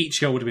do think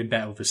Ichigo would have been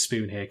better with a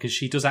spoon here, because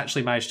she does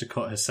actually manage to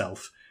cut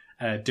herself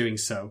doing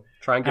so.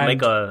 Trying to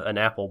make an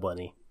apple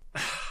bunny.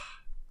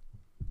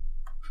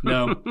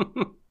 No.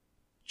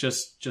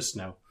 just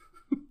no.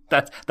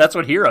 That's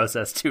what Hiro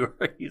says to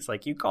her. He's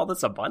like, you call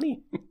this a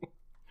bunny?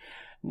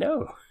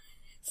 No,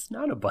 it's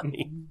not a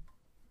bunny.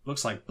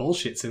 Looks like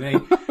bullshit to me.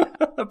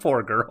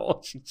 Poor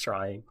girl. She's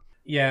trying.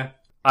 Yeah.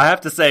 I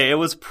have to say, it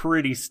was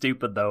pretty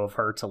stupid, though, of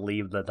her to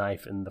leave the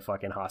knife in the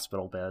fucking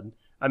hospital bed.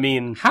 I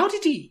mean... How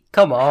did he...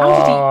 Come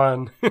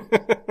on.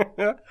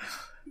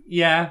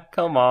 Yeah.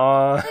 Come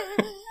on.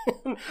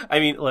 I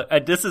mean, look,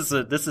 this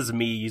is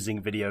me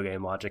using video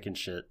game logic and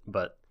shit,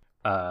 but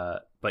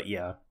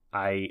yeah,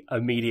 I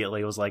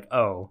immediately was like,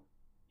 oh,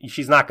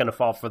 she's not going to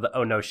fall for the,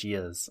 oh no, she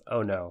is.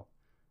 Oh no.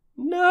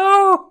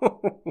 No!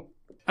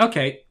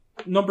 Okay,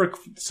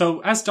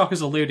 so as Doc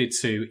has alluded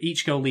to,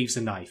 Ichigo leaves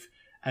a knife.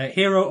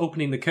 Hiro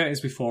opening the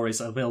curtains before is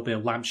a little bit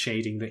of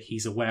lampshading that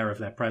he's aware of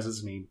their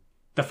presence. I mean,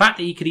 the fact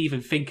that he could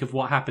even think of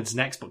what happens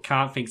next but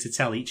can't think to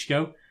tell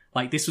Ichigo,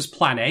 like this was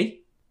plan A.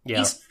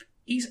 Yeah.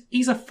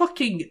 He's a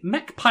fucking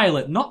mech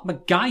pilot, not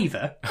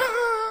MacGyver.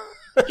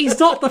 He's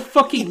not the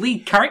fucking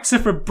lead character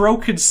for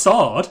Broken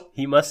Sword.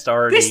 He must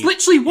already... This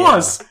literally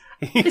was.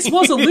 Yeah. This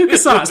was a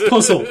LucasArts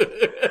puzzle.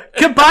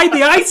 Combine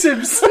the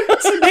items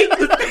to make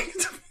the thing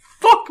to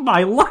fuck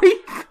my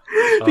life.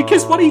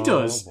 Because what he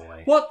does,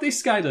 what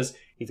this guy does...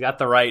 Has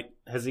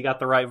he got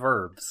the right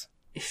verbs?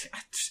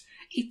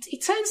 He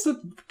turns the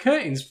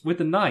curtains with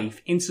the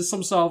knife into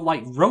some sort of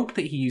like rope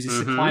that he uses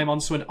to climb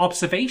onto an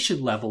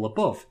observation level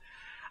above.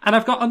 And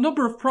I've got a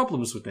number of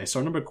problems with this, or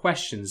a number of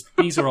questions.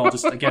 These are all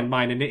just, again,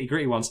 minor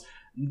nitty-gritty ones.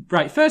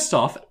 Right, first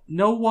off,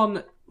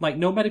 no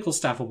medical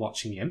staff are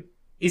watching him.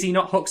 Is he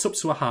not hooked up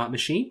to a heart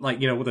machine?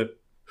 Like, with a...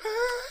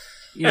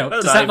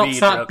 does that not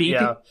start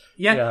beeping?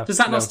 Yeah. Does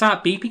that not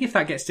start beeping if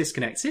that gets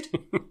disconnected?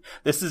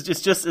 This is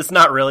just it's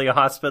not really a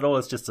hospital,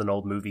 it's just an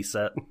old movie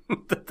set.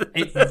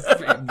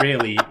 It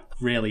really,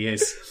 really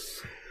is.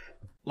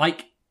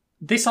 Like,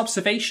 this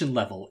observation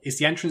level, is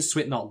the entrance to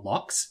it not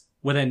locked?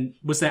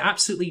 Was there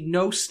absolutely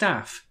no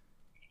staff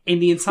in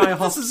the entire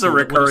hospital? This is a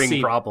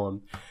recurring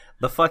problem.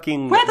 The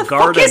fucking Where the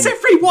garden, fuck is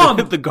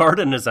everyone? The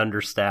garden is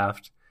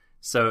understaffed.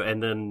 So,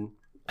 and then,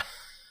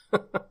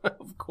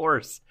 of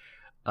course,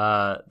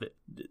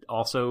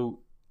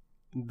 also,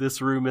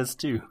 this room is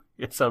too.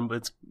 It's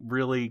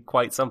really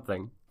quite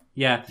something.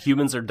 Yeah.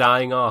 Humans are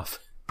dying off.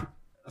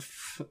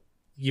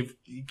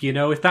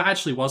 If that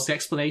actually was the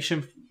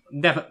explanation,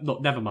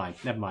 never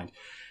mind.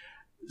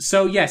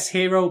 So yes,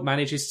 Hiro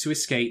manages to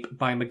escape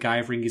by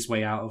MacGyvering his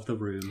way out of the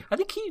room. I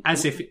think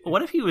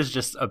what if he was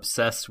just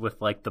obsessed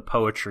with like the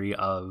poetry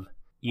of,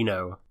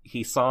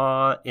 he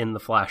saw in the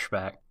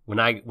flashback when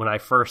I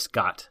first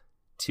got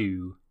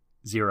to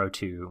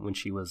 02, when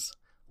she was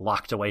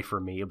locked away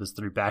from me, it was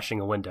through bashing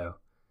a window.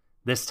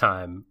 This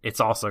time, it's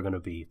also going to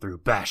be through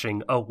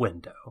bashing a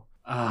window.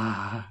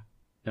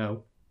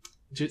 No.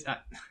 Just,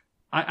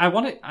 I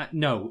want it,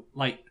 no,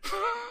 like...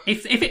 in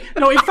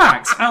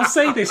fact, I'll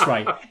say this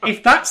right.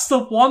 If that's the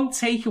one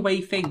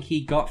takeaway thing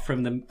he got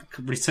from the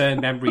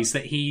return memories,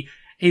 that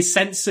his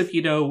sense of,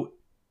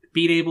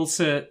 being able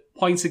to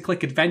point and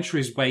click adventure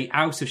his way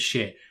out of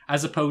shit,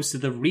 as opposed to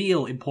the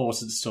real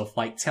important stuff,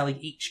 like telling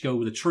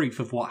Ichigo the truth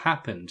of what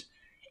happened.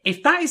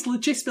 If that is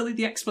legitimately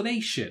the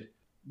explanation,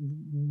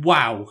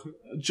 wow.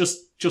 Just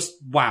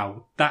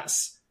wow.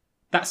 That's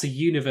a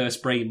universe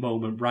brain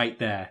moment right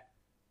there.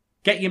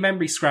 Get your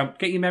memories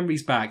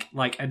back,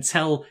 and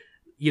tell...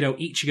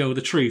 Ichigo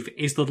the truth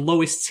is the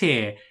lowest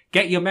tier.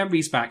 Get your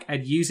memories back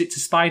and use it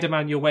to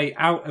Spider-Man your way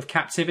out of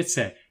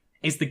captivity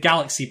is the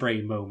galaxy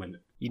brain moment.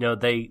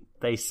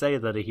 They say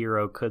that a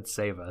hero could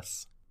save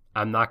us.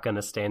 I'm not going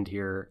to stand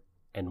here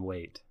and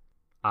wait.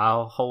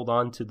 I'll hold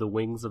on to the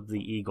wings of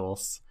the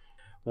eagles.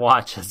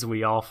 Watch as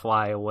we all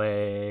fly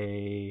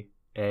away.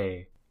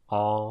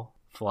 All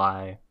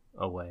fly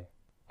away.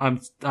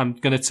 I'm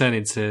going to turn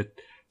into...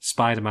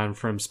 Spider-Man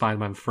from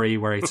Spider-Man 3,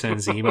 where he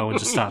turns emo and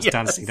just starts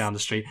dancing down the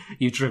street.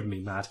 You've driven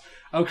me mad.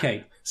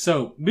 Okay,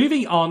 so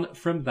moving on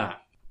from that,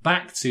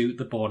 back to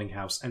the boarding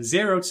house. And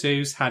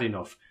 02's had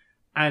enough.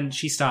 And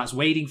she starts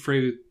wading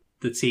through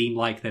the team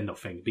like they're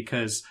nothing,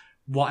 because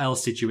what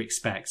else did you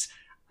expect?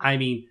 I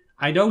mean,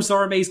 I know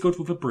Zorome's good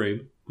with a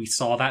broom. We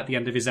saw that at the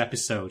end of his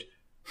episode.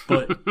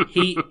 But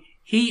he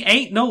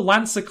ain't no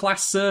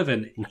Lancer-class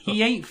servant. No.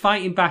 He ain't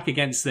fighting back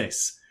against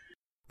this.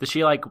 Does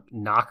she,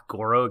 knock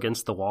Goro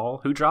against the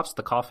wall? Who drops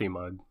the coffee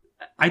mug?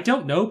 I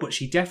don't know, but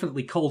she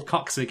definitely cold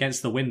cocks it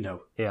against the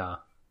window. Yeah.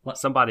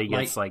 Somebody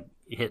gets,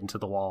 hit into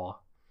the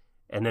wall.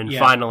 And then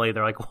finally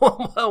they're like,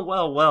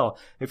 well,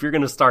 if you're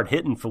going to start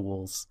hitting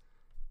fools,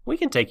 we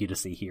can take you to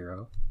see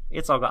Hiro.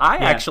 It's all good. I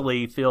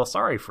actually feel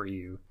sorry for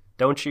you.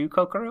 Don't you,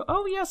 Kokoro?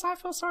 Oh, yes, I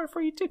feel sorry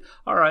for you, too.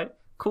 All right,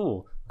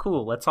 cool.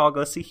 Let's all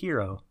go see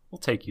Hiro. We'll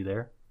take you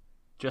there.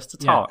 Just to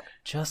talk.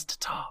 Just to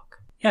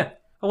talk. Yeah.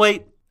 Oh,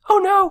 wait. Oh,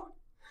 no.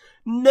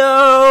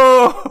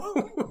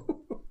 No!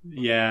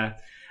 Yeah.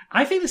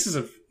 I think this is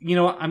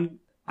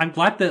I'm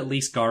glad that at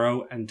least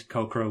Goro and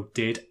Kokoro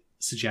did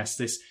suggest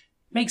this.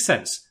 Makes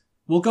sense.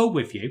 We'll go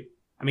with you.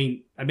 I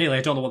mean, admittedly,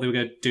 I don't know what they were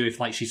going to do if,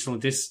 like, she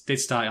suddenly did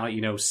start,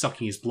 like,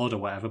 sucking his blood or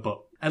whatever,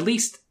 but at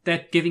least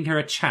they're giving her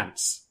a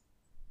chance.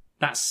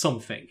 That's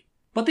something.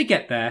 But they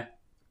get there,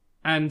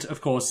 and,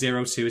 of course,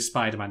 Zero Two is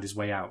Spider-Man his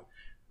way out.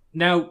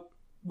 Now,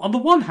 on the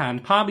one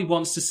hand, part of me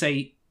wants to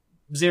say,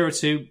 Zero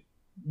Two,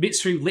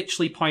 Mitsuru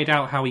literally pointed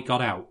out how he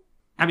got out.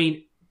 I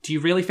mean, do you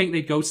really think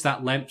they'd go to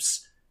that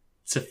lengths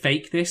to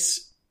fake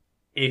this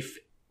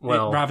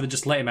rather than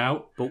just let him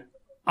out? But,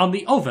 on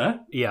the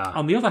other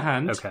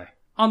hand, okay.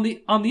 On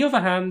the other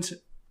hand,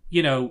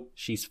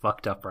 she's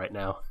fucked up right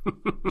now.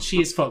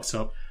 She is fucked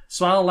up.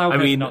 So I'll allow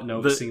her not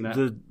noticing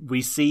that.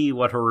 We see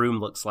what her room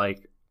looks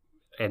like,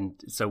 and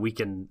so we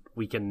can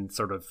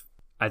sort of,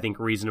 I think,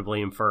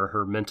 reasonably infer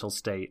her mental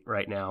state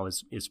right now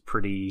is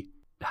pretty,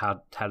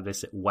 how do they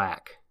say,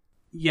 whack.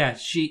 Yeah,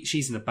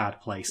 she's in a bad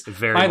place.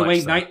 Very By the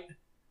way, so.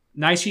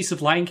 Nice use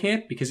of lighting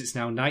here, because it's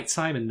now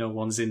nighttime and no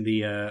one's in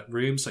the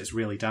room, so it's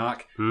really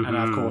dark. Mm-hmm. And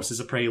of course, there's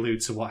a prelude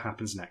to what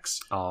happens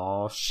next.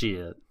 Oh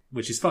shit.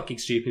 Which is fucking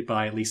stupid, but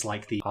I at least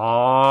like the...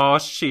 Oh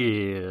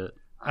shit.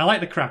 I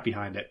like the crap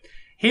behind it.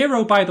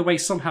 Hiro, by the way,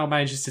 somehow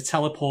manages to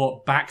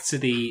teleport back to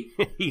the...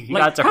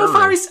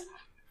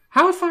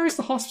 How far is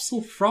the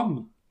hospital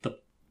from the...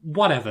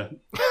 Whatever.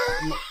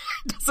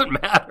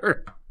 Doesn't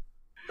matter.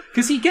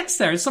 Because he gets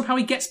there, and somehow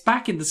he gets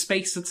back in the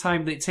space of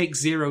time that it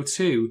takes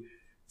 02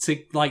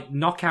 to, like,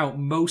 knock out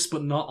most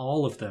but not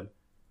all of them.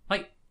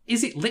 Like,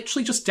 is it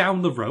literally just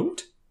down the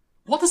road?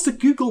 What does the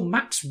Google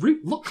Maps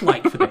route look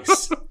like for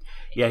this?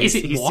 Yeah, is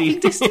it walking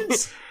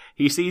distance?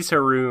 He sees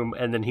her room,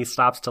 and then he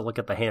stops to look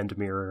at the hand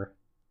mirror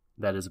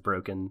that is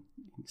broken.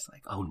 He's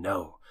like, oh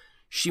no,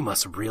 she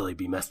must really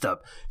be messed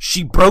up.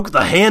 She broke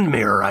the hand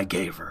mirror I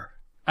gave her.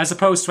 As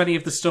opposed to any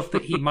of the stuff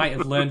that he might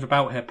have learned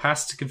about her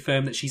past to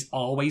confirm that she's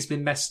always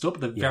been messed up,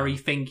 the very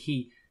thing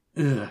he...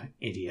 Ugh,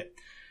 idiot.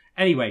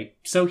 Anyway,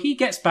 so he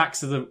gets back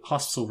to the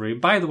hospital room.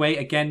 By the way,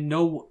 again,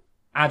 no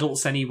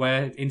adults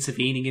anywhere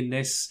intervening in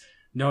this,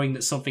 knowing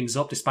that something's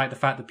up, despite the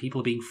fact that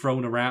people are being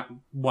thrown around,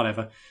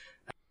 whatever.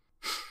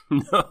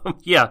 No,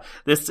 yeah,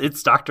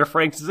 it's Dr.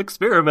 Frank's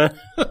experiment.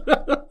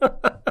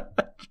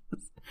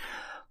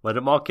 Let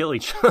them all kill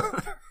each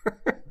other.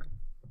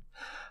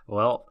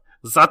 Well,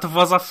 that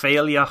was a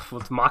failure.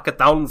 Would mark it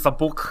down the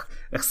book.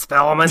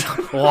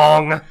 Experiment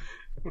long.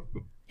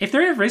 If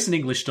there ever is an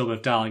English dub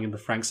of Darling in the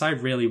Franxx, I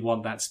really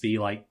want that to be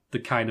like the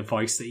kind of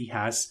voice that he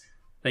has.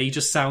 That he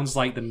just sounds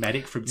like the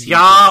medic from Team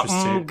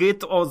Fortress 2.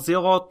 Get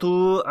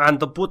 02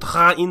 and put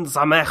her in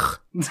the mech.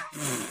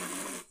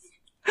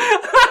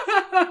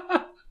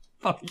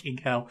 Fucking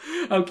hell.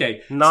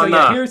 Okay.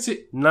 Nana, here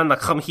to... Nana,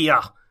 come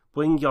here.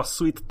 Bring your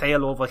sweet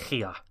tail over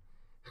here.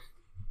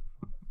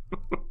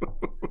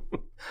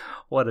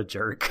 What a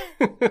jerk.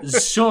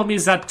 Show me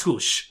that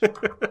tush.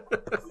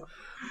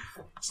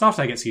 It's not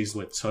after I get to use the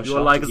word tush. You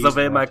like the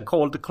way my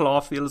cold claw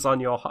feels on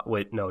your heart.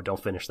 Wait, no,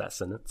 don't finish that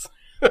sentence.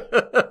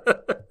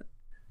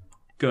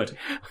 Good.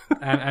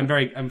 I'm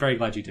very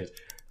glad you did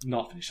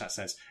not finish that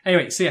sentence.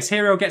 Anyway, so yes,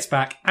 Hiro gets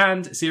back,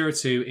 and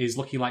 02 is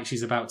looking like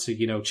she's about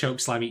to, choke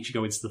slam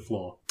Ichigo into the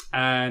floor.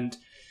 And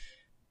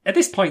at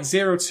this point,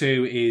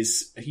 02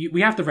 is...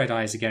 We have the red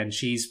eyes again.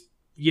 She's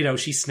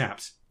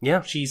snapped.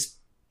 Yeah.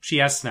 She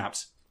has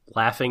snapped.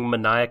 Laughing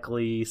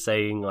maniacally,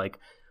 saying, like,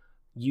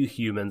 you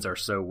humans are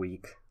so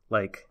weak.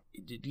 Like,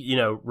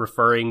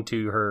 referring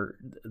to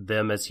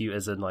them as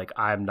in, like,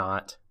 I'm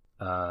not.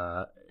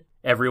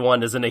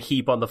 Everyone is in a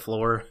heap on the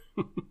floor.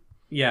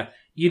 Yeah.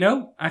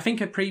 I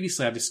think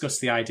previously I've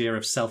discussed the idea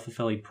of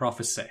self-fulfilling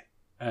prophecy.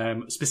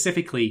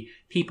 Specifically,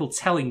 people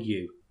telling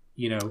you,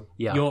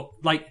 you're,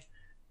 like,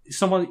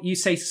 you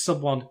say to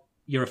someone,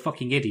 you're a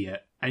fucking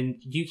idiot, and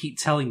you keep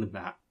telling them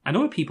that, and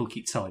other people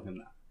keep telling them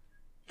that,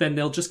 then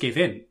they'll just give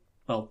in.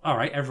 Well,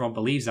 alright, everyone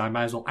believes I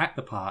might as well act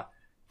the part.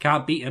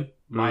 Can't beat them,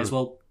 might as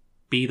well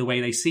be the way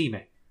they see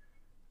me.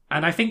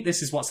 And I think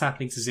this is what's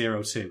happening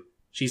to 02.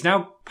 She's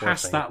now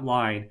past that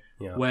line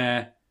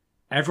where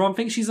everyone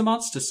thinks she's a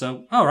monster,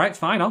 so alright,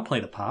 fine, I'll play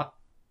the part.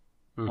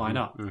 Mm-hmm, why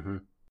not? Mm-hmm.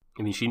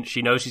 I mean,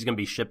 she knows she's going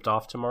to be shipped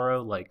off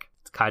tomorrow, like,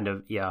 it's kind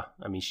of, yeah,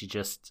 I mean,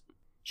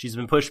 she's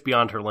been pushed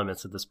beyond her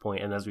limits at this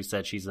point, and as we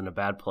said, she's in a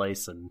bad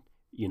place, and,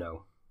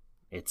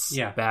 it's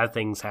bad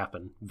things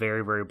happen.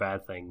 Very, very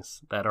bad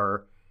things that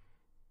are,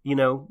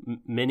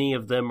 many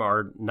of them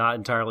are not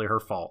entirely her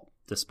fault,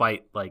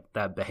 despite, like,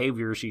 that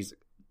behavior she's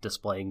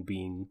displaying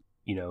being,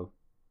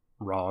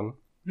 wrong.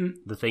 Mm.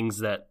 The things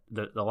that,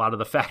 a lot of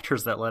the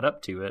factors that led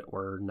up to it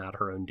were not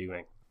her own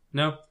doing.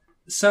 No.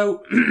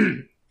 So,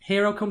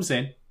 Hiro comes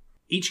in.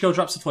 Ichigo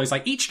drops the floor. He's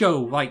like,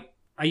 Ichigo, like,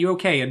 are you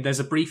okay? And there's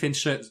a brief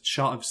insert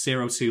shot of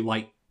Zero Two,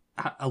 like,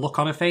 a look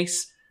on her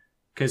face,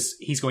 because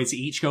he's going to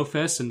each go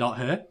first and not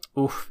her.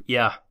 Oof,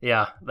 yeah.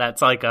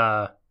 That's like,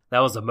 that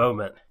was a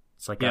moment.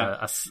 It's like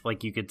Yeah.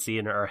 like you could see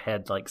in her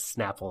head, like,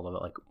 snap a little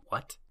bit, like,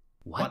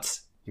 what?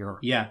 You're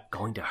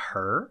going to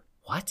her?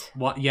 What?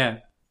 What?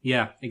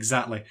 Yeah,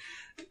 exactly.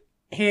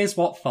 Here's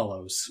what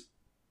follows.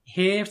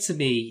 Here, to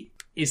me,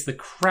 is the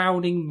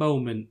crowning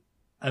moment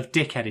of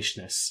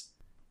dickheadishness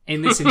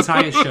in this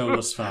entire show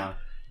thus far.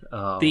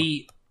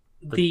 The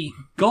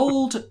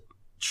gold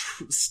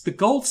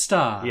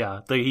star.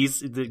 Yeah, he's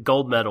the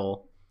gold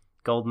medal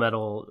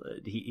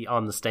he,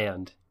 on the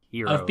stand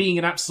hero of being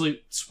an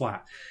absolute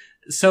twat.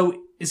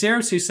 So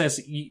Zero Two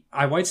says,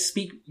 "I want to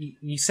speak.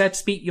 You said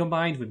speak your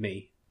mind with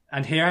me,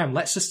 and here I am.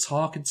 Let's just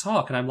talk and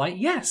talk." And I'm like,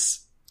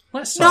 "Yes,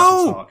 let's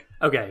talk and talk."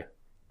 Okay,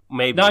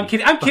 maybe. No, I'm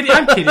kidding. I'm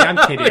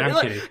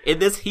kidding. In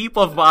this heap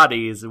of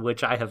bodies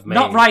which I have made,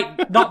 Not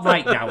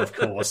right now, of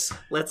course.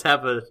 Let's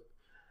have a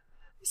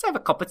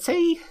cup of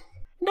tea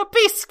and a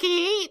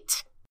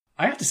biscuit.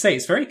 I have to say,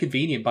 it's very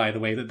convenient, by the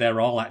way, that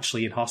they're all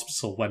actually in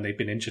hospital when they've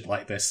been injured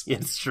like this.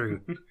 It's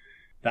true.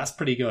 That's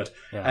pretty good.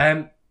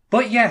 Yeah.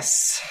 But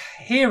yes,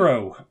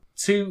 Hero,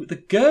 to the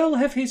girl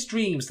of his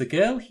dreams, the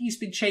girl he's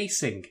been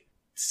chasing,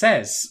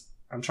 says,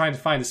 I'm trying to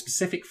find a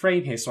specific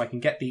frame here so I can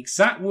get the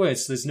exact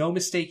words so there's no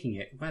mistaking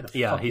it. Where the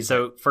fuck is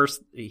it?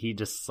 First he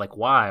just like,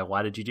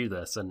 why did you do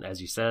this? And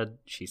as you said,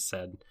 she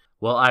said,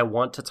 well, I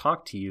want to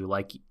talk to you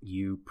like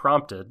you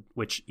prompted,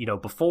 which, you know,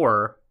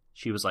 before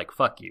she was like,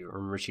 fuck you.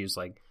 Remember, she was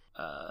like,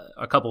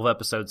 a couple of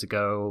episodes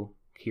ago,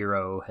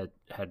 Hero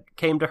had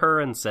came to her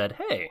and said,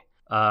 hey,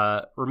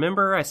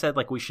 remember I said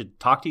like we should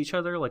talk to each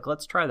other? Like,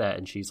 let's try that.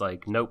 And she's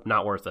like, nope,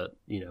 not worth it.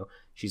 You know,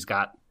 she's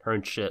got her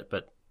own shit.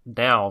 But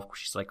now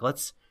she's like,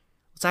 let's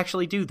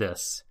actually do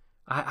this.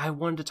 I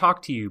wanted to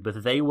talk to you,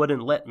 but they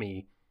wouldn't let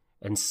me.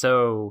 And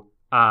so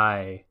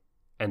and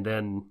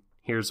then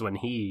here's when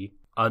he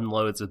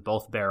unloads with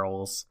both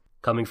barrels,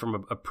 coming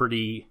from a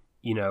pretty,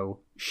 you know,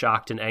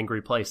 shocked and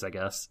angry place, I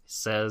guess,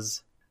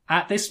 says,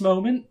 at this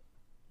moment,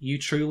 you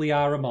truly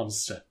are a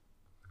monster.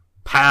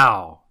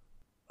 Pow!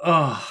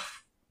 Ugh.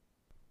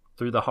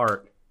 Through the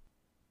heart.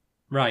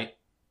 Right.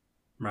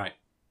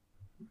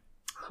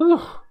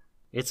 Whew.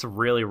 It's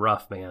really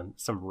rough, man.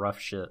 Some rough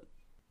shit.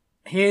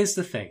 Here's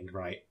the thing,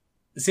 right?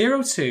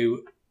 Zero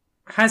Two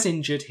has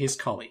injured his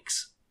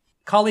colleagues.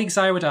 Colleagues,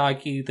 I would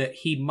argue, that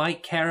he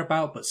might care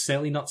about, but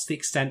certainly not to the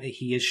extent that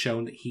he has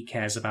shown that he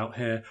cares about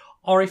her.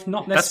 Or if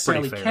not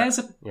necessarily cares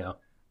about... Yeah.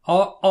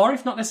 Or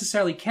if not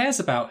necessarily cares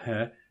about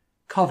her,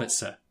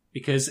 covets her.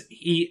 Because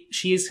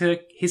she is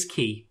his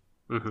key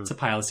to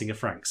piloting a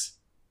Franxx.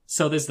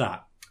 So there's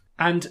that.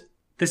 And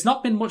there's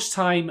not been much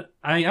time...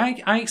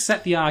 I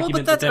accept the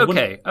argument that there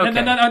okay.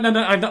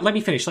 No, let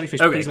me finish. Okay,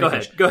 Please,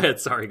 go ahead.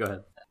 Sorry, go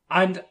ahead.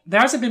 And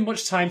there hasn't been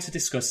much time to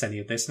discuss any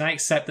of this, and I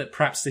accept that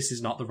perhaps this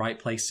is not the right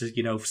place to,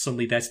 you know, for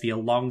suddenly there to be a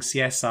long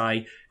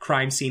CSI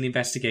crime scene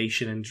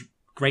investigation and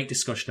great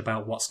discussion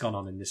about what's gone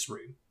on in this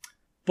room.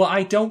 But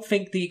I don't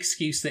think the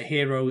excuse that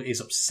Hero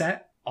is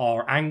upset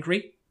or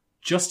angry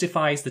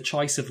justifies the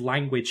choice of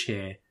language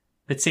here,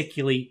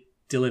 particularly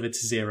delivered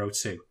to Zero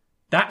Two.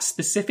 That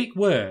specific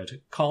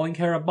word, calling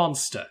her a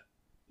monster,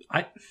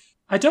 I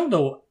don't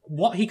know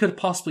what he could have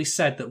possibly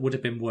said that would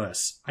have been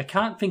worse. I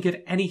can't think of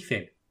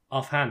anything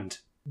offhand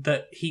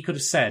that he could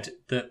have said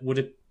that would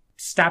have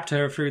stabbed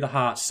her through the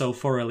heart so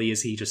thoroughly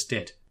as he just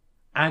did.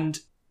 And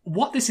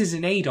what this is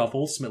in aid of,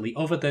 ultimately,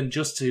 other than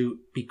just to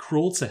be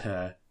cruel to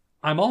her,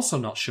 I'm also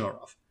not sure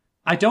of.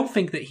 I don't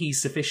think that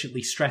he's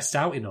sufficiently stressed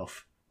out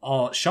enough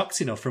or shocked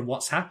enough from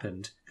what's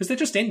happened, because they're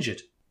just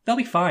injured. They'll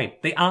be fine.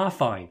 They are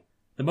fine.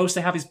 The most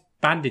they have is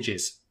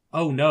bandages.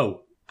 Oh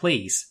no,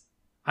 please.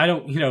 I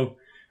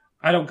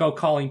don't go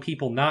calling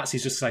people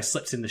Nazis just because I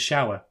slipped in the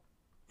shower.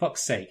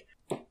 Fuck's sake.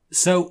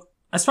 So,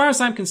 as far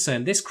as I'm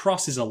concerned, this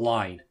crosses a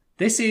line.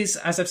 This is,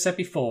 as I've said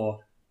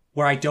before,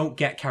 where I don't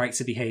get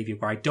character behaviour,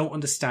 where I don't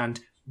understand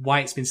why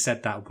it's been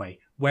said that way,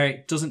 where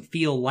it doesn't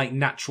feel like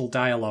natural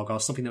dialogue or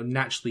something that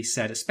naturally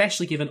said,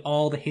 especially given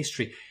all the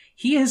history.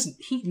 He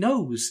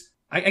knows.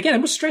 I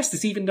must stress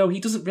this, even though he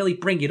doesn't really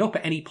bring it up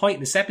at any point in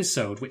this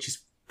episode, which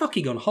is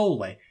fucking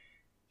unholy.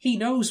 He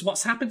knows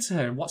what's happened to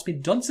her and what's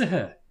been done to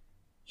her.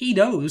 He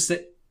knows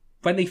that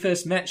when they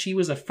first met, she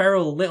was a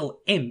feral little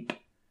imp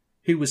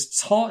who was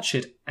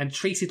tortured and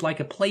treated like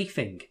a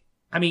plaything.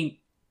 I mean,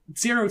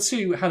 Zero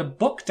Two had a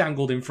book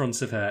dangled in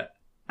front of her,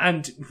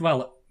 and,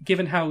 well,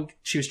 given how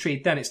she was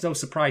treated then, it's no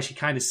surprise she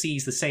kind of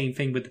sees the same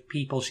thing with the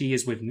people she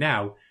is with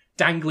now,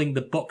 dangling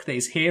the book that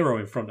is Hero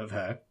in front of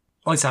her,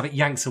 only to have it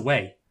yanked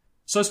away.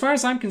 So as far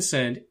as I'm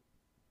concerned,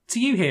 to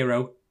you,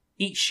 Hero,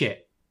 eat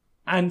shit.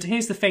 And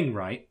here's the thing,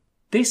 right?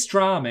 This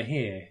drama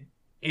here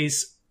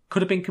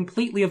could have been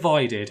completely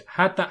avoided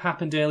had that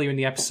happened earlier in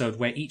the episode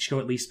where Ichigo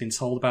at least been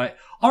told about it,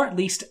 or at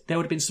least there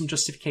would have been some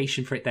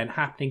justification for it then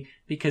happening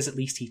because at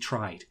least he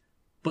tried.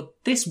 But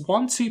this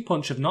 1-2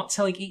 punch of not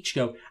telling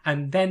Ichigo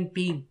and then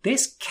being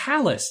this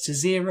callous to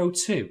Zero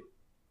Two,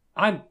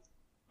 I'm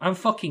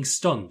fucking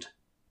stunned.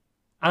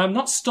 And I'm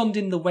not stunned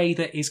in the way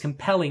that is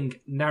compelling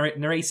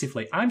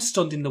narratively. I'm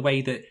stunned in the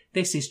way that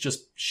this is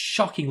just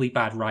shockingly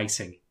bad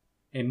writing,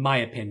 in my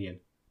opinion.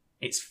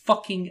 It's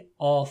fucking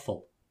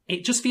awful.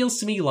 It just feels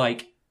to me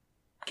like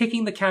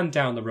kicking the can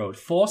down the road,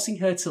 forcing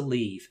her to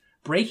leave,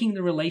 breaking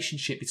the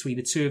relationship between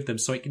the two of them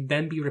so it can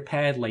then be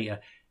repaired later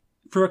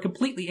for a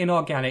completely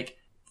inorganic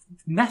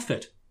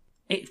method.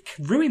 It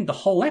ruined the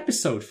whole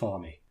episode for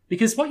me.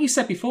 Because what you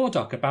said before,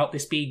 Doc, about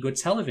this being good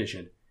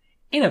television,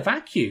 in a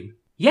vacuum,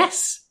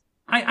 yes,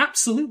 I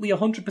absolutely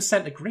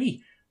 100%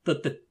 agree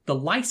that the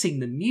lighting,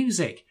 the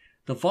music,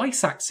 the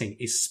voice acting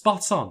is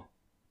spot on.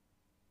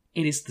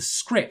 It is the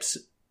scripts,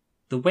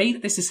 the way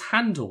that this is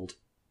handled,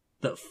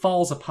 that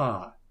falls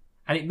apart.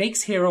 And it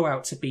makes Hiro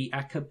out to be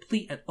a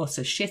complete and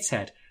utter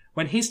shithead,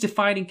 when his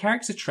defining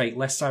character trait,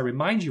 lest I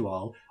remind you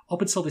all,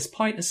 up until this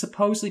point has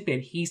supposedly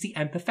been he's the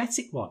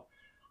empathetic one.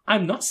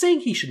 I'm not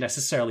saying he should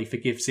necessarily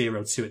forgive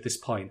Zero Two at this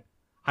point.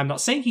 I'm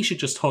not saying he should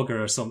just hug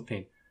her or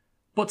something.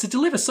 But to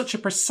deliver such a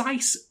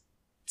precise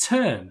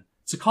term,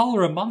 to call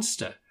her a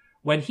monster,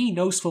 when he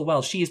knows full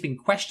well she has been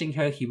questioning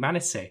her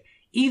humanity,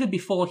 even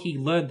before he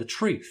learned the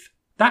truth,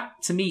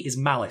 that to me is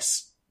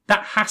malice.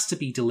 That has to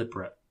be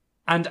deliberate.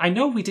 And I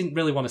know we didn't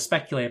really want to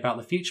speculate about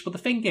the future, but the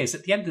thing is,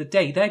 at the end of the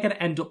day, they're going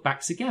to end up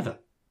back together.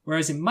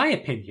 Whereas in my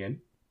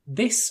opinion,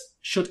 this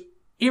should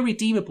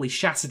irredeemably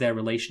shatter their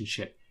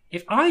relationship.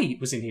 If I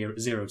was in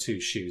Zero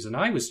Two's shoes and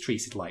I was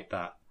treated like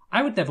that,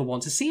 I would never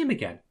want to see him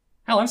again.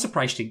 Hell, I'm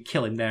surprised you didn't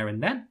kill him there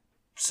and then.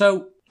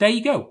 So, there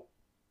you go.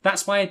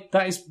 That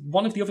is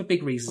one of the other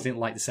big reasons I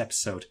didn't like this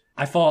episode.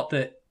 I thought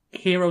that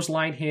Hiro's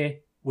line here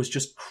was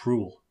just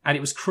cruel. And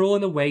it was cruel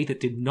in a way that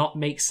did not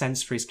make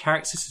sense for his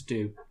characters to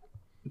do,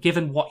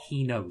 given what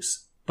he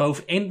knows.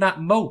 Both in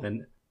that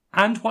moment,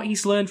 and what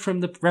he's learned from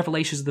the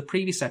revelations of the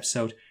previous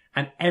episode,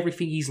 and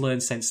everything he's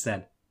learned since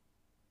then.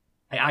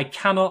 I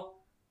cannot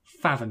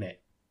fathom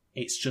it.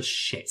 It's just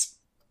shit.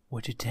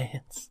 Would you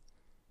dance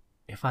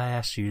if I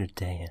asked you to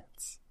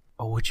dance?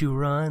 Or would you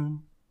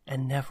run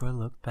and never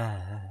look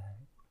back?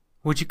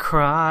 Would you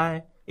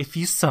cry if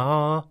you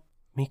saw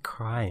me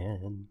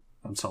crying?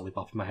 I'm totally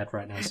bopping my head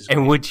right now.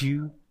 And would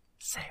you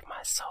save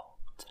my soul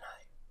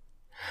tonight?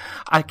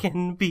 I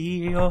can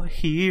be your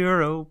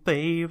hero,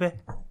 baby.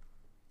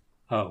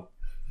 Oh.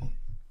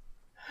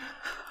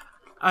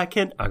 I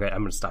can... Okay,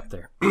 I'm going to stop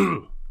there.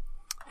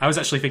 I was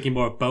actually thinking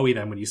more of Bowie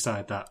then when you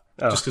started that.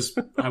 Oh. Just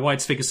because I wanted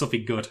to think of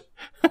something good.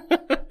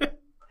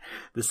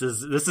 This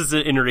is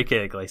an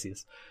Enrique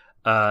Iglesias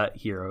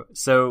hero.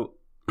 So,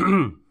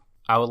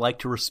 I would like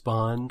to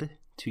respond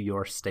to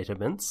your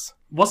statements.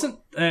 Wasn't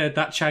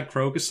that Chad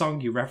Kroger song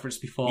you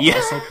referenced before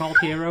also called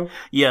Hero?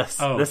 Yes,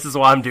 this is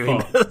why I'm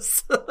doing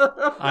this.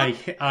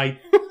 I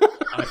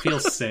feel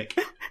sick.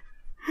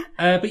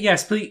 But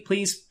yes,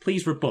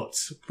 please rebut.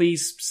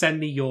 Please send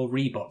me your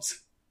rebut.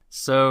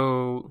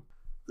 So,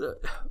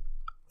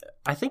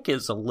 I think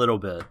it's a little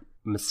bit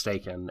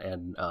mistaken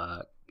and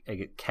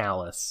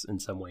callous in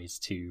some ways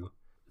to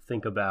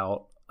think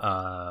about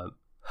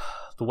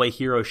the way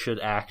Hiro should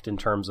act in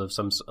terms of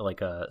some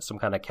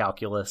kind of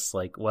calculus.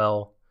 Like,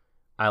 well,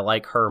 I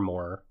like her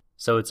more,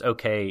 so it's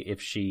okay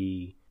if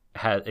she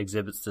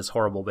exhibits this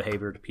horrible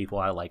behavior to people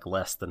I like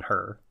less than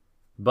her.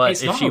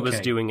 But if she was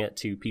doing it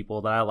to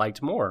people that I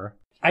liked more...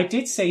 I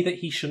did say that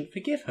he shouldn't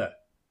forgive her.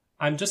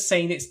 I'm just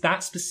saying it's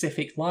that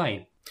specific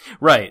line.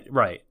 Right.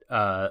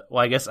 Well,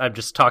 I guess I'm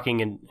just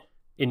talking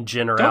in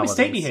generalities. Don't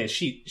mistake me here.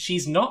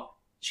 She's not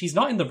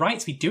in the right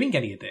to be doing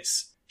any of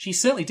this. She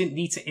certainly didn't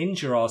need to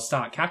injure or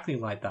start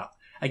cackling like that.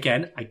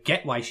 Again, I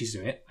get why she's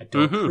doing it. I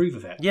don't approve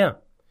of it. Yeah.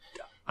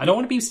 I don't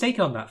want to be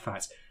mistaken on that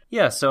fact.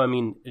 Yeah, so I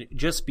mean,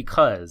 just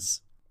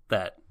because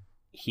that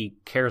he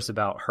cares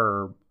about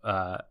her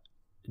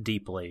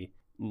deeply,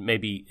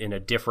 maybe in a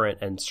different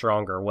and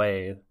stronger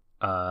way,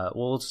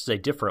 well, let's say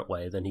different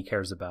way than he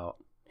cares about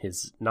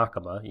his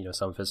nakama,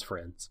 some of his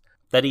friends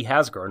that he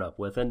has grown up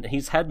with, and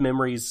he's had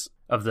memories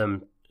of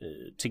them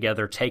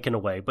together taken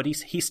away, but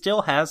he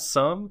still has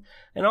some.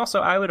 And also,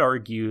 I would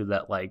argue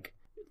that, like,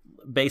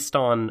 based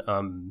on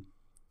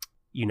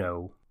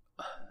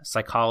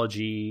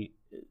psychology,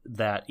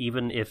 that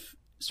even if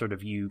sort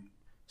of you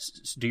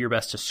do your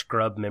best to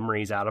scrub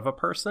memories out of a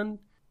person,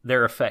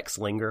 their effects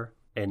linger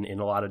in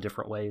a lot of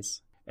different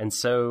ways. And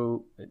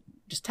so,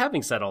 just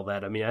having said all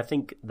that, I mean, I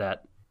think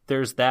that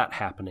there's that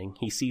happening.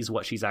 He sees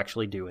what she's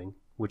actually doing,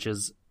 which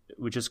is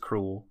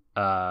cruel,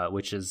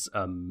 which is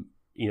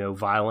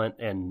violent,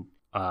 and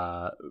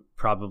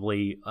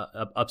probably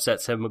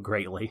upsets him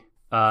greatly.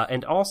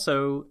 And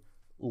also,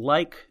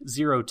 like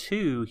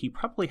 02, he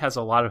probably has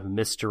a lot of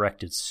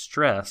misdirected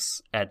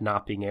stress at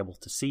not being able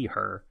to see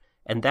her,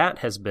 and that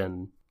has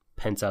been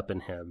pent up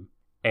in him.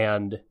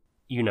 And,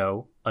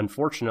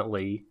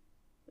 unfortunately,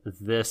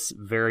 this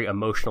very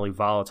emotionally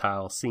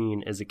volatile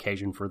scene is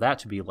occasion for that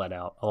to be let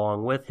out,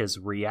 along with his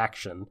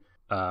reaction,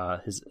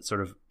 his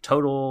sort of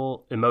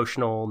total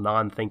emotional,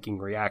 non-thinking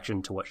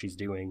reaction to what she's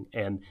doing.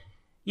 And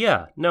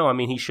yeah, no, I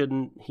mean,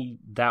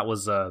 that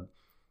was a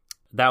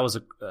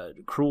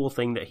cruel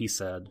thing that he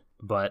said.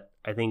 But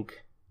I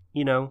think,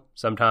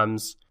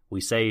 sometimes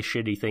We say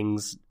shitty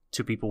things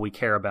to people we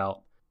care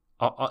about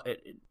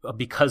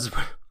because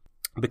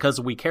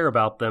we care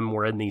about them.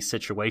 We're in these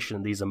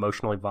situations, these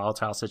emotionally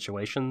volatile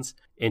situations,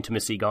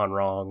 intimacy gone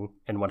wrong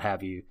and what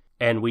have you.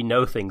 And we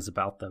know things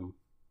about them.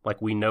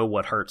 Like, we know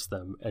what hurts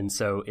them. And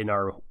so in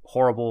our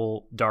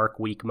horrible, dark,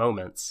 weak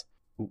moments,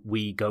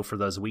 we go for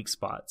those weak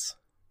spots.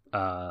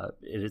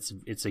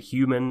 It's a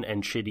human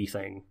and shitty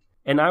thing.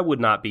 And I would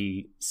not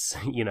be,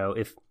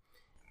 if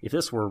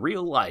this were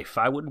real life,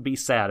 I wouldn't be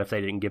sad if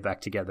they didn't get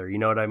back together. You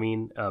know what I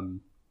mean?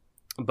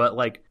 But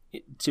like,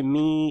 to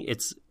me,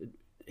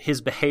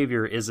 his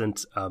behavior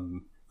isn't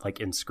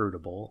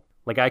inscrutable.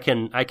 Like, I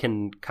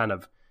can kind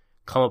of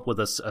come up with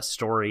a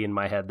story in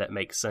my head that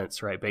makes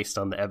sense, right, based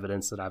on the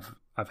evidence that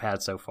I've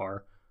had so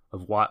far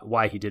of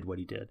why he did what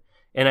he did.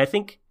 And I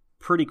think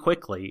pretty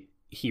quickly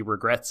he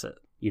regrets it.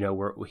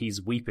 Where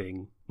he's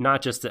weeping,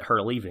 not just at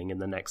her leaving in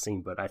the next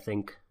scene, but I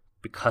think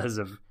because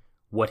of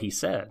what he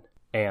said,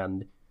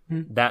 and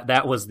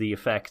that was the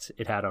effect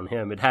it had on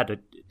him. It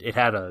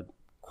had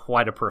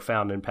quite a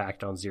profound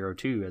impact on Zero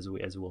Two,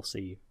 as we'll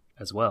see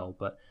as well.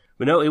 But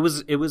no, it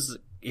was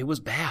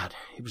bad.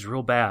 It was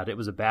real bad. It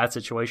was a bad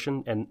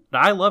situation, and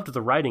I loved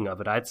the writing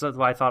of it. That's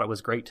why I thought it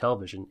was great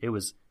television. It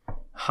was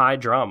high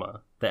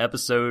drama. The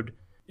episode,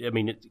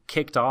 it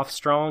kicked off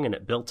strong, and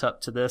it built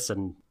up to this,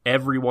 and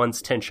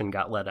everyone's tension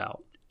got let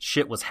out.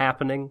 Shit was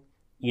happening.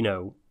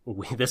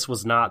 This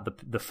was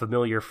not the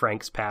familiar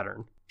Frank's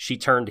pattern. She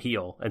turned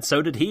heel, and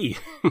so did he.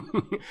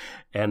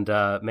 And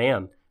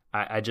man,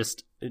 I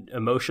just,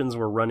 emotions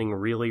were running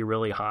really,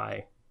 really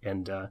high,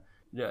 and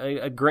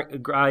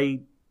I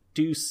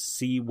do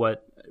see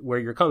where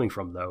you're coming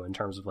from, though, in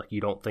terms of, like,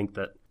 you don't think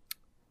that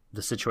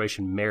the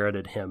situation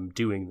merited him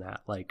doing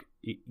that. Like,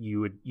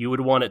 you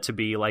would want it to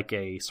be like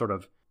a sort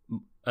of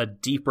a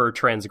deeper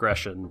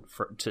transgression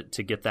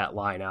to get that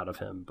line out of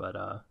him. But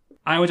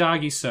I would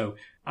argue so.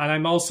 And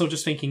I'm also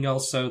just thinking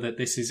also that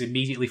this is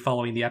immediately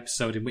following the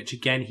episode in which,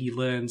 again, he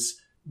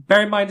learns,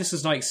 bear in mind this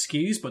is not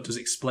excuse, but does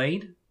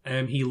explain.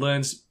 He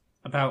learns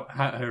about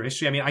her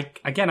history. I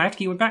have to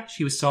keep it back.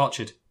 She was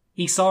tortured.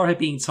 He saw her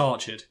being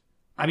tortured.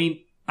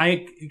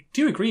 I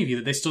do agree with you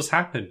that this does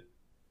happen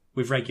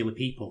with regular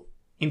people.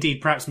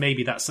 Indeed, perhaps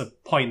maybe that's a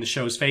point in the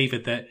show's favour,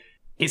 that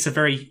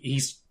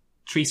he's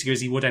treating her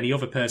as he would any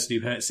other person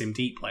who hurts him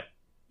deeply.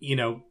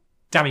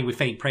 Damning with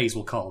faint praise,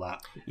 we'll call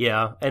that.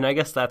 Yeah, and I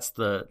guess that's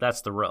the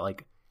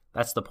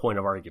point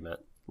of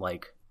argument.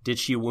 Like, did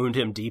she wound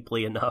him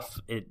deeply enough,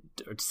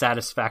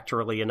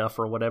 satisfactorily enough,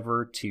 or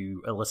whatever,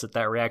 to elicit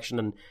that reaction?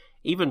 And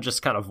even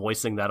just kind of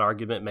voicing that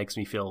argument makes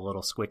me feel a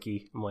little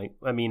squicky. I'm like,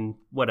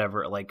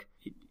 whatever. Like,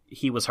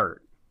 he was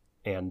hurt,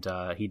 and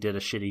he did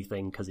a shitty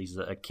thing because he's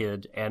a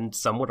kid, and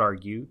some would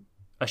argue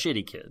a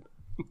shitty kid.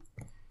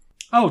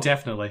 Oh,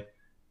 definitely.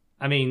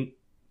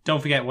 Don't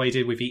forget what he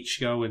did with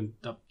Ichigo, and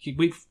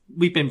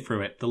we've been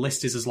through it. The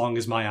list is as long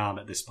as my arm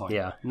at this point.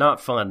 Yeah, not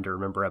fun to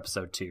remember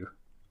episode 2.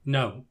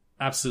 No,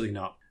 absolutely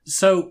not.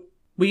 So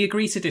we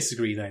agree to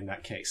disagree then in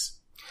that case.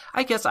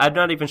 I guess I'm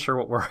not even sure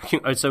what we're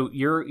arguing. So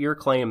your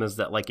claim is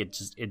that, like,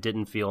 it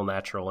didn't feel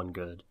natural and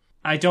good.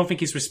 I don't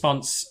think his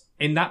response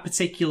in that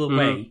particular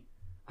way.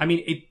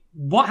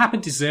 What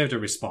happened deserved a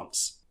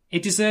response.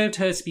 It deserved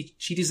her to be.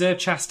 She deserved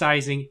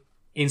chastising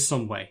in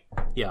some way.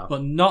 Yeah,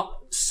 but not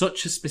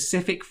such a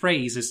specific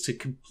phrase as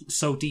to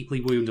so deeply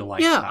wound her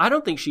like that. I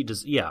don't think she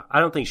does. Yeah, I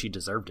don't think she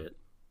deserved it.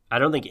 I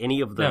don't think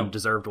any of them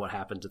deserved what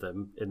happened to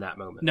them in that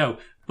moment. No,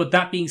 but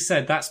that being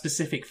said, that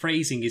specific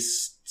phrasing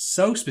is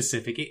so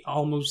specific, it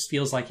almost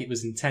feels like it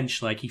was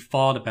intentional, like he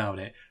thought about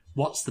it.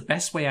 What's the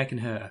best way I can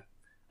hurt her?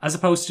 As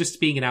opposed to just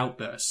being an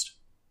outburst.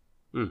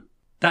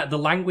 That the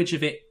language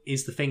of it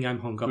is the thing I'm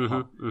hung up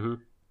on. Mm-hmm.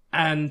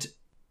 And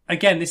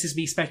again, this is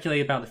me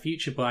speculating about the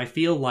future, but I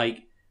feel like,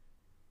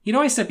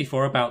 I said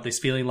before about this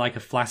feeling like a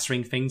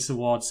flattering thing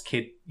towards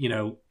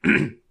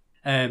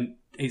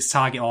its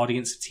target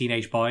audience of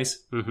teenage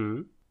boys.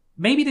 Mm-hmm.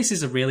 Maybe this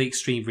is a really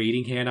extreme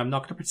reading here, and I'm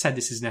not going to pretend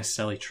this is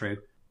necessarily true.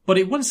 But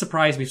it wouldn't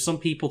surprise me if some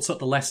people took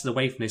the lesson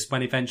away from this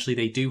when eventually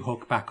they do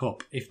hook back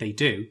up, if they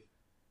do.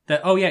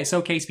 That, oh yeah, it's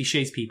okay to be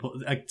shade to,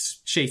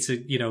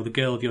 the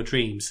girl of your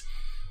dreams.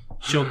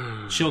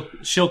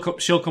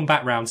 She'll come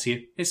back round to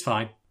you. It's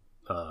fine.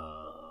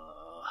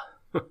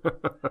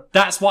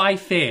 That's what I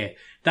fear.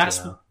 That's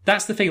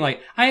the thing.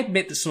 Like, I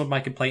admit that some of my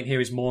complaint here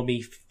is more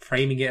me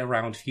framing it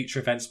around future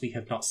events we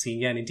have not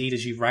seen yet. And indeed,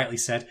 as you rightly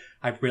said,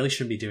 I really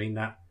shouldn't be doing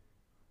that.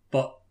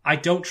 But I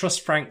don't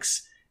trust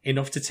Frank's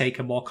enough to take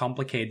a more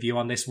complicated view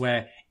on this,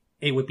 where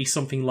it would be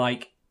something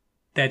like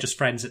they're just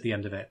friends at the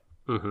end of it.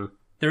 Mm-hmm.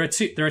 There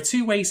are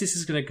two ways this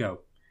is going to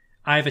go.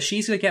 Either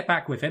she's going to get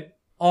back with him,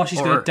 or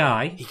she's going to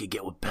die. He could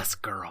get with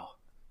Best Girl.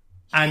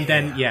 And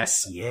then,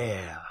 yes.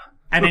 Yeah.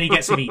 And then he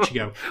gets with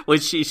Ichigo.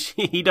 Which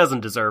he doesn't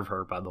deserve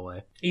her, by the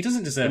way. He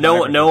doesn't deserve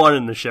her. No one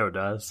in the show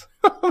does.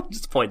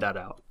 Just point that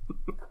out.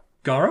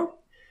 Goro?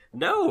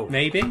 No.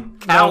 Maybe?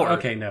 Coward. No?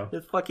 Okay, no.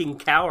 The fucking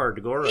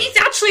coward, Goro. He's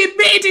actually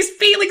admitted his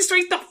feelings, so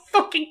he's not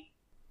fucking...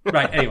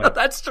 Right, anyway.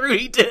 That's true,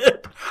 he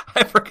did.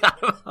 I forgot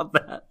about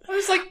that. I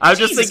was like, I'm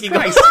Jesus just thinking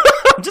Christ.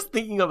 I'm just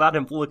thinking about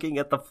him looking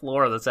at the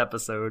floor of this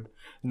episode,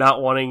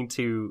 not wanting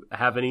to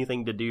have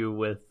anything to do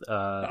with...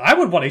 I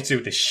wouldn't want to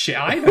do this shit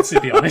either, to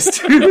be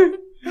honest. I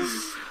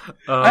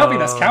don't think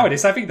that's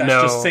cowardice. I think that's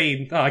just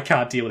saying, I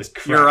can't deal with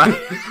this crap. You're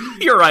right.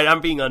 You're right.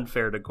 I'm being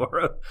unfair to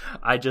Goro.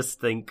 I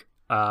just think,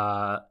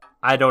 I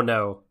don't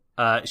know.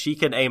 She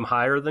can aim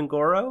higher than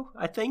Goro,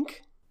 I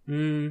think.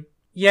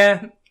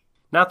 Yeah.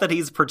 Not that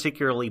he's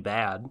particularly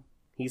bad.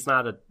 He's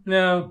not a...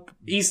 No,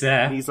 he's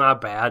there. He's not a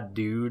bad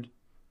dude.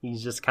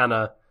 He's just kind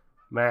of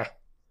meh.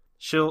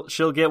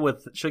 She'll get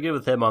with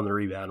him on the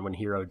rebound when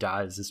Hiro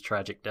dies his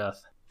tragic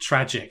death.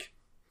 Tragic,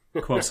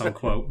 quote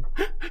unquote.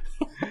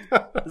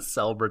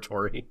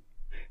 Celebratory.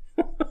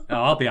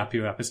 I'll be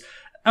happy with that.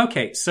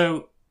 Okay,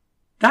 so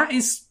that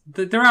is.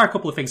 There are a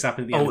couple of things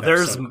happening at the end of the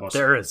episode, of course.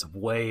 There is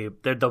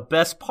the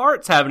best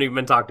parts haven't even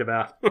been talked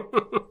about.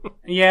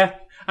 Yeah.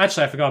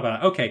 Actually, I forgot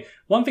about it. Okay,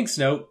 one thing to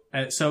note.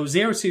 So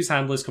Zero Two's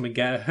handlers come and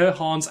get her. Her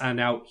horns are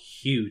now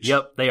huge.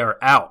 Yep, they are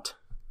out.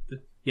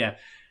 Yeah.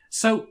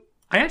 So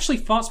I actually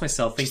thought to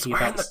myself, thinking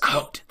about the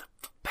coat,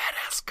 the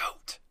badass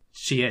coat.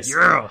 She is.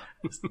 Yeah.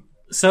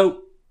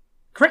 So,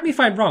 correct me if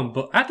I'm wrong,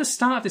 but at the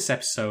start of this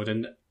episode,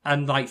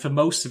 and like for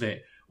most of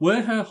it,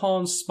 were her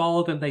horns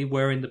smaller than they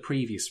were in the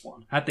previous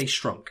one? Had they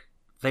shrunk?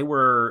 They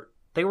were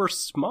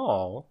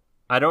small.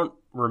 I don't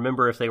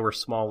remember if they were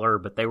smaller,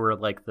 but they were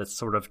like the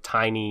sort of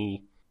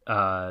tiny,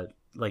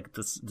 like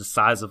the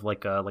size of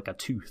like a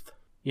tooth.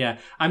 Yeah,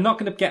 I'm not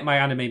going to get my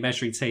anime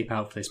measuring tape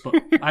out for this, but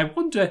I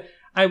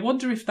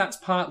wonder if that's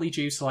partly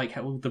due to like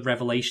how the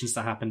revelations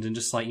that happened and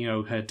just like, you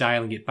know, her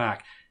dialing it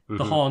back. Mm-hmm.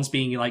 The horns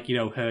being like, you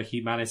know, her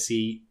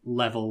humanity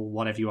level,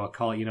 whatever you want to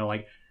call it, you know,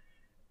 like,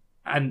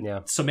 and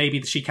so maybe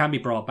she can be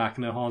brought back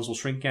and her horns will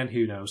shrink again.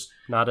 Who knows?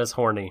 Not as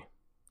horny.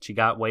 She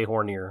got way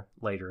hornier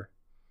later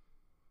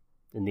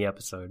in the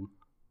episode.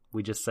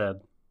 We just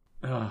said.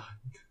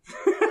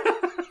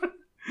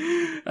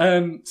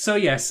 So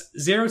yes,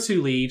 Zero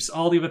Two leaves.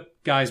 All the other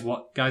guys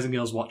and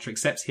girls watch her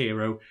except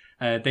Hiro.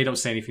 They don't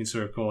say anything to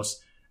her, of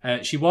course.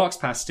 She walks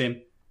past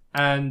him,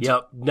 and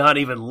not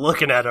even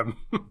looking at him.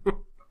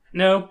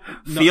 No,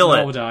 feel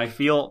it. Would I.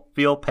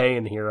 Feel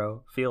pain,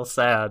 Hiro. Feel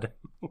sad.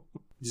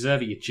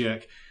 Deserve it, you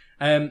jerk.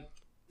 And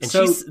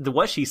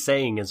what she's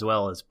saying as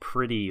well is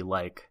pretty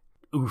like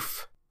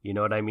oof. You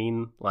know what I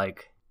mean?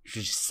 Like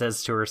she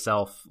says to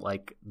herself,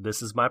 like,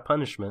 "This is my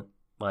punishment."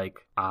 Like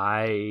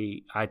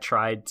I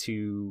tried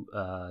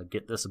to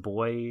get this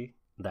boy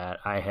that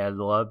I had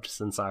loved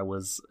since I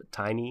was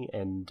tiny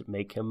and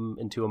make him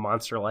into a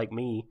monster like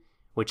me,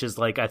 which is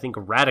like I think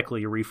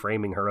radically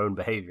reframing her own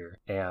behavior.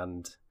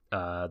 And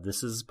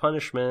this is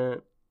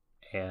punishment,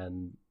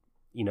 and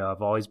you know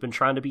I've always been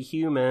trying to be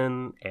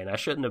human, and I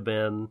shouldn't have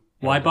been.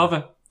 Why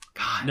bother?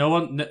 God, no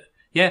one.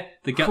 Yeah,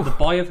 the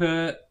boy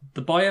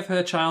of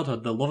her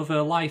childhood, the love of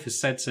her life, has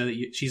said to her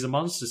that she's a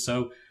monster.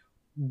 So,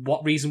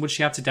 what reason would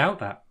she have to doubt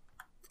that?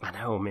 I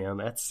know, man.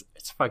 It's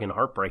fucking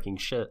heartbreaking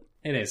shit.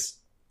 It is.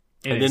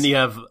 Then you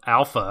have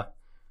Alpha.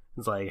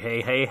 It's like,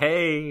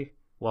 hey,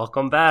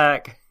 welcome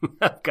back.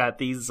 I've got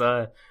these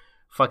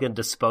fucking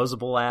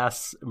disposable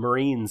ass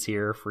Marines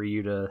here for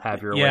you to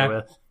have your way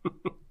with.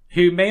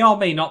 Who may or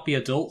may not be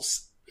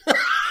adults.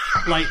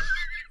 Like,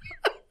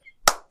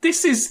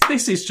 this is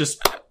just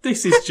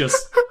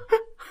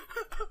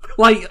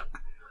like,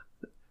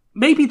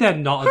 maybe they're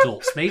not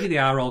adults. Maybe they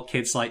are all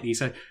kids like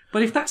these.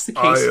 But if that's the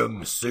case, I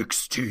am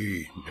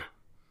 16.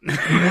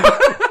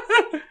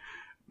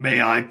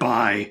 May I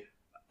buy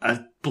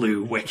a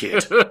blue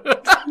wicket?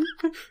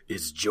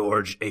 Is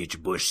George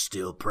H. Bush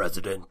still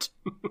president?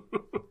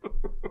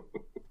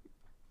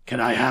 Can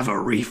I have a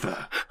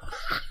reefer?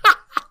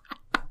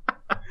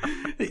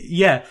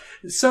 Yeah.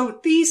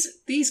 So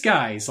these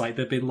guys, like,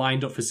 they've been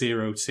lined up for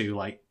Zero Two.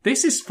 Like,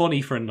 this is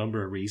funny for a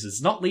number of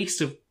reasons. Not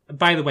least of,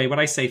 by the way, when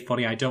I say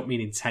funny, I don't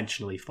mean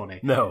intentionally funny.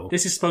 No.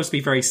 This is supposed to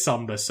be very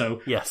somber.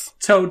 So yes,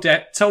 tone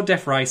deaf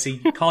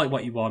ricey. Call it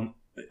what you want.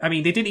 I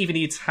mean, they didn't even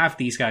need to have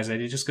these guys there.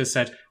 They just could have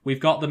said, we've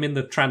got them in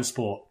the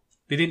transport.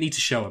 They didn't need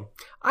to show them.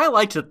 I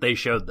liked that they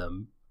showed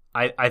them.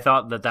 I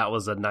thought that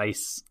was a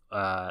nice,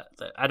 I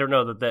don't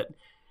know, that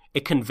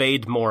it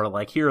conveyed more,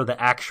 like, here are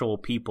the actual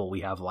people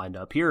we have lined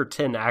up. Here are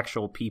 10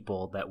 actual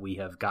people that we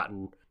have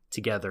gotten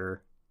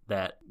together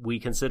that we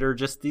consider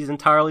just these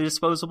entirely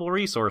disposable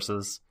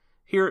resources.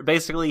 Here's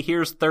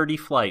 30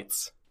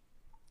 flights.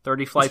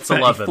 30 flights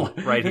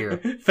 11 right here.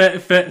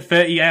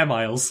 30 air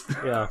miles.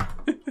 Yeah.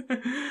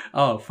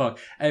 Oh, fuck.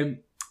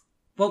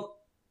 Well,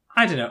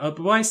 I don't know. But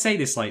when I say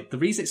this, like, the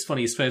reason it's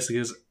funny is firstly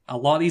because a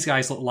lot of these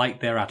guys look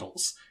like they're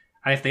adults.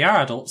 And if they are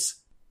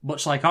adults,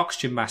 much like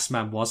Oxygen Mask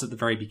Man was at the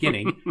very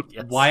beginning,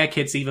 yes. Why are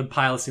kids even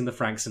piloting the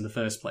Franks in the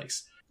first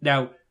place?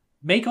 Now,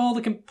 make all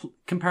the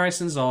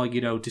comparisons or,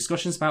 you know,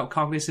 discussions about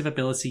cognitive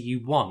ability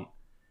you want.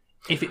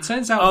 If it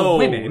turns out the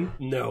women...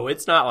 No,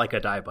 it's not like a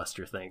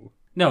Die-Buster thing.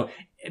 No,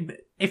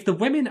 if the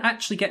women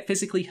actually get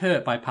physically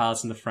hurt by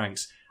piloting the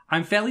Franks,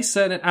 I'm fairly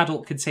certain an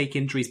adult can take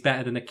injuries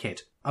better than a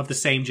kid of the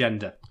same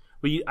gender.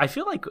 Well, I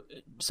feel like...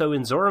 So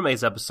in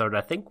Zorome's episode, I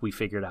think we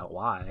figured out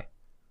why.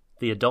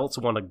 The adults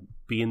want to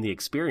be in the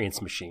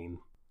experience machine.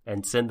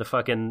 and send the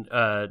fucking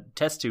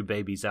test tube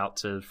babies out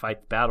to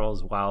fight the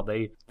battles while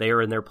they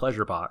are in their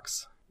pleasure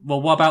box.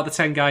 Well, what about the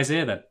 10 guys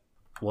here then?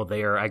 Well,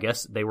 I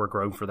guess they were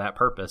grown for that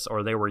purpose,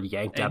 or they were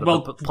yanked out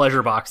of the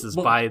pleasure boxes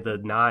by the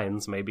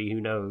nines. Maybe, who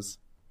knows?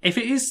 If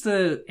it is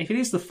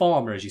the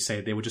former, as you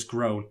say, they were just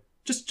grown,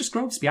 just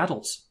grown to be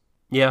adults.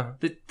 Yeah,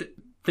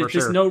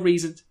 there's no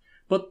reason.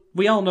 But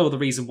we all know the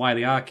reason why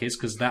they are kids,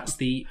 because that's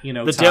the the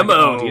target demo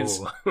audience,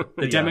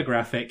 the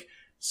demographic.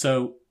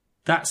 So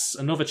that's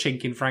another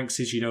chink in Frank's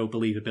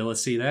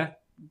believability there.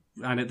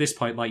 And at this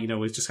point,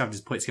 we're just having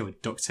to put it together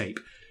with duct tape.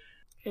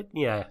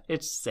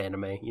 It's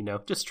anime,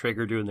 just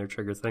Trigger doing their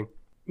Trigger thing.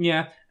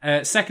 Yeah.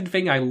 Second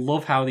thing, I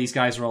love how these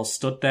guys are all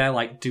stood there.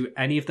 Like, do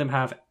any of them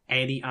have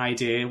any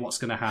idea what's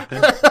going to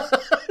happen?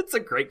 It's a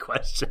great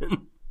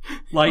question.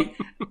 Like,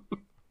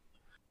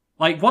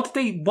 what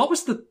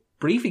was the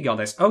briefing on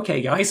this?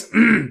 Okay, guys,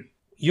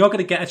 you're going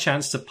to get a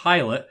chance to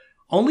pilot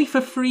only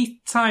for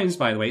 3 times,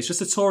 by the way. It's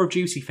just a tour of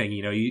duty thing,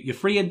 you're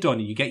free and done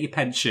and you get your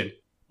pension.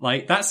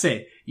 Like, that's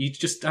it. You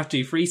just have to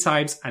do 3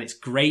 times and it's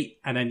great.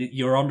 And then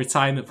you're on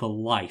retirement for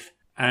life.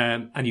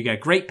 And you get a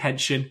great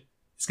pension.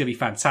 It's going to be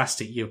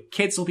fantastic. Your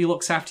kids will be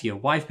looked after. Your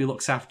wife will be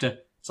looked after.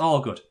 It's all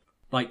good.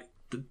 Like,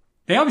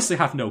 they obviously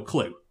have no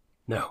clue.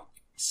 No.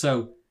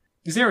 So,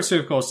 Zero Two,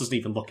 of course, doesn't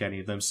even look at any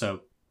of them.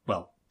 So,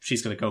 well,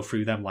 she's going to go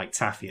through them like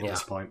Taffy at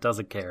this point.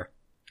 Doesn't care.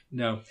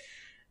 No.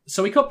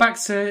 So we cut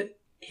back to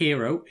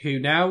Hero, who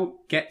now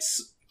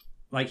gets,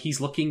 like, he's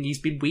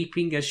been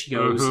weeping as she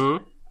goes.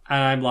 Mm-hmm.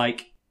 And I'm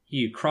like,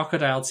 you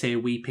crocodile tear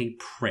weeping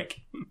prick.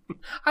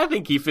 I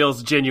think he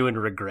feels genuine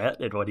regret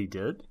at what he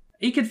did.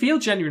 He can feel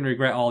genuine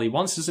regret all he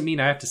wants. Doesn't mean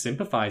I have to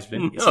sympathise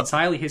with him. No. It's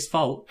entirely his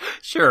fault.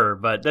 Sure,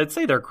 but let's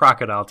say they're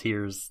crocodile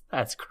tears.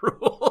 That's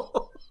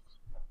cruel.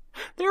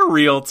 They're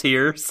real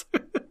tears.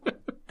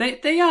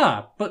 They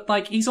are, but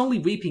like he's only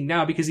weeping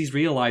now because he's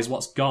realised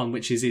what's gone,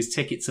 which is his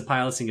ticket to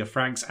piloting of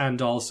Frank's and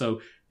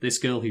also this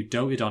girl who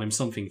doted on him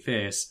something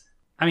fierce.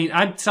 I mean,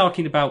 I'm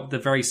talking about the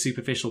very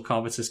superficial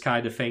covetous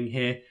kind of thing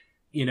here.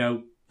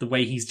 The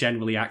way he's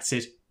generally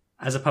acted,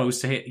 as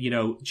opposed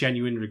to,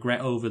 genuine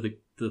regret over the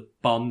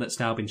bond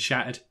that's now been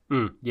shattered.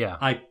 Yeah.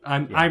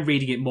 I'm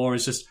reading it more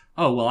as just,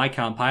 oh, well, I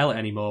can't pilot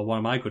anymore. What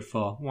am I good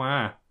for?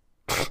 Wah.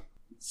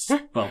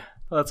 Well,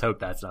 let's hope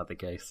that's not the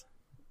case.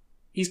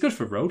 He's good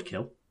for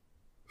roadkill.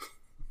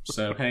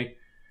 So, hey.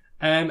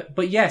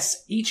 But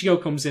yes,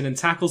 Ichigo comes in and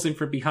tackles him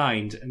from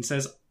behind and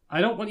says, I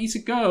don't want you to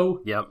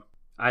go. Yep.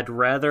 I'd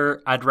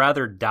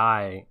rather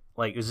die.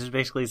 Like, it just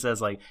basically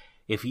says, like,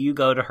 if you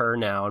go to her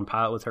now and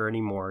pilot with her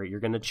anymore, you're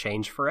going to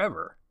change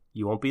forever.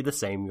 You won't be the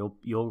same.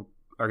 You'll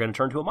are going to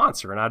turn to a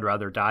monster, and I'd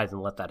rather die than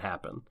let that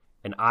happen.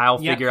 And I'll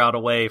figure out a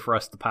way for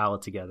us to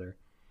pilot together.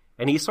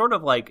 And he's sort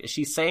of like,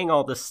 she's saying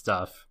all this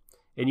stuff,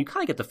 and you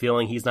kind of get the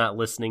feeling he's not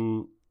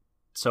listening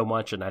so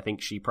much, and I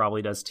think she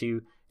probably does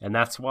too. And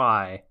that's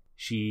why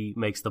she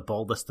makes the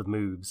boldest of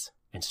moves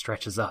and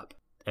stretches up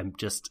and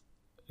just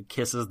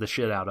kisses the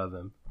shit out of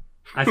him.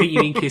 I think you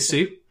mean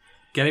Kisu.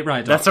 Get it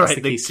right, Doc. That's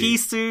right, the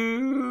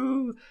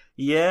Kisu.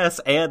 Yes,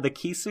 and the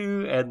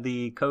Kisu and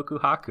the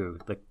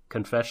Kokuhaku, the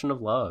confession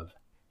of love.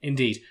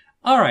 Indeed.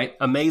 All right.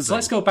 Amazing. So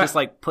let's go back. Just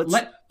like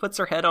puts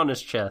her head on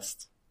his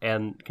chest.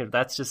 And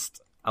that's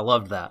just, I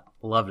loved that.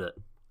 Loved it.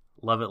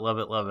 Love it, love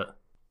it, love it.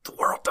 The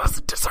world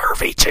doesn't deserve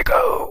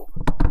Ichigo.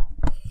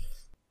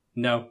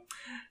 No.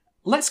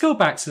 Let's go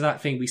back to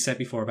that thing we said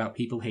before about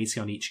people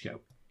hating on Ichigo.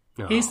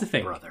 Here's the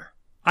thing. Brother.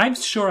 I'm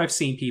sure I've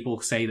seen people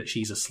say that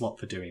she's a slut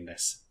for doing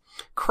this.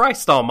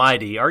 Christ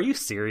almighty, are you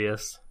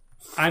serious?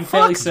 I'm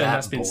fairly certain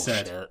that's been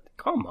said.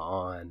 Come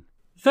on.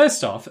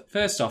 First off,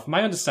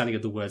 my understanding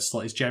of the word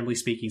slut is generally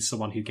speaking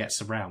someone who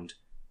gets around.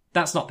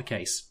 That's not the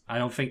case. I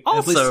don't think.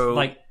 Also,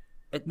 I'm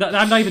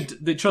not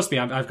even. Trust me,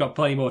 I've got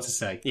plenty more to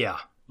say. Yeah.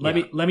 Let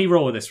me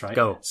roll with this, right?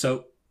 Go.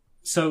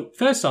 So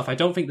first off, I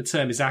don't think the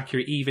term is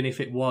accurate, even if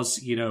it was,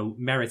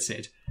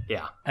 merited.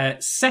 Yeah.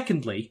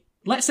 Secondly,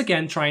 let's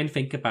again try and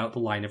think about the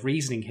line of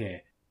reasoning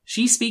here.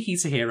 She's speaking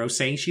to Hiro,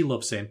 saying she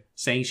loves him,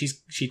 saying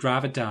she'd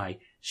rather die.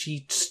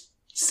 She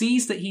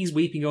sees that he's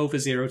weeping over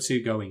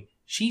 02 going.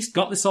 She's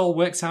got this all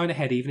worked out in her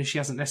head, even if she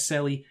hasn't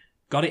necessarily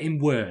got it in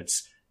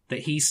words, that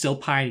he's still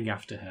pining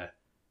after her.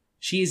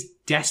 She is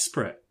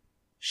desperate.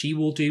 She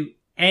will do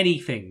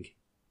anything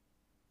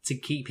to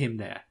keep him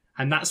there.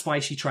 And that's why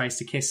she tries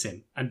to kiss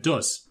him, and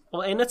does.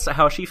 Well, and it's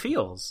how she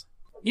feels.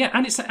 Yeah,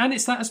 and it's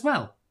that as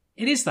well.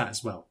 It is that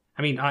as well.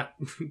 I mean,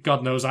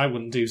 God knows I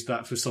wouldn't do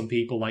that for some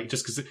people, like,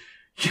 just because...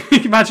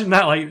 Imagine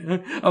that, like,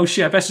 oh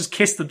shit, I best just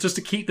kiss them just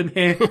to keep them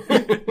here.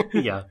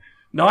 Yeah.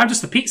 No, I'm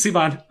just the pizza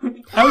man.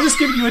 I was just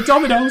giving you a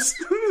Domino's.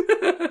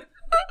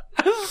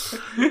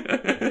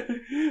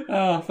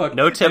 Oh, fuck.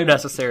 No tip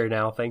necessary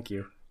now, thank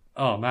you.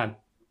 Oh, man.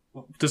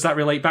 Does that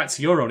relate back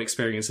to your own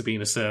experience of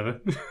being a server?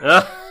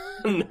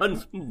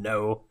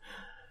 No.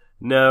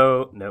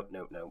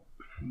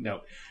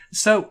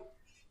 So,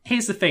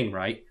 here's the thing,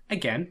 right?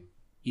 Again,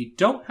 you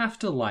don't have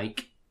to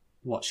like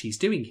what she's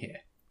doing here.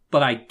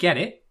 But I get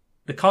it.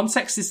 The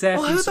context is there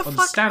for you to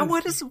understand.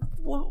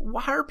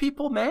 Why are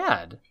people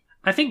mad?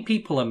 I think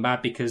people are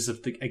mad because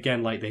of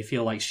again, like they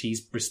feel like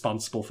she's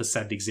responsible for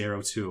sending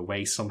Zero Two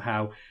away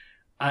somehow,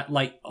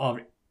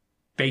 or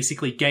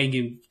basically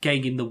getting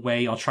in the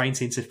way or trying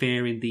to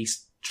interfere in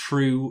these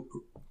true.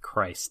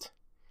 Christ.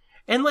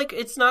 And, like,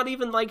 it's not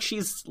even like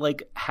she's,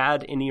 like,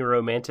 had any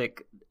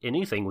romantic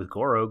anything with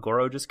Goro.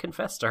 Goro just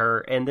confessed to her,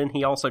 and then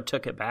he also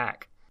took it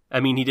back.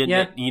 I mean, he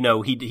didn't, he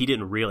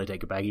didn't really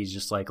take it back. He's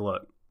just like,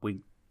 look,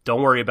 we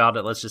don't worry about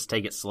it. Let's just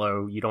take it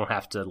slow. You don't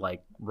have to,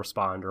 like,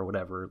 respond or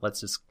whatever.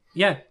 Let's just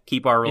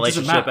keep our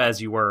relationship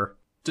as you were.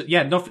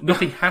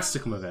 Nothing has to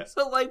come of it.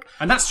 So, like...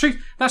 And that's true.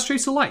 That's true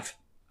to life.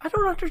 I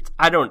don't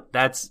understand.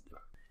 That's...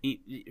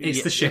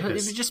 It's the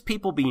shippers. It's just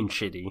people being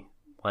shitty.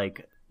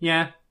 Like...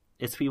 Yeah.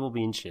 It's people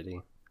being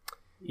shitty.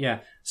 Yeah.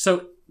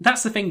 So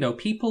that's the thing, though.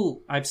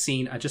 People I've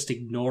seen are just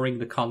ignoring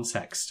the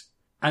context.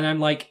 And I'm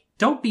like,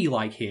 don't be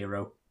like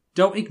Hero.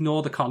 Don't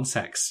ignore the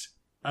context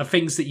of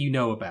things that you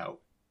know about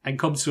and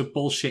come to a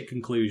bullshit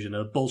conclusion,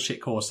 a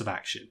bullshit course of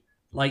action.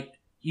 Like,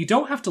 you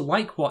don't have to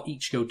like what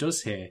Ichigo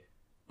does here,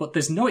 but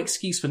there's no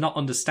excuse for not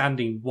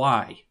understanding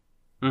why.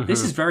 Mm-hmm.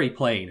 This is very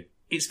plain.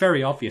 It's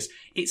very obvious.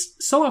 It's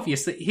so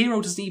obvious that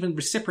Hero doesn't even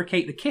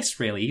reciprocate the kiss,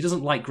 really. He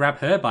doesn't, like, grab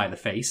her by the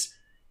face.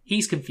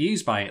 He's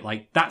confused by it.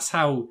 Like, that's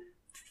how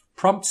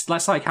prompt,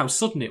 that's like how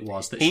sudden it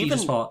was that she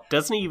just thought...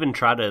 Does he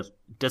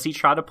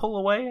try to pull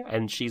away?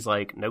 And she's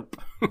like, nope.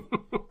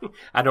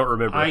 I don't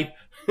remember.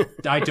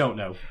 I don't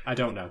know.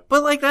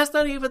 But, like, that's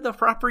not even the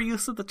proper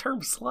use of the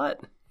term slut.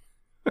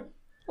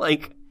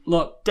 Like,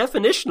 look,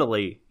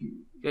 definitionally.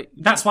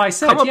 That's why I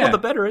said, come up with a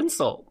better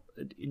insult.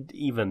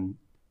 Even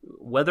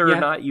whether or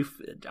not you...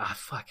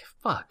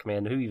 fuck,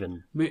 man. Who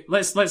even...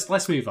 Let's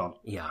move on.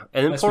 Yeah.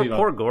 And then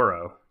poor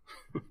Goro.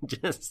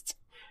 Just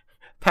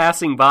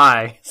passing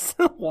by,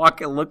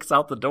 looks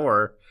out the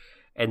door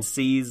and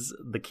sees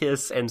the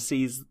kiss and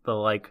sees the,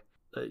 like,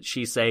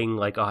 she's saying,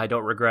 like, oh, I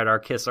don't regret our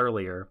kiss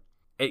earlier.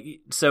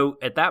 So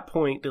at that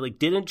point, like,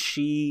 didn't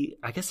she,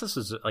 I guess this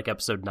was like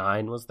episode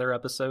 9 was their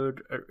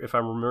episode, if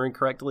I'm remembering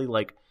correctly,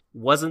 like,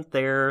 wasn't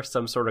there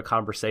some sort of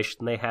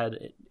conversation they had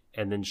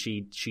and then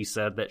she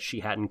said that she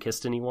hadn't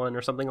kissed anyone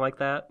or something like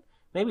that?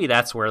 Maybe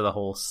that's where the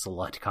whole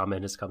slut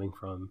comment is coming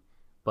from.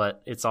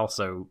 But it's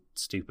also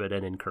stupid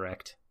and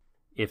incorrect,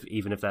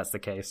 even if that's the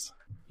case.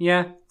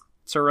 Yeah.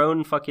 It's her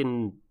own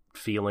fucking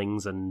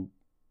feelings and,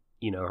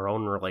 her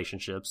own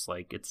relationships.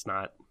 Like, it's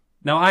not...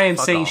 Now, I am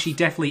saying she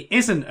definitely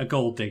isn't a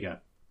gold digger.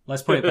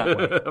 Let's put it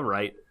that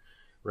way.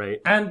 Right.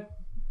 And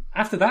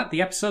after that,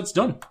 the episode's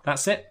done.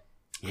 That's it.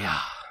 Yeah.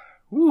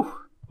 Woo.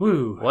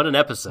 What an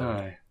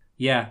episode.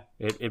 Yeah.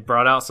 It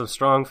brought out some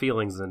strong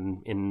feelings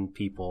in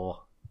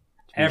people.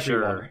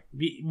 Everyone.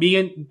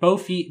 Sure.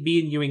 Both me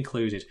and you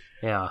included.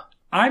 Yeah.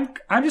 I'm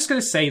just going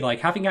to say,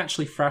 like, having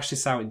actually thrashed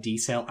this out in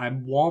detail,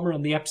 I'm warmer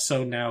on the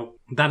episode now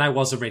than I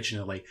was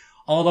originally.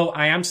 Although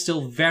I am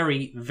still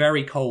very,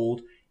 very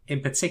cold,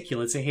 in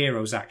particular to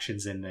Hero's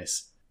actions in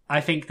this.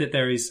 I think that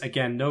there is,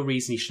 again, no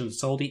reason he shouldn't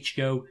have told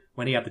Ichigo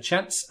when he had the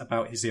chance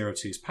about his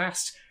Zero-Two's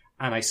past,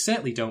 and I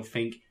certainly don't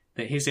think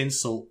that his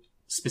insult,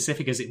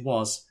 specific as it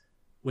was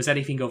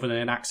anything other than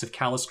an act of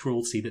callous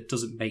cruelty that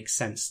doesn't make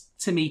sense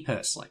to me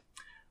personally.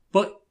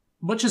 But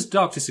much as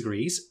Doc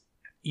disagrees,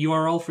 you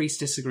are all free to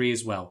disagree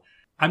as well.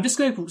 I'm just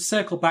going to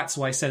circle back to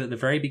what I said at the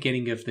very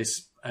beginning of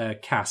this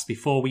cast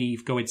before we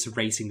go into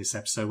rating this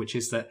episode, which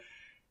is that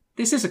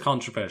this is a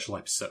controversial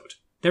episode.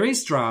 There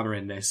is drama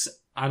in this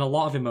and a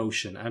lot of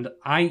emotion, and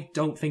I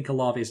don't think a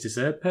lot of it is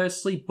deserved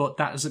personally, but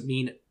that doesn't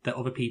mean that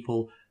other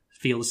people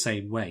feel the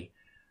same way.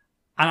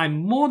 And I'm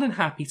more than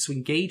happy to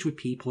engage with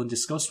people and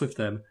discuss with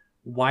them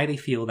why they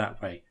feel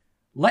that way.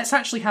 Let's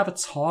actually have a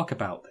talk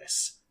about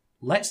this.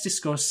 Let's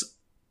discuss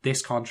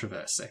this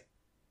controversy.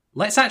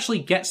 Let's actually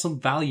get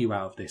some value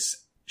out of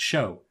this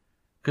show,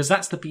 because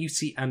that's the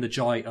beauty and the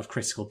joy of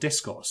critical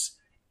discourse.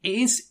 It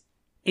is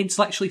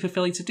intellectually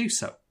fulfilling to do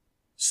so.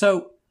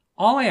 So,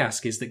 all I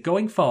ask is that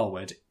going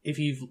forward, if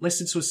you've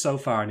listened to us so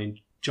far and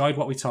enjoyed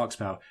what we talked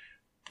about,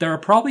 there are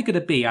probably going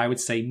to be, I would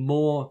say,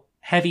 more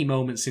heavy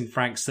moments in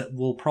Franxx that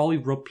will probably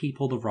rub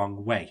people the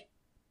wrong way.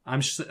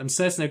 I'm certain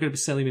there are going to be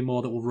certainly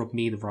more that will rub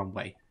me the wrong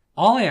way.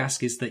 All I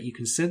ask is that you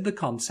consider the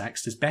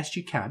context as best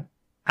you can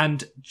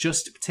and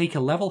just take a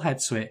level head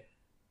to it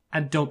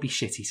and don't be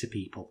shitty to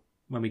people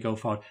when we go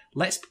forward.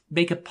 Let's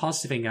make a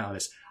positive thing out of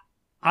this.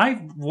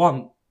 I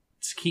want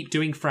to keep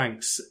doing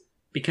Franxx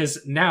because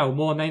now,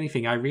 more than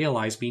anything, I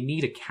realise we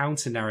need a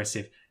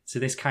counter-narrative to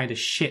this kind of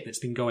shit that's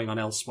been going on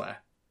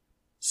elsewhere.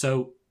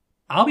 So,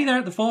 I'll be there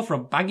at the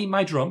forefront, banging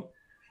my drum.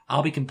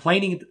 I'll be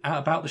complaining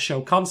about the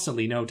show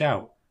constantly, no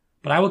doubt.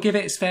 But I will give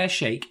it its fair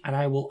shake, and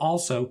I will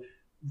also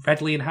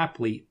readily and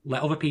happily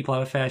let other people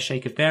have a fair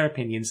shake of their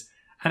opinions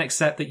and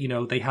accept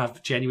that, they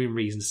have genuine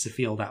reasons to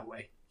feel that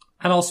way.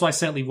 And also, I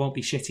certainly won't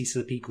be shitty to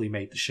the people who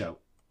made the show.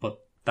 But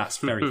that's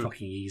very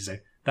fucking easy.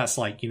 That's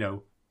like,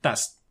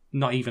 that's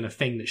not even a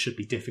thing that should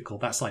be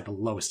difficult. That's like the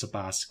lowest of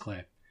bars to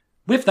clear.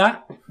 With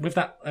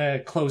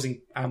that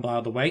closing amble out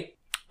of the way,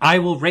 I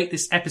will rate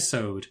this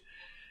episode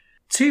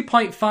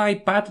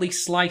 2.5 badly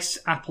sliced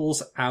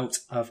apples out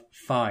of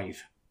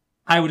 5.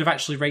 I would have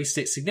actually raised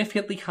it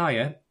significantly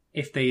higher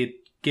if they had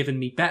given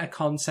me better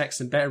context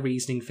and better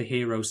reasoning for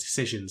Hero's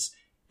decisions.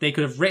 They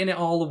could have written it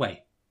all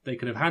away. They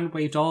could have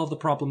hand-waved all of the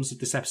problems of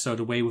this episode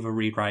away with a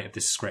rewrite of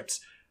this script.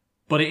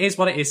 But it is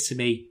what it is to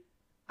me.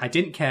 I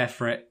didn't care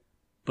for it,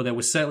 but there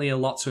was certainly a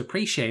lot to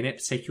appreciate in it,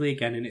 particularly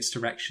again in its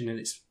direction and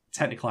its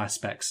technical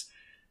aspects.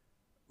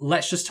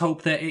 Let's just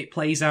hope that it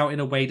plays out in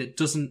a way that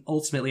doesn't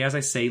ultimately, as I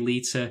say,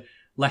 lead to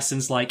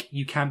lessons like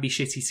you can be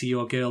shitty to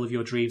your girl of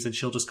your dreams and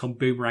she'll just come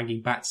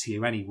boomeranging back to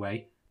you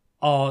anyway,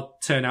 or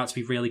turn out to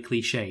be really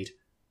cliched.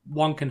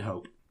 One can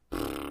hope.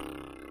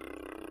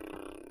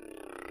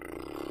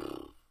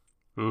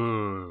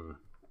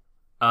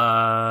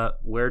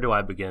 Where do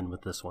I begin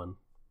with this one?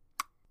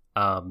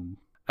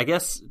 I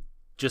guess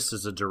just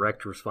as a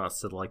direct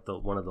response to like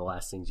one of the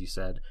last things you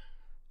said,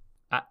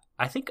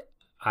 I think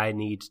I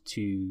need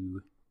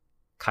to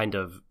kind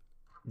of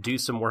do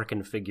some work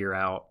and figure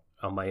out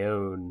on my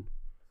own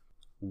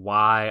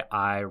why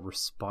I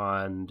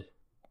respond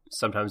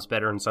sometimes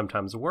better and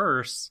sometimes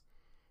worse.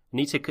 I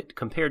need to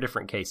compare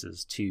different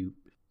cases to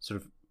sort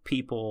of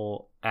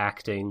people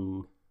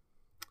acting,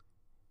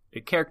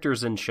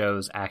 characters in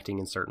shows acting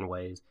in certain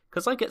ways.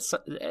 Because like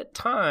at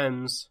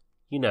times,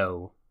 you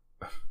know,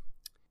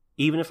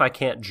 even if I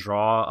can't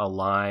draw a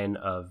line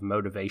of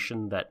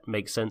motivation that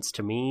makes sense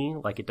to me,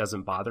 like it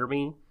doesn't bother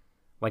me,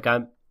 like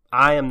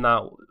I am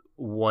not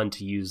one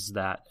to use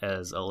that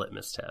as a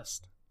litmus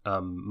test.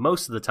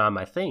 Most of the time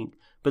I think,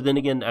 but then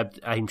again,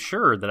 I'm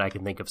sure that I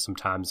can think of some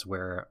times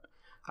where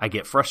I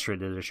get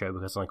frustrated at a show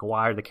because like,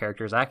 why are the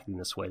characters acting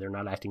this way? They're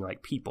not acting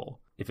like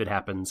people. If it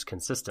happens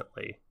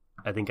consistently,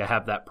 I think I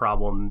have that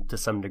problem to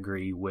some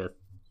degree with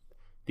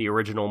the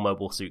original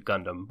Mobile Suit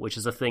Gundam, which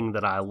is a thing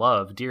that I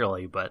love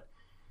dearly, but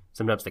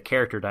sometimes the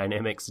character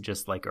dynamics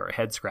just like are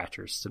head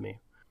scratchers to me.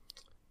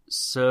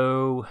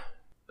 So,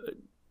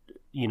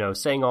 you know,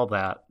 saying all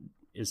that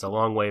is a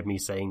long way of me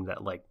saying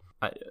that like,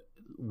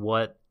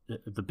 what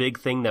the big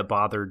thing that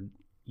bothered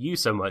you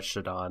so much,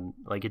 Shadon,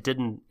 like it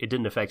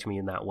didn't affect me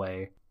in that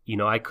way. You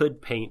know, I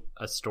could paint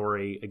a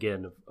story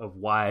again of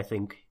why I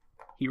think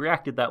he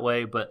reacted that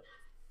way, but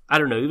I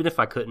don't know. Even if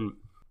I couldn't,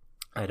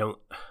 I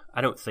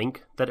don't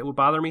think that it would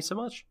bother me so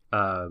much.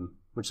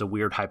 Which is a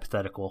weird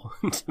hypothetical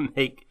to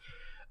make.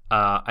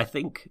 I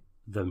think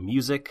the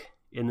music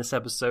in this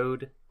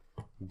episode,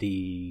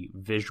 the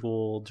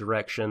visual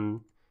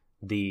direction,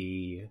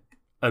 the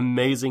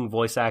amazing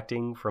voice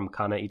acting from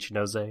Kana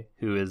Ichinose,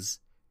 who is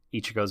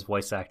Ichigo's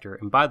voice actor.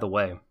 And by the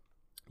way,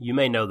 you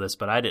may know this,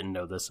 but I didn't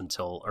know this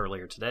until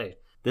earlier today.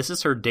 This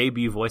is her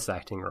debut voice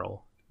acting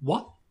role.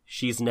 What?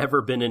 She's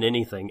never been in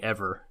anything,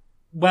 ever.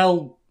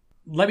 Well,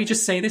 let me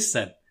just say this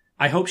then.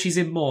 I hope she's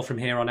in more from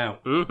here on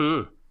out.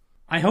 Mm-hmm.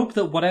 I hope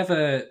that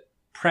whatever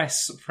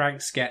press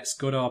Franks gets,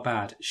 good or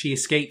bad, she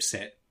escapes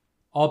it,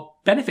 or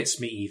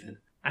benefits me even,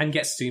 and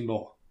gets to do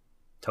more.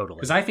 Totally.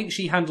 Because I think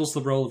she handles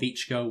the role of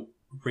Ichigo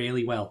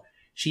really well.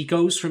 She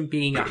goes from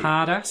being a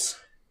hard ass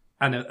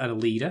and a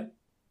leader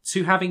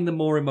to having the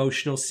more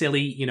emotional,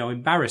 silly, you know,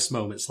 embarrassed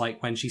moments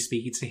like when she's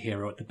speaking to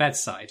Hiro at the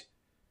bedside.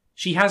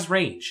 She has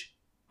range.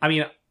 I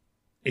mean,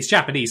 it's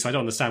Japanese, so I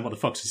don't understand what the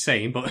fuck she's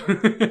saying, but...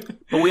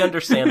 but we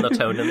understand the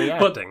tone and the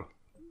acting.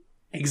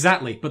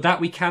 Exactly, but that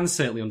we can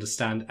certainly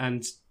understand,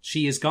 and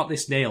she has got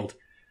this nailed.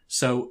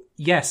 So,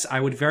 yes, I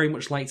would very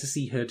much like to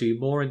see her do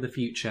more in the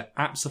future.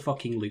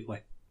 Abso-fucking-lutely.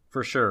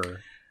 For sure.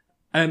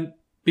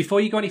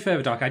 Before you go any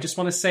further, Doc, I just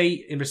want to say,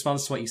 in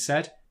response to what you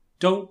said,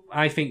 don't,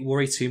 I think,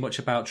 worry too much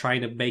about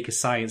trying to make a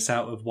science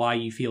out of why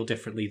you feel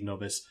differently than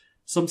others.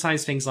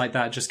 Sometimes things like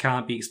that just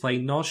can't be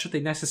explained, nor should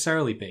they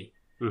necessarily be.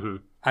 Mm-hmm.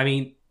 I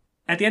mean,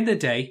 at the end of the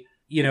day,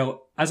 you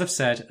know, as I've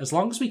said, as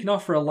long as we can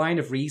offer a line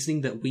of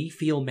reasoning that we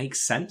feel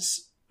makes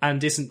sense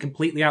and isn't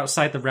completely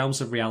outside the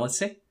realms of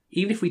reality,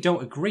 even if we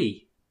don't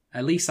agree,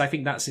 at least I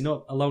think that's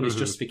enough alone as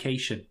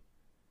justification.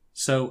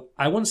 So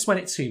I wouldn't sweat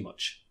it too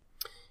much.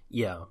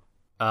 Yeah.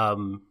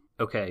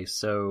 Okay,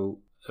 so,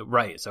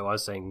 right, so I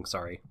was saying,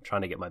 sorry, I'm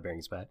trying to get my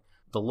bearings back.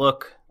 The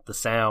look, the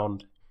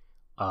sound,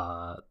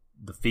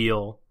 the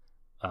feel,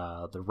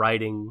 the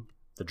writing,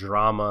 the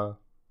drama,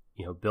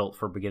 you know, built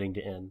from beginning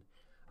to end.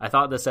 I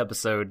thought this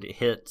episode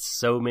hit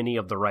so many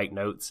of the right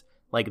notes.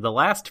 Like, the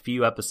last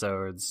few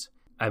episodes,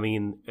 I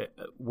mean,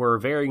 were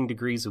varying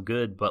degrees of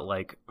good, but,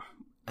 like,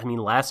 I mean,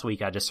 last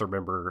week I just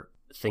remember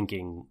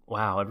thinking,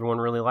 wow, everyone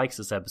really likes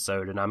this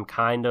episode, and I'm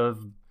kind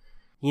of,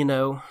 you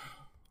know,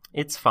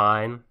 it's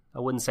fine. I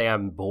wouldn't say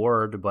I'm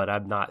bored, but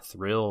I'm not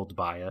thrilled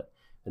by it.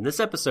 And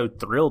this episode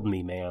thrilled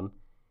me, man.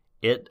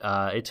 It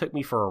took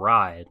me for a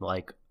ride.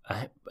 Like,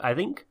 I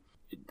think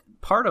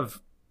part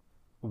of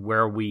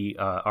where we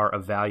our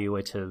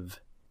evaluative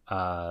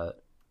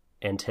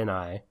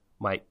antennae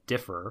might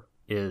differ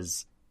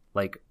is,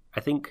 like, I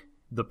think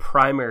the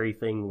primary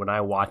thing when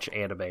I watch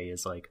anime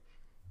is, like,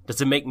 does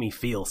it make me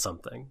feel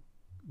something?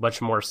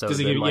 Much more so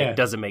than, like,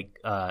 does it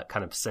make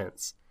kind of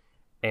sense?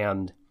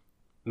 And,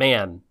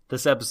 man,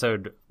 this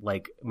episode,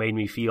 like, made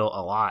me feel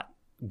a lot.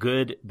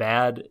 Good,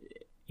 bad,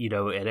 you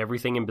know, and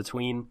everything in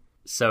between.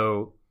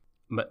 So,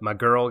 my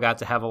girl got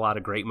to have a lot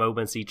of great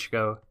moments,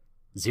 Ichigo.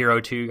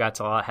 02 got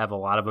to have a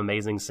lot of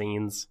amazing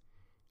scenes.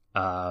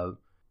 It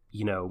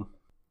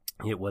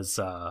was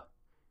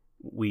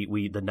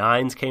the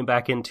Nines came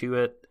back into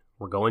it.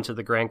 We're going to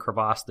the Grand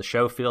Crevasse. The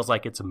show feels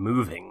like it's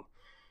moving.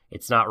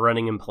 It's not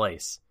running in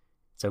place.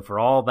 So for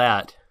all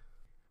that,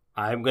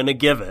 I'm going to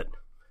give it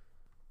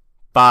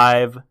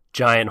 5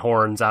 giant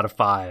horns out of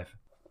 5.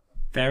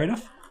 Fair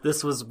enough.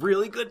 This was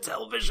really good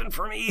television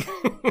for me.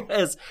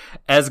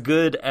 as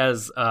good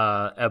as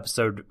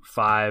episode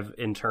 5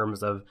 in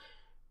terms of,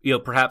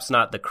 perhaps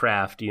not the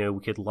craft. We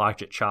could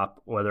logic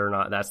chop whether or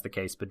not that's the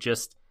case, but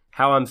just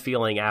how I'm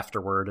feeling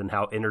afterward and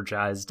how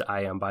energized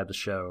I am by the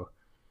show.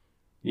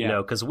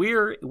 Yeah. Because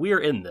we're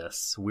in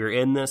this. We're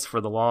in this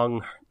for the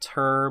long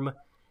term.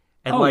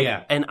 And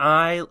and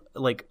I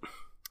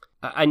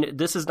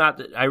this is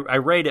not, I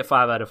rate it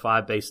 5 out of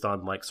 5 based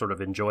on like sort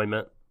of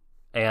enjoyment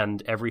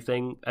and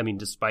everything. I mean,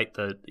 despite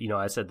the,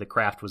 I said the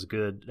craft was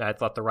good. I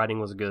thought the writing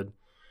was good.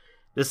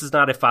 This is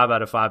not a 5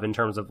 out of 5 in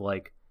terms of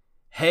like,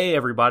 hey,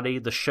 everybody,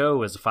 the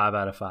show is a 5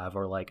 out of 5.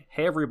 Or like,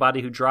 hey,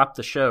 everybody who dropped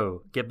the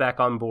show, get back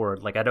on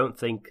board. Like, I don't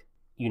think,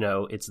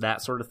 it's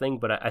that sort of thing.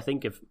 But I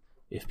think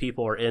if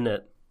people are in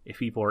it, if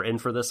people are in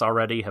for this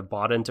already, have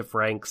bought into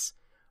Frank's,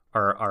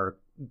 are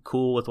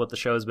cool with what the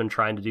show has been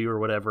trying to do or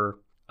whatever,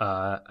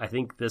 I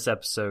think this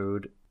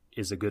episode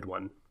is a good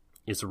one.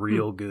 It's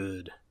real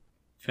good.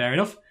 Fair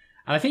enough.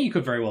 And I think you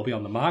could very well be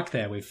on the mark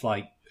there with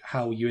like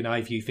how you and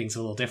I view things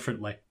a little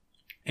differently.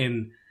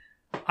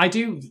 I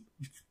do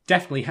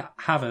definitely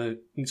have a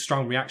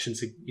strong reaction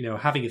to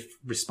having a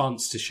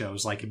response to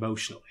shows like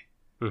emotionally.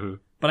 Mm-hmm.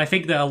 But I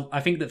think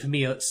that for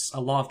me, a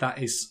lot of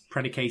that is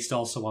predicated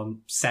also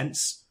on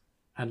sense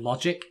and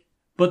logic.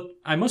 But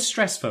I must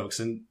stress, folks,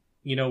 and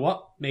you know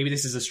what? Maybe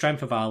this is a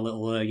strength of our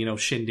little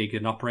shindig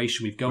and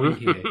operation we've going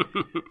here.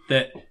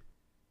 That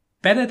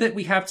better that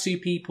we have two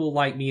people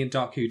like me and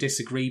Doc who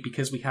disagree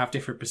because we have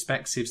different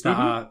perspectives that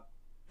are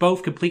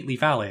both completely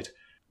valid,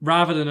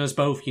 rather than us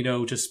both,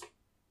 just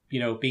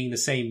being the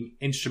same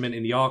instrument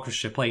in the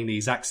orchestra playing the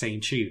exact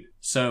same tune.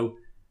 So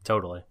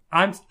totally,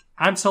 I'm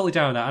totally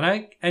down with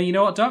that. And you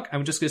know what, Doc?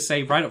 I'm just going to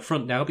say right up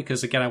front now,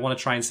 because again, I want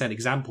to try and set an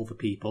example for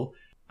people.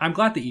 I'm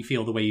glad that you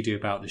feel the way you do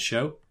about this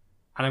show,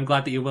 and I'm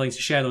glad that you're willing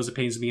to share those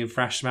opinions with me and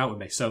thrash them out with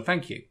me. So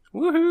thank you.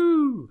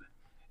 Woohoo!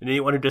 And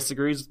anyone who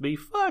disagrees with me,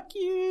 fuck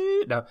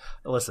you. Now,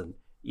 listen,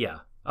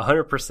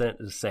 100%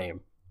 the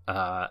same.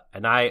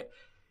 And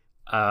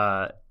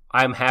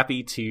I'm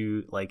happy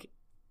to like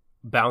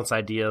bounce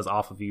ideas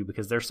off of you,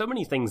 because there's so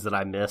many things that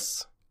I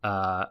miss,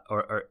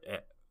 or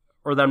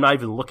that I'm not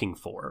even looking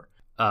for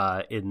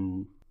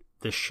in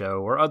this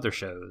show or other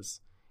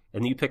shows.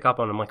 And you pick up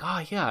on, I'm like,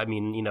 oh yeah, I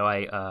mean,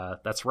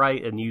 that's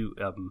right. And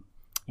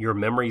your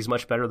memory is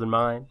much better than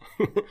mine.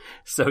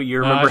 So you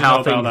remember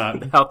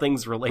how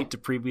things relate to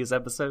previous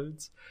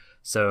episodes.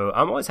 So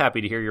I'm always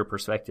happy to hear your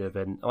perspective.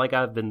 And like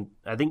I've been,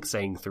 I think,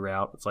 saying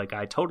throughout, it's like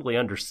I totally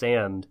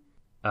understand.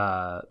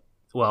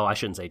 Well, I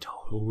shouldn't say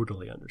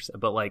totally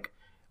understand, but like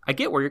I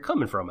get where you're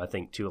coming from, I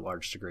think, to a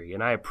large degree.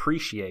 And I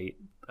appreciate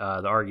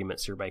the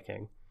arguments you're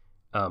making.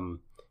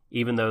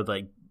 Even though,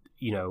 like,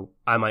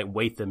 I might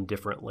weight them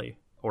differently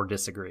or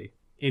disagree.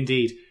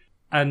 Indeed.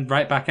 And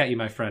right back at you,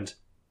 my friend.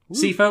 Ooh.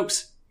 See,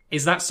 folks,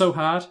 is that so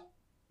hard?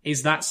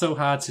 Is that so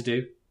hard to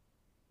do?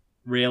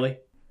 Really?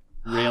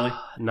 Really?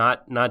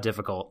 Not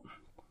difficult.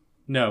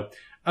 No.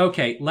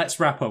 Okay, let's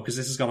wrap up, because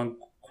this has gone on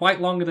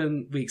quite longer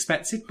than we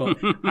expected, but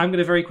I'm going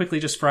to very quickly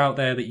just throw out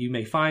there that you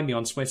may find me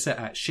on Twitter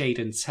at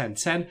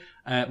Shaden1010.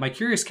 My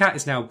Curious Cat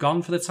is now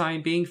gone for the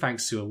time being,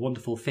 thanks to a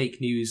wonderful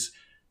fake news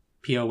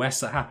POS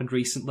that happened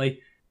recently.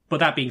 But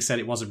that being said,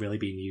 it wasn't really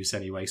being used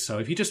anyway, so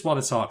if you just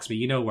want to talk to me,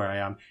 you know where I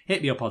am.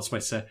 Hit me up on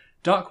Twitter.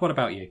 Doc, what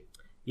about you?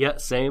 Yeah,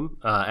 same.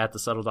 At the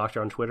Subtle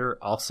Doctor on Twitter.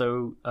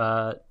 Also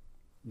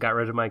got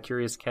rid of my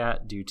Curious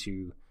Cat due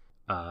to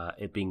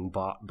it being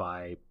bought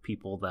by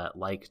people that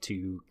like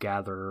to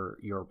gather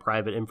your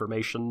private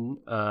information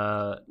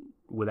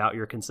without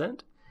your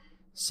consent.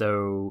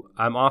 So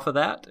I'm off of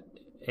that.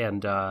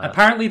 And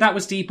apparently that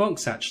was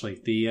debunked,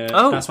 actually.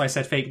 That's why I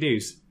said fake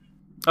news.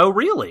 Oh,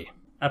 really?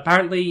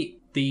 Apparently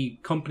the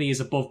company is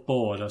above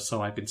board, or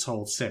so I've been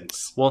told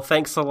since. Well,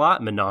 thanks a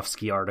lot,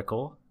 Minovsky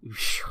article.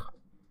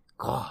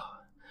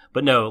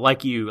 But no,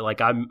 like you,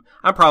 like I'm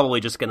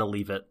probably just gonna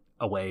leave it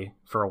away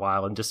for a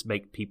while and just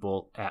make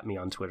people at me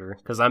on Twitter,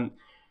 because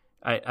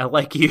I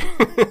like you.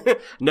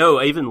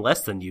 No, even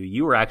less than you.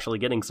 You were actually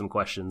getting some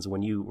questions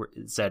when you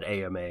said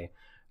AMA.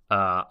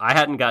 I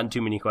hadn't gotten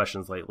too many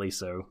questions lately,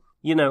 so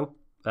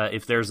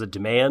if there's a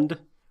demand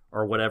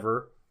or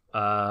whatever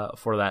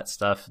for that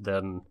stuff,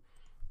 then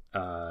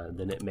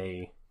it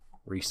may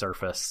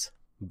resurface.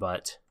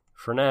 But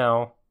for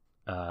now,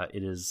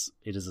 it is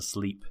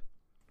asleep.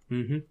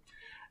 Mm-hmm.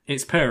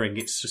 It's purring.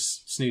 It's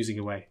just snoozing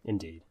away.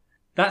 Indeed.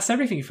 That's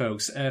everything,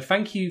 folks.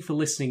 Thank you for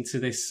listening to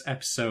this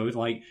episode.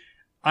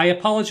 I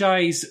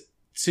apologize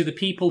to the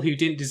people who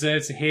didn't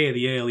deserve to hear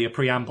the earlier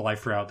preamble I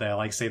threw out there.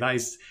 Like I say, that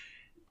is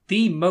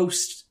the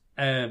most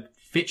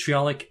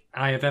vitriolic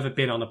I have ever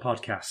been on a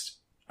podcast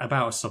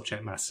about a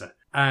subject matter.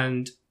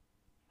 And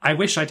I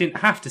wish I didn't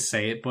have to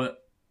say it, but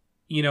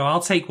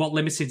I'll take what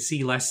limited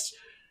Z-list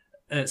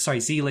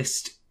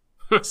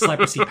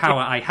celebrity power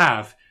I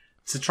have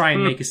to try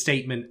and make a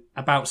statement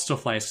about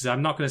stuff like this, because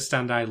I'm not going to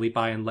stand idly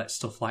by and let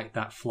stuff like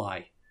that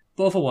fly.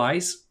 But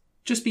otherwise,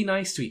 just be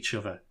nice to each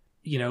other.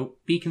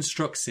 Be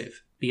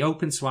constructive. Be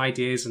open to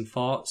ideas and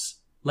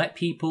thoughts. Let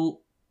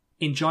people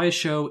enjoy a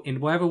show in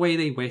whatever way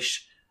they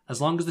wish, as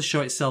long as the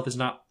show itself is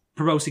not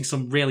promoting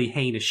some really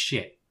heinous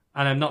shit.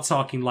 And I'm not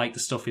talking like the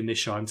stuff in this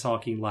show. I'm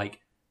talking like,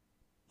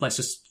 let's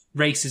just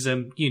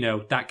racism,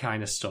 that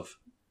kind of stuff.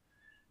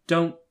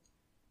 Don't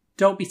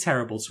be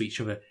terrible to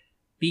each other.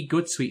 Be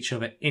good to each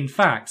other. In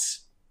fact,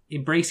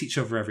 embrace each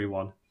other,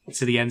 everyone,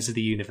 to the ends of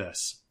the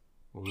universe.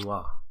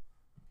 Wow.